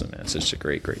just awesome, man. It's such a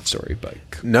great, great story. But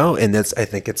no, and I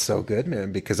think it's so good,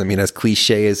 man, because as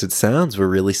cliche as it sounds, we're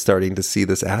really starting to see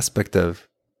this aspect of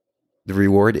the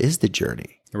reward is the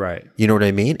journey. Right. You know what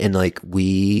I mean? And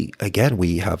we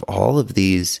have all of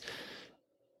these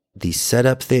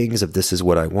setup things of this is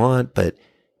what I want, but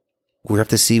we have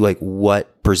to see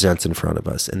what presents in front of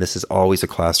us. And this is always a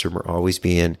classroom. We're always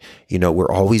being,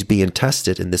 we're always being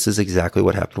tested. And this is exactly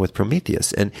what happened with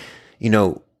Prometheus. And,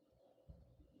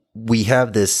 we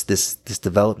have this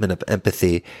development of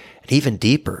empathy and even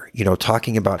deeper,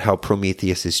 talking about how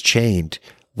Prometheus is chained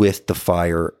with the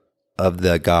fire of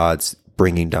the gods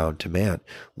bringing down to man.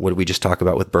 What did we just talk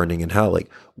about with burning in hell?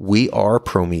 We are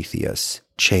Prometheus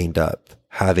chained up,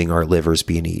 having our livers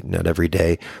being eaten at every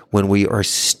day when we are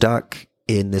stuck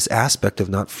in this aspect of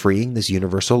not freeing this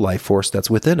universal life force that's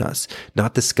within us,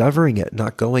 not discovering it,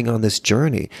 not going on this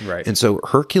journey. Right. And so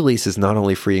Hercules is not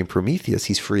only freeing Prometheus,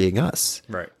 he's freeing us.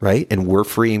 Right. Right. And we're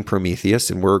freeing Prometheus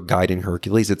and we're guiding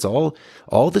Hercules. It's all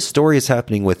the story is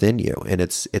happening within you. And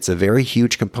it's a very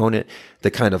huge component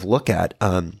to kind of look at.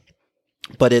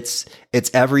 But it's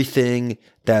everything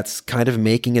that's kind of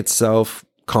making itself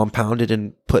compounded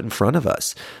and put in front of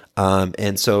us.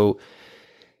 And so,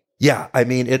 yeah,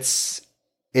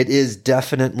 it is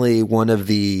definitely one of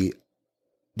these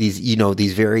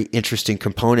very interesting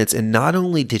components. And not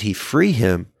only did he free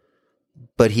him,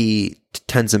 but he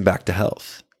tends him back to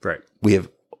health. Right. We have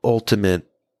ultimate,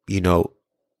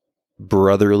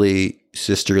 brotherly,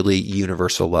 sisterly,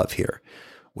 universal love here.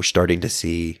 We're starting to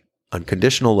see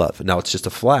unconditional love. Now it's just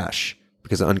a flash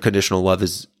because unconditional love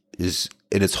is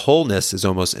in its wholeness is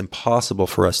almost impossible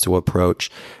for us to approach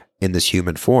in this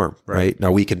human form, right?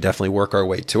 Now we can definitely work our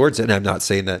way towards it. And I'm not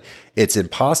saying that it's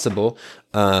impossible.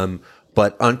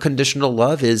 But unconditional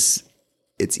love it's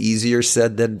easier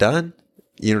said than done.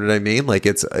 You know what I mean?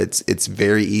 It's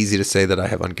very easy to say that I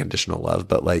have unconditional love,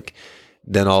 but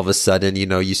then all of a sudden,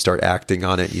 you start acting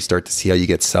on it. You start to see how you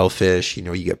get selfish,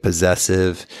 you get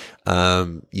possessive.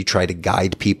 You try to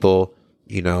guide people,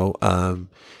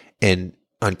 and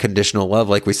unconditional love,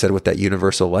 like we said, with that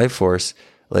universal life force,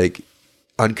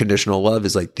 unconditional love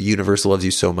is like the universe loves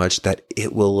you so much that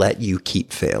it will let you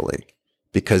keep failing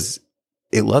because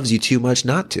it loves you too much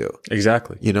not to.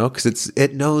 Exactly. Because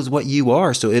it knows what you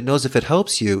are. So it knows if it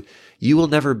helps you, you will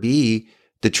never be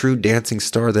the true dancing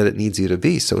star that it needs you to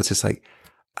be. So it's just like,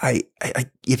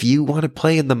 if you want to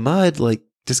play in the mud, like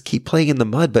just keep playing in the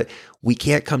mud, but we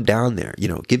can't come down there.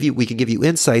 We can give you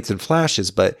insights and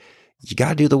flashes, but you got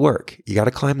to do the work. You got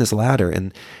to climb this ladder.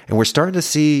 And we're starting to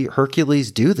see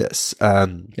Hercules do this.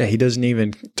 He doesn't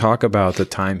even talk about the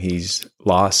time he's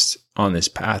lost on this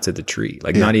path to the tree.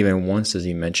 Like not even once does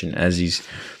he mention as he's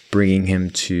bringing him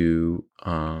to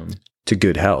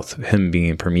good health, him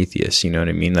being Prometheus. You know what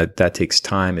I mean? That takes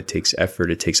time. It takes effort.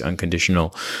 It takes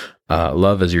unconditional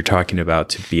love, as you're talking about,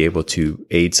 to be able to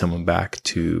aid someone back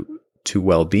to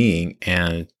well-being.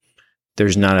 And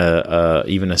there's not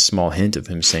even a small hint of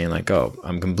him saying like, oh,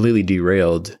 I'm completely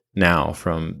derailed now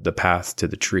from the path to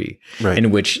the tree. Right.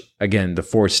 In which, again, the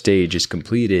fourth stage is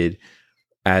completed,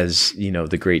 as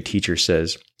the great teacher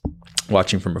says,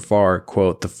 watching from afar,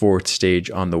 quote, the fourth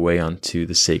stage on the way onto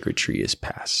the sacred tree is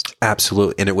past.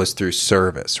 Absolutely. And it was through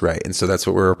service, right? And so that's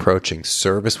what we're approaching,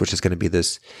 service, which is going to be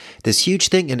this huge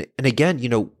thing. And again,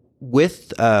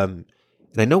 with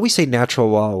and I know we say natural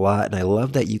law a lot, and I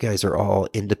love that you guys are all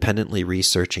independently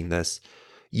researching this.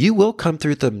 You will come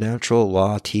through the natural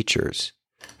law teachers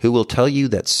who will tell you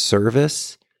that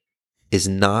service is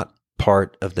not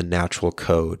part of the natural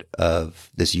code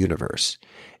of this universe.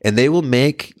 And they will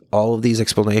make all of these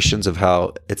explanations of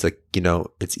how it's like,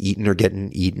 it's eaten or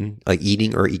getting eaten, like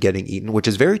eating or getting eaten, which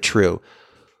is very true.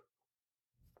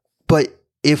 But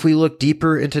if we look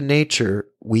deeper into nature,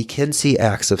 we can see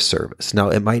acts of service. Now,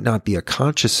 it might not be a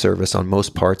conscious service on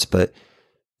most parts, but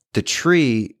the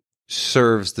tree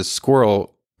serves the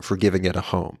squirrel for giving it a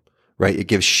home, right? It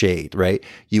gives shade, right?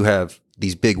 You have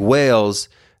these big whales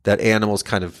that animals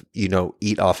kind of,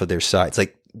 eat off of their sides.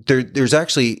 Like there's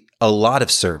actually a lot of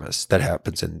service that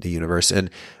happens in the universe. And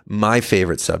my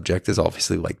favorite subject is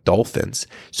obviously like dolphins.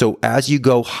 So as you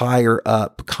go higher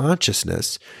up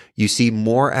consciousness, you see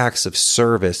more acts of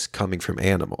service coming from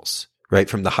animals, right?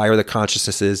 From the higher the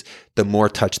consciousness is, the more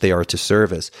touched they are to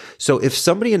service. So if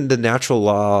somebody in the natural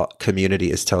law community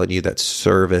is telling you that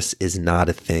service is not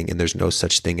a thing and there's no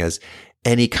such thing as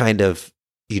any kind of,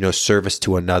 service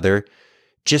to another,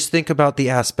 just think about the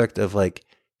aspect of like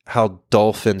how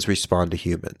dolphins respond to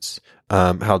humans,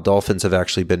 how dolphins have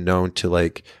actually been known to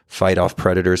like fight off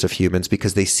predators of humans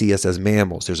because they see us as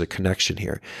mammals. There's a connection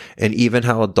here. And even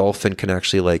how a dolphin can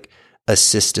actually like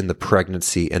assist in the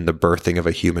pregnancy and the birthing of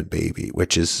a human baby,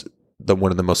 which is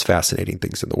one of the most fascinating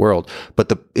things in the world.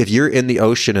 But if you're in the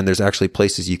ocean and there's actually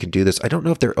places you can do this, I don't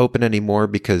know if they're open anymore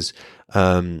because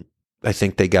I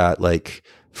think they got like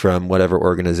from whatever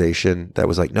organization that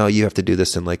was like, no, you have to do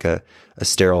this in like a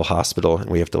sterile hospital and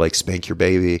we have to like spank your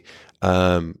baby.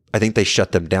 I think they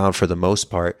shut them down for the most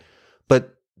part.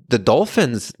 But the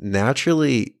dolphins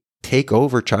naturally take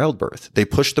over childbirth. They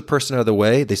push the person out of the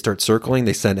way. They start circling.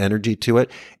 They send energy to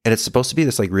it. And it's supposed to be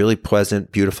this like really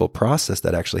pleasant, beautiful process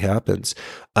that actually happens.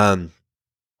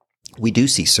 We do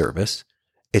see service.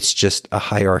 It's just a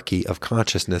hierarchy of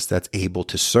consciousness that's able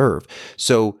to serve.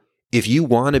 So if you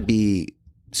want to be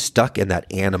stuck in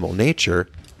that animal nature,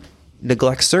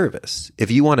 neglect service. If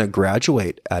you want to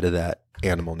graduate out of that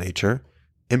animal nature,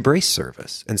 embrace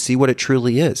service and see what it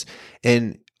truly is.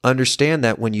 And understand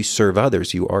that when you serve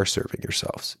others, you are serving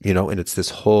yourselves, and it's this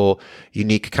whole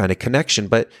unique kind of connection.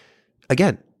 But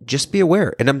again, just be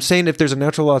aware. And I'm saying if there's a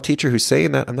natural law teacher who's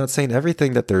saying that, I'm not saying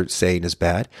everything that they're saying is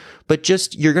bad, but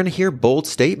just you're going to hear bold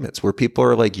statements where people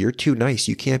are like, you're too nice.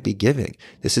 You can't be giving.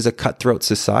 This is a cutthroat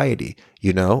society,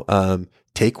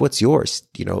 take what's yours.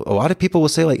 A lot of people will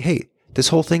say like, hey, this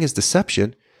whole thing is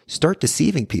deception. Start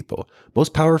deceiving people.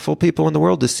 Most powerful people in the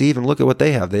world deceive, and look at what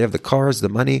they have. They have the cars, the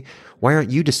money. Why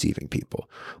aren't you deceiving people?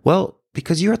 Well,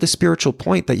 because you're at the spiritual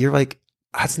point that you're like,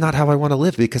 that's not how I want to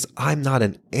live because I'm not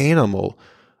an animal.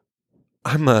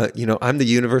 I'm the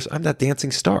universe. I'm that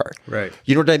dancing star. Right.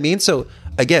 You know what I mean? So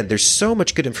again, there's so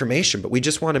much good information, but we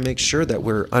just want to make sure that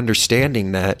we're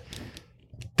understanding that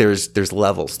there's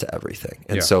levels to everything.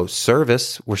 And so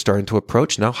service, we're starting to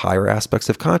approach now higher aspects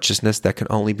of consciousness that can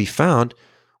only be found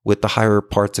with the higher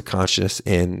parts of consciousness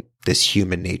in this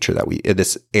human nature in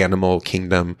this animal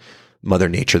kingdom, mother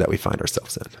nature that we find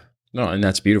ourselves in. No, and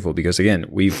that's beautiful because again,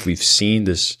 we've seen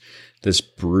this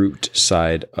brute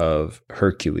side of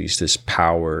Hercules, this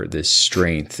power, this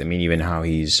strength. I mean, even how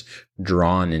he's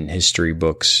drawn in history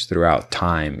books throughout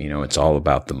time, it's all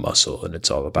about the muscle and it's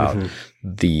all about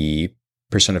the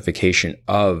personification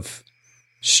of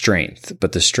strength,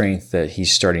 but the strength that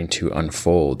he's starting to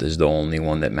unfold is the only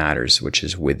one that matters, which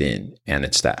is within. And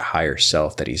it's that higher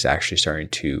self that he's actually starting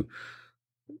to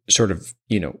sort of,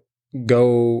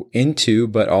 go into,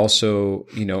 but also,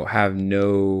 have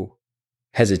no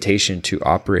hesitation to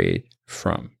operate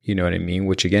from, you know what I mean?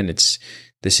 Which again, this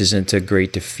isn't a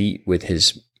great defeat with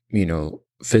his,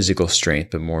 physical strength,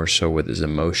 but more so with his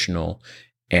emotional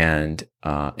and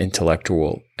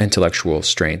intellectual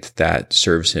strength that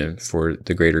serves him for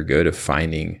the greater good of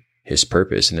finding his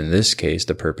purpose. And in this case,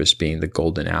 the purpose being the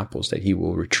golden apples that he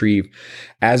will retrieve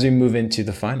as we move into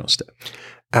the final step.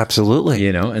 Absolutely.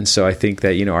 And so I think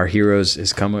that, our heroes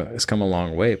has come a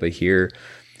long way, but here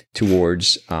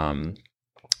towards,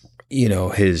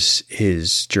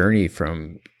 his journey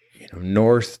from,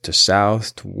 north to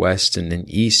south to west and then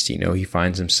east, he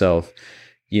finds himself,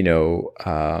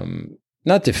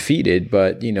 not defeated,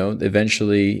 but,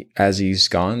 eventually as he's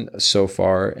gone so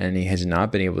far and he has not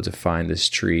been able to find this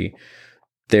tree,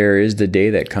 there is the day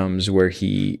that comes where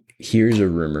he hears a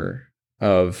rumor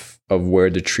of where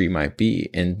the tree might be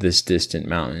in this distant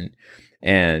mountain.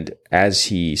 And as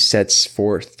he sets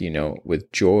forth,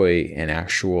 with joy and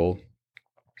actual,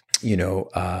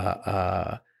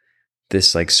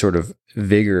 this like sort of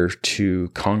vigor to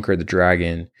conquer the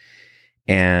dragon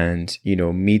and,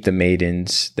 meet the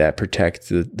maidens that protect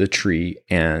the tree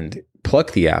and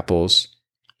pluck the apples,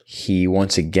 he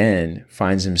once again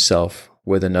finds himself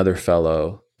with another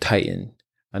fellow Titan,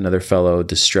 another fellow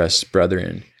distressed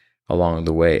brethren along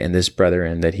the way. And this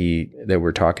brethren that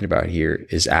we're talking about here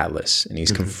is Atlas, and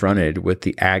he's confronted with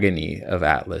the agony of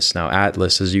Atlas. Now,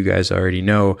 Atlas, as you guys already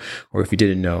know, or if you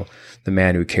didn't know, the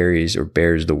man who carries or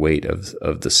bears the weight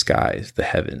of the skies, the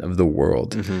heaven, of the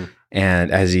world. Mm-hmm. And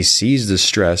as he sees the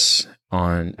stress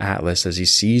on Atlas, as he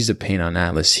sees the pain on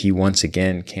Atlas, he once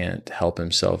again can't help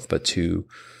himself but to,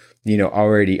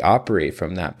 already operate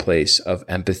from that place of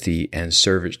empathy and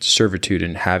servitude,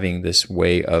 and having this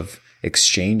way of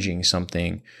exchanging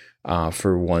something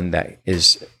for one that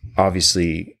is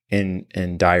obviously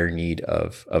in dire need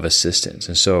of assistance.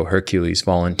 And so Hercules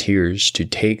volunteers to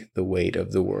take the weight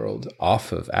of the world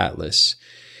off of Atlas.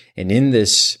 And in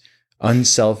this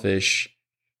unselfish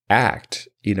act,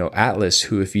 Atlas,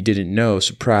 who, if you didn't know,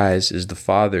 surprise, is the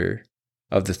father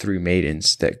of the three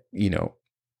maidens that,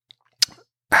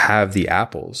 have the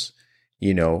apples,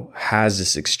 has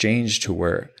this exchange to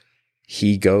where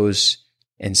he goes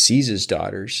and sees his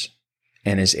daughters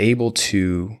and is able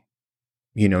to,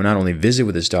 not only visit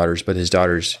with his daughters, but his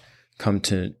daughters come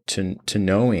to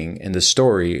knowing in the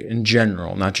story in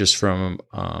general, not just from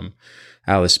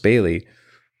Alice Bailey,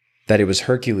 that it was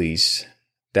Hercules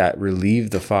that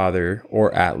relieved the father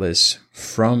or Atlas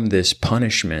from this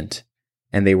punishment,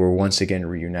 and they were once again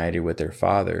reunited with their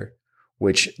father,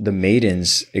 which the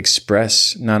maidens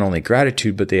express not only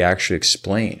gratitude, but they actually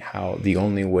explain how the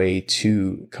only way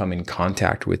to come in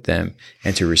contact with them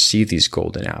and to receive these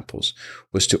golden apples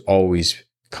was to always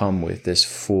come with this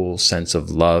full sense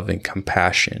of love and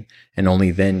compassion. And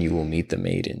only then you will meet the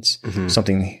maidens. Mm-hmm.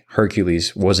 Something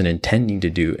Hercules wasn't intending to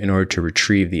do in order to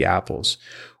retrieve the apples,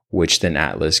 which then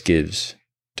Atlas gives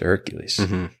to Hercules.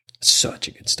 Mm-hmm. Such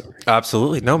a good story.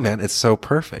 Absolutely. No, man, it's so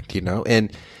perfect,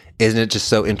 and isn't it just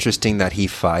so interesting that he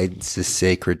finds this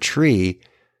sacred tree,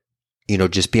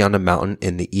 just beyond a mountain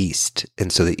in the east.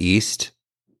 And so the east,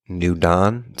 new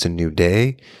dawn, it's a new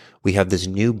day. We have this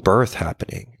new birth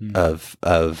happening of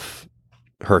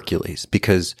Hercules,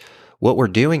 because what we're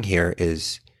doing here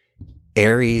is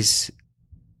Aries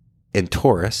and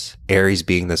Taurus, Aries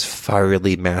being this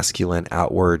fiery masculine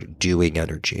outward doing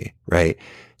energy, right?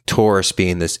 Taurus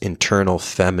being this internal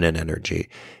feminine energy.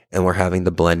 And we're having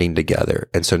the blending together.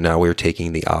 And so now we're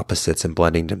taking the opposites and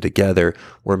blending them together.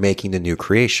 We're making the new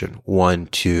creation. 1,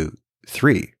 2,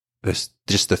 3. This,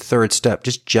 just the third step,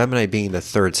 just Gemini being the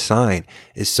third sign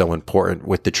is so important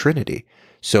with the Trinity.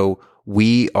 So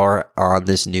we are on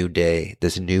this new day.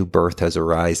 This new birth has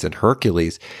arisen, and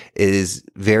Hercules is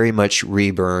very much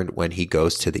reburned when he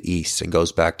goes to the east and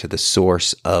goes back to the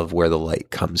source of where the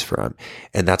light comes from.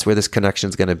 And that's where this connection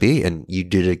is going to be. And you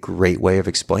did a great way of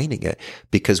explaining it,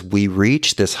 because we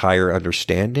reach this higher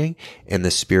understanding and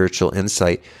the spiritual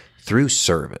insight through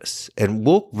service. And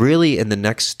we'll really, in the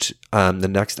next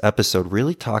episode,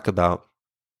 really talk about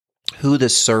who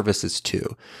this service is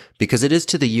to, because it is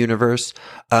to the universe,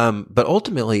 but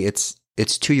ultimately it's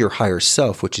to your higher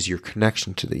self, which is your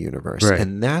connection to the universe. Right.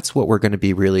 And that's what we're going to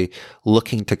be really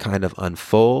looking to kind of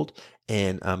unfold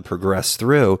and progress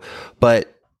through.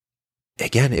 But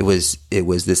again, it was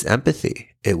this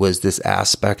empathy. It was this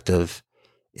aspect of,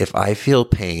 if I feel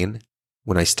pain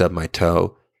when I stub my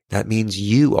toe, that means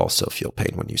you also feel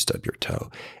pain when you stub your toe.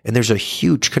 And there's a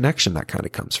huge connection that kind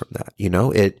of comes from that.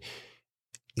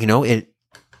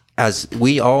 As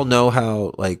we all know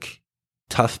how like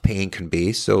tough pain can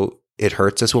be. So it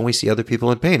hurts us when we see other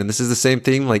people in pain. And this is the same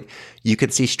thing. Like you can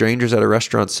see strangers at a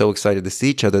restaurant so excited to see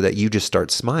each other that you just start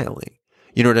smiling.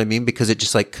 You know what I mean? Because it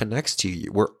just like connects to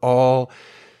you. We're all,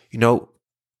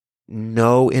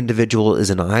 no individual is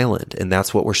an island. And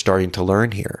that's what we're starting to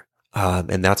learn here.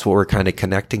 And that's what we're kind of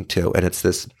connecting to. And it's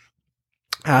this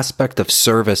aspect of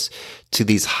service to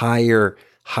these higher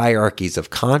hierarchies of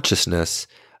consciousness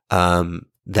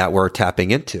that we're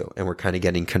tapping into and we're kind of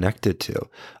getting connected to.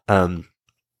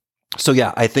 So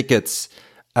yeah, I think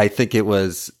it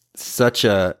was such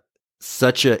a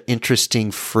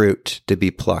interesting fruit to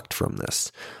be plucked from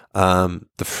this.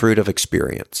 The fruit of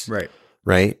experience.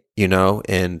 Right.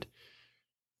 And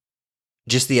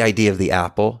just the idea of the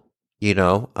apple,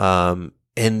 and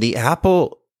the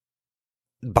apple,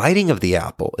 biting of the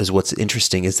apple is what's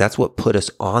interesting, is that's what put us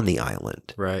on the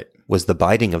island. Right. Was the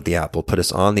biting of the apple put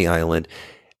us on the island.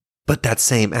 But that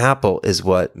same apple is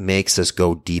what makes us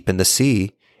go deep in the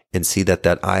sea and see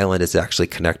that island is actually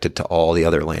connected to all the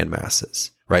other land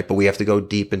masses. Right. But we have to go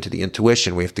deep into the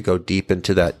intuition. We have to go deep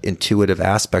into that intuitive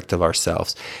aspect of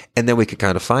ourselves. And then we could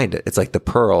kind of find it. It's like the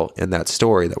pearl in that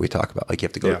story that we talk about. Like you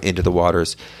have to go into the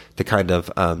waters to kind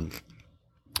of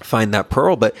find that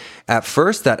pearl. But at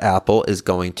first, that apple is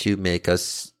going to make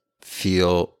us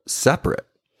feel separate,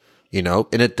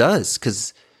 and it does.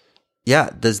 Because,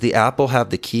 does the apple have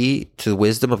the key to the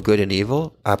wisdom of good and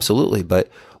evil? Absolutely. But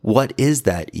what is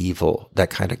that evil that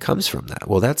kind of comes from that?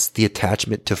 Well, that's the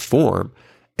attachment to form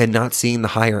and not seeing the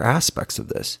higher aspects of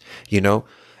this.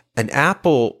 An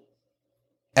apple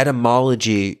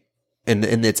etymology in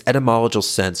its etymological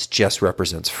sense just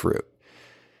represents fruit.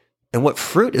 And what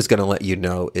fruit is going to let you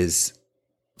know is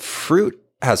fruit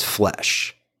has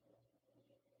flesh.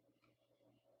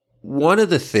 One of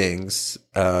the things,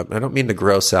 I don't mean to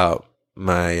gross out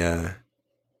my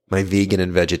vegan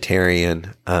and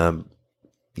vegetarian,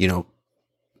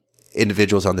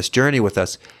 individuals on this journey with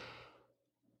us,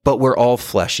 but we're all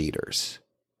flesh eaters.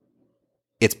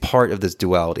 It's part of this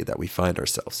duality that we find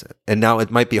ourselves in. And now it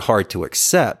might be hard to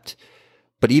accept,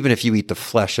 but even if you eat the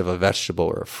flesh of a vegetable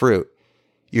or a fruit,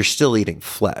 you're still eating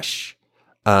flesh.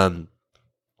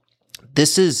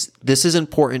 This is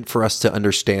important for us to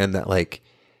understand that, like,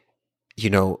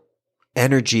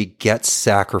 energy gets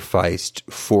sacrificed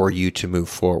for you to move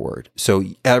forward. So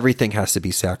everything has to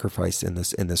be sacrificed in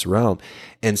this realm.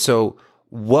 And so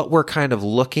what we're kind of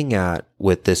looking at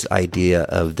with this idea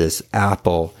of this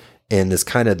apple and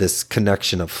this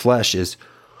connection of flesh is,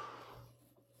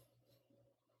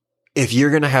 if you're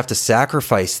going to have to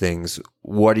sacrifice things,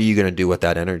 what are you going to do with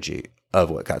that energy of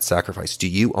what got sacrificed? Do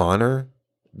you honor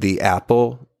the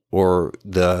apple or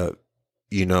the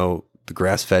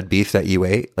grass-fed beef that you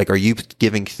ate? Like, are you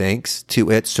giving thanks to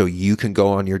it so you can go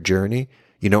on your journey?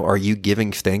 Are you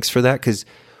giving thanks for that? Because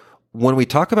when we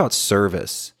talk about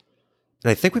service,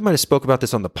 and I think we might have spoke about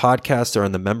this on the podcast or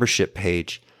on the membership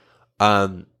page,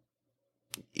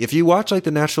 if you watch like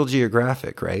the National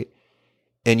Geographic, right?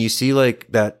 And you see like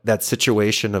that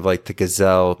situation of like the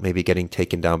gazelle maybe getting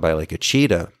taken down by like a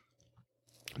cheetah,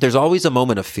 there's always a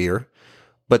moment of fear,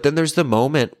 but then there's the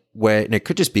moment when, and it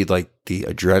could just be like the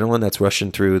adrenaline that's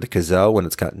rushing through the gazelle when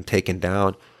it's gotten taken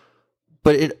down,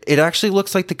 but it actually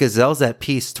looks like the gazelle's at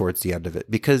peace towards the end of it,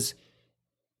 because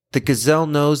the gazelle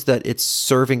knows that it's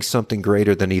serving something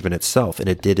greater than even itself, and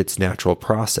it did its natural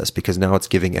process because now it's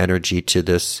giving energy to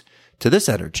this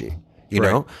energy,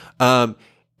 know?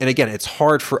 And again, it's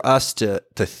hard for us to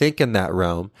think in that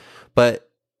realm, but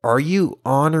are you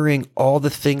honoring all the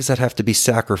things that have to be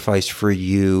sacrificed for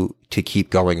you to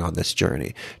keep going on this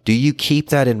journey? Do you keep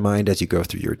that in mind as you go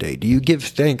through your day? Do you give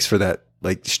thanks for that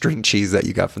like string cheese that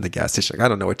you got from the gas station? Like, I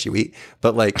don't know what you eat,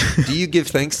 but like, do you give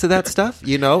thanks to that stuff,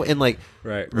 and like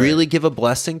really give a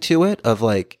blessing to it of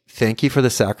like, thank you for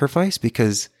the sacrifice,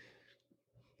 because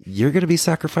you're going to be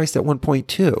sacrificed at one point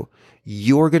too.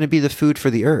 You're going to be the food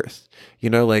for the earth.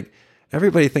 Like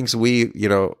everybody thinks we,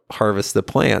 harvest the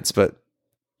plants, but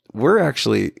we're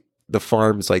actually the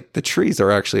farms, like the trees are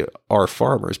actually our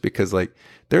farmers, because like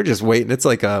they're just waiting. It's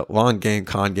like a long game,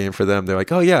 con game for them. They're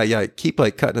like, oh yeah, keep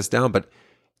like cutting us down. But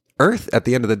earth, at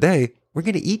the end of the day, we're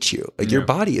going to eat you. Like your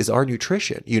body is our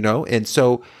nutrition, And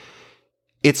so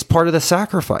it's part of the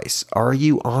sacrifice. Are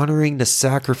you honoring the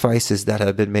sacrifices that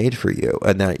have been made for you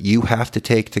and that you have to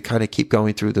take to kind of keep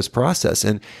going through this process?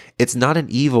 And it's not an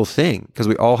evil thing, because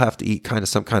we all have to eat kind of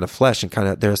some kind of flesh, and kind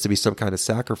of there has to be some kind of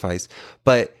sacrifice.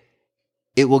 But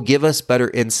it will give us better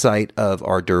insight of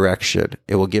our direction.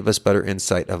 It will give us better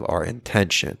insight of our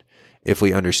intention if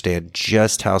we understand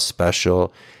just how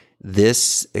special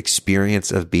this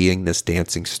experience of being this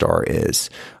dancing star is.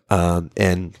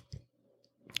 And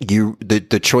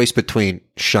the choice between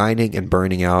shining and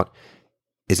burning out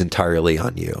is entirely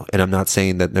on you. And I'm not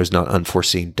saying that there's not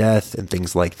unforeseen death and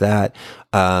things like that.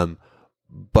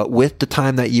 But with the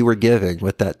time that you were giving,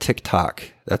 with that TikTok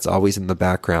that's always in the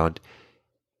background,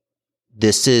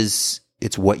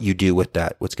 it's what you do with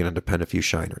that, what's going to depend if you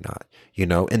shine or not,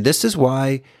 And this is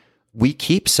why we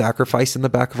keep sacrifice in the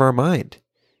back of our mind.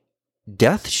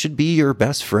 Death should be your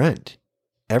best friend.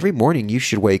 Every morning you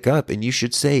should wake up and you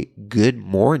should say, good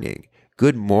morning.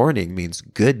 Good morning means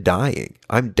good dying.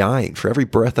 I'm dying. For every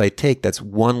breath I take, that's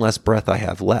one less breath I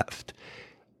have left.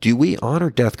 Do we honor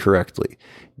death correctly?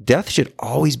 Death should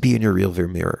always be in your rearview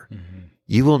mirror. Mm-hmm.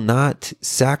 You will not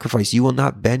sacrifice. You will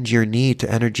not bend your knee to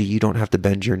energy you don't have to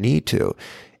bend your knee to.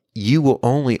 You will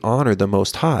only honor the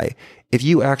Most High if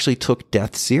you actually took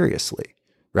death seriously,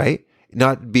 right?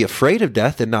 Not be afraid of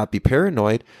death and not be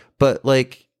paranoid, but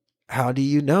how do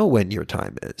you know when your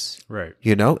time is? Right.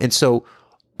 And so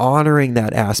honoring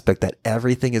that aspect that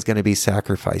everything is going to be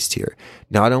sacrificed here.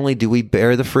 Not only do we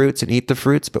bear the fruits and eat the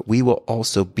fruits, but we will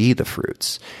also be the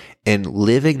fruits. And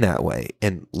living that way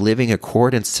and living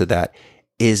accordance to that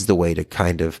is the way to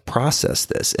kind of process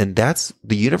this. And that's,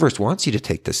 the universe wants you to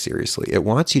take this seriously. It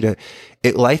wants you to,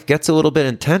 life gets a little bit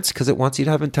intense because it wants you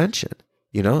to have intention,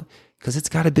 because it's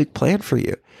got a big plan for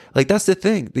you. That's the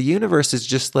thing. The universe is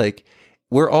just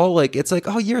we're all it's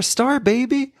oh, you're a star,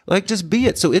 baby. Just be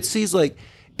it. So it sees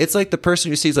it's like the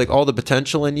person who sees all the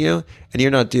potential in you and you're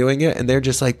not doing it. And they're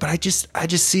just but I just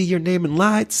see your name in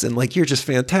lights and you're just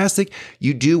fantastic.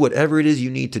 You do whatever it is you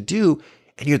need to do.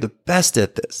 And you're the best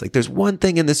at this. There's one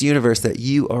thing in this universe that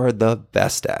you are the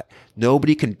best at.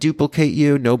 Nobody can duplicate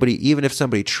you. Nobody, even if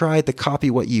somebody tried to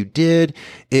copy what you did,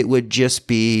 it would just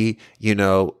be,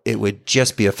 it would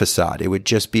just be a facade. It would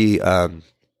just be a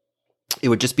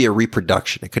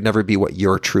reproduction. It could never be what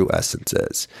your true essence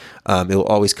is. It will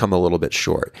always come a little bit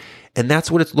short. And that's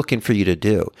what it's looking for you to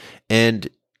do. And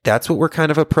that's what we're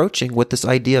kind of approaching with this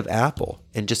idea of Apple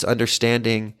and just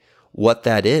understanding what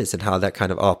that is and how that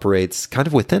kind of operates kind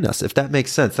of within us, if that makes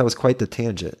sense. That was quite the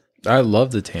tangent. I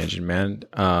love the tangent, man.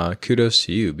 Kudos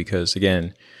to you, because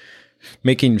again,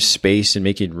 making space and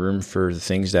making room for the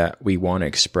things that we want to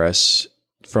express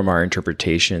from our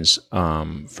interpretations,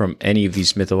 from any of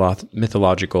these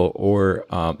mythological or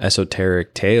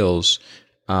esoteric tales,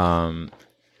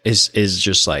 is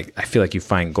just I feel like you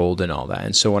find gold in all that.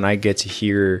 And so when I get to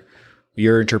hear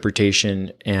your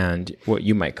interpretation and what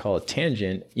you might call a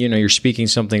tangent, you're speaking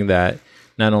something that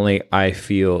not only I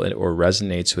feel or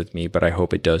resonates with me, but I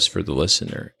hope it does for the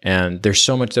listener. And there's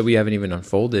so much that we haven't even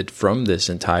unfolded from this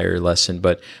entire lesson.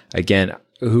 But again,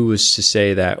 who was to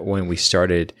say that when we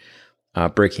started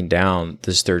breaking down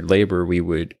this third labor, we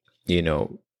would,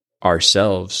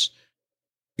 ourselves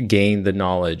gain the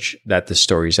knowledge that the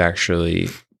story is actually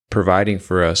providing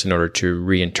for us in order to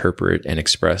reinterpret and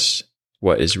express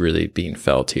what is really being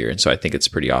felt here. And so I think it's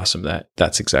pretty awesome that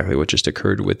that's exactly what just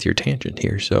occurred with your tangent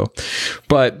here. So,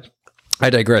 but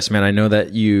I digress, man. I know that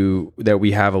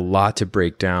we have a lot to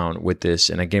break down with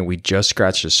this. And again, we just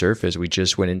scratched the surface. We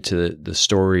just went into the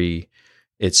story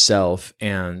itself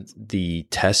and the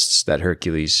tests that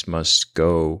Hercules must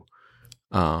go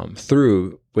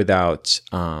through with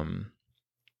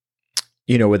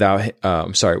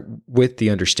the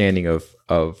understanding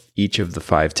of each of the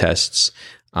 5 tests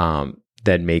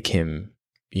that make him,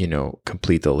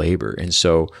 complete the labor. And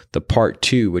so the part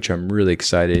 2, which I'm really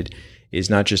excited, is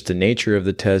not just the nature of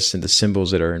the tests and the symbols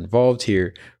that are involved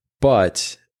here,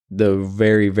 but the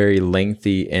very, very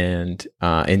lengthy and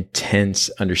intense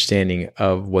understanding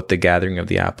of what the gathering of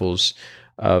the apples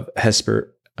of Hesperides,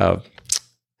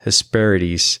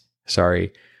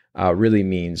 really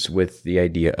means with the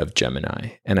idea of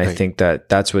Gemini. And I think that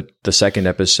that's what the second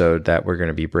episode that we're going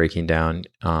to be breaking down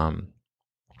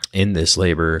in this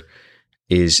labor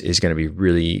is going to be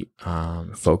really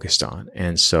focused on.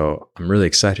 And so I'm really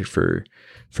excited for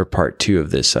part 2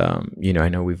 of this. I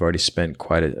know we've already spent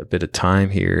quite a bit of time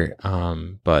here,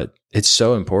 but it's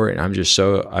so important.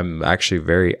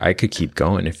 I could keep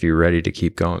going if you're ready to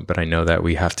keep going, but I know that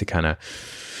we have to kind of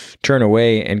turn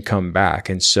away and come back.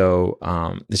 And so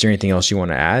is there anything else you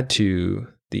want to add to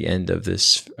the end of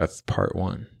part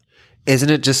 1? Isn't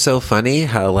it just so funny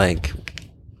how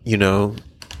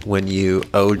when you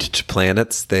ode to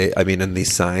planets, in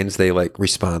these signs, they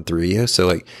respond through you.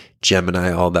 So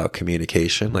Gemini, all about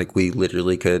communication. We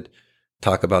literally could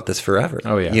talk about this forever.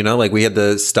 Oh, yeah. You know, like we had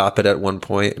to stop it at one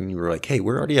point and you were like, hey,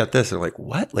 we're already at this. And we're like,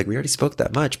 what? Like we already spoke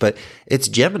that much, but it's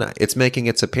Gemini. It's making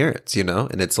its appearance, you know,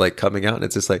 and it's like coming out and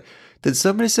it's just like, did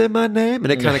somebody say my name?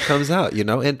 And it kind of comes out, you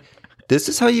know, and this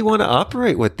is how you want to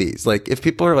operate with these. Like if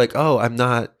people are like, oh, I'm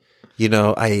not, you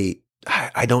know, I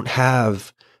don't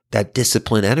have that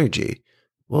discipline energy.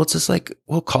 Well, it's just like,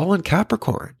 well, call in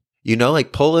Capricorn, you know,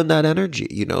 like pull in that energy,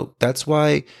 you know, that's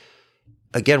why,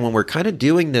 again, when we're kind of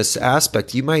doing this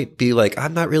aspect, you might be like,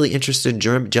 I'm not really interested in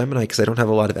Gemini because I don't have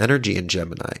a lot of energy in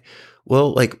Gemini.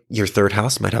 Well, like your third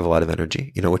house might have a lot of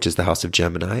energy, you know, which is the house of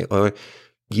Gemini, or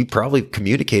you probably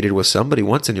communicated with somebody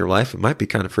once in your life. It might be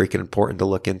kind of freaking important to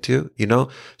look into, you know?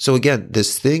 So again,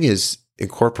 this thing is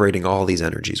incorporating all these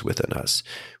energies within us,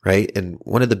 right? And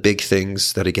one of the big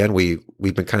things that, again, we've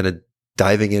been kind of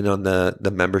diving in on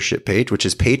the membership page, which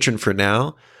is Patron for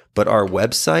now, but our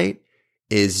website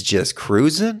is just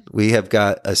cruising. We have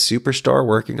got a superstar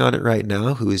working on it right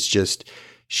now who is just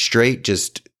straight,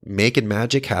 just making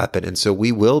magic happen. And so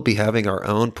we will be having our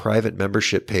own private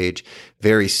membership page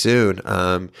very soon,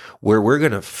 where we're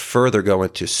going to further go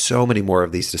into so many more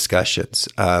of these discussions.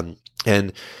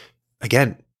 And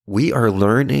again, we are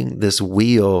learning this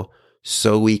wheel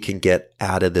so we can get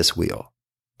out of this wheel.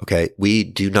 Okay. We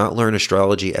do not learn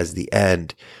astrology as the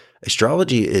end.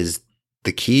 Astrology is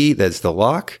the key, that's the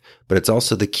lock, but it's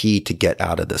also the key to get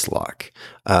out of this lock,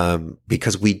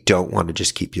 because we don't want to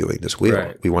just keep doing this wheel.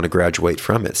 Right. We want to graduate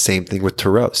from it. Same thing with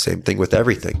tarot. Same thing with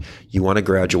everything. You want to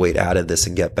graduate out of this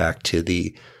and get back to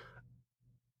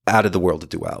out of the world of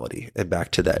duality and back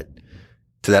to that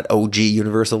OG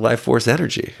universal life force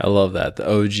energy. I love that.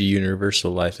 The OG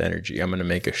universal life energy. I'm going to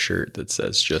make a shirt that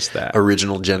says just that.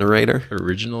 Original generator.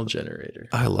 Original generator.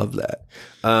 I love that.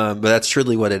 But that's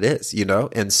truly what it is, you know?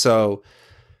 And so,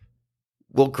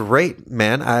 well, great,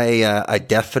 man. I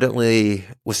definitely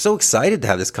was so excited to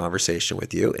have this conversation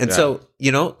with you. And so,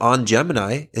 you know, on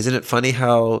Gemini, isn't it funny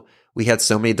how we had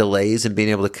so many delays in being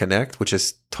able to connect, which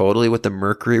is totally with the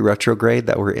Mercury retrograde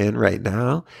that we're in right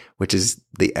now, which is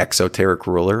the exoteric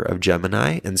ruler of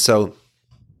Gemini. And so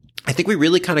I think we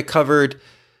really kind of covered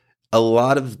a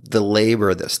lot of the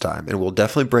labor this time, and we'll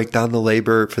definitely break down the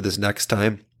labor for this next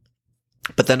time,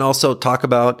 but then also talk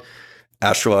about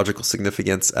astrological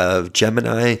significance of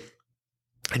Gemini,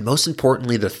 and most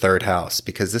importantly, the third house,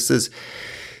 because this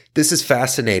is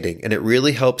fascinating, and it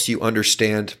really helps you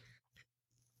understand.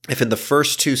 If in the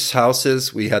first two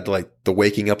houses we had like the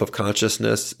waking up of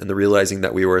consciousness and the realizing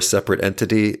that we were a separate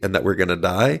entity and that we're going to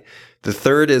die, the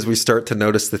third is we start to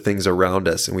notice the things around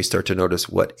us, and we start to notice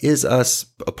what is us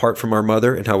apart from our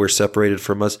mother and how we're separated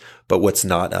from us, but what's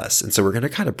not us. And so we're going to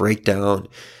kind of break down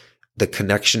the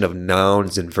connection of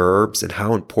nouns and verbs and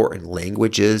how important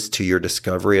language is to your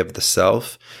discovery of the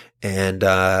self. And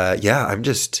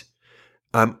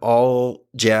I'm all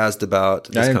jazzed about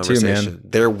this conversation. Too, man.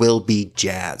 There will be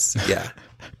jazz. Yeah.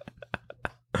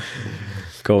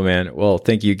 Cool, man. Well,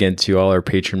 thank you again to all our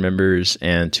Patreon members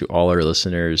and to all our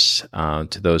listeners,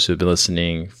 to those who have been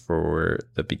listening for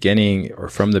the beginning or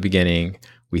from the beginning.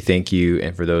 We thank you.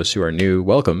 And for those who are new,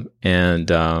 welcome. And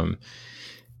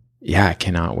I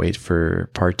cannot wait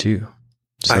for part 2.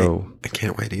 So I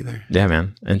can't wait either. Yeah,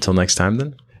 man. Until next time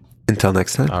then. Until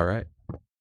next time. All right.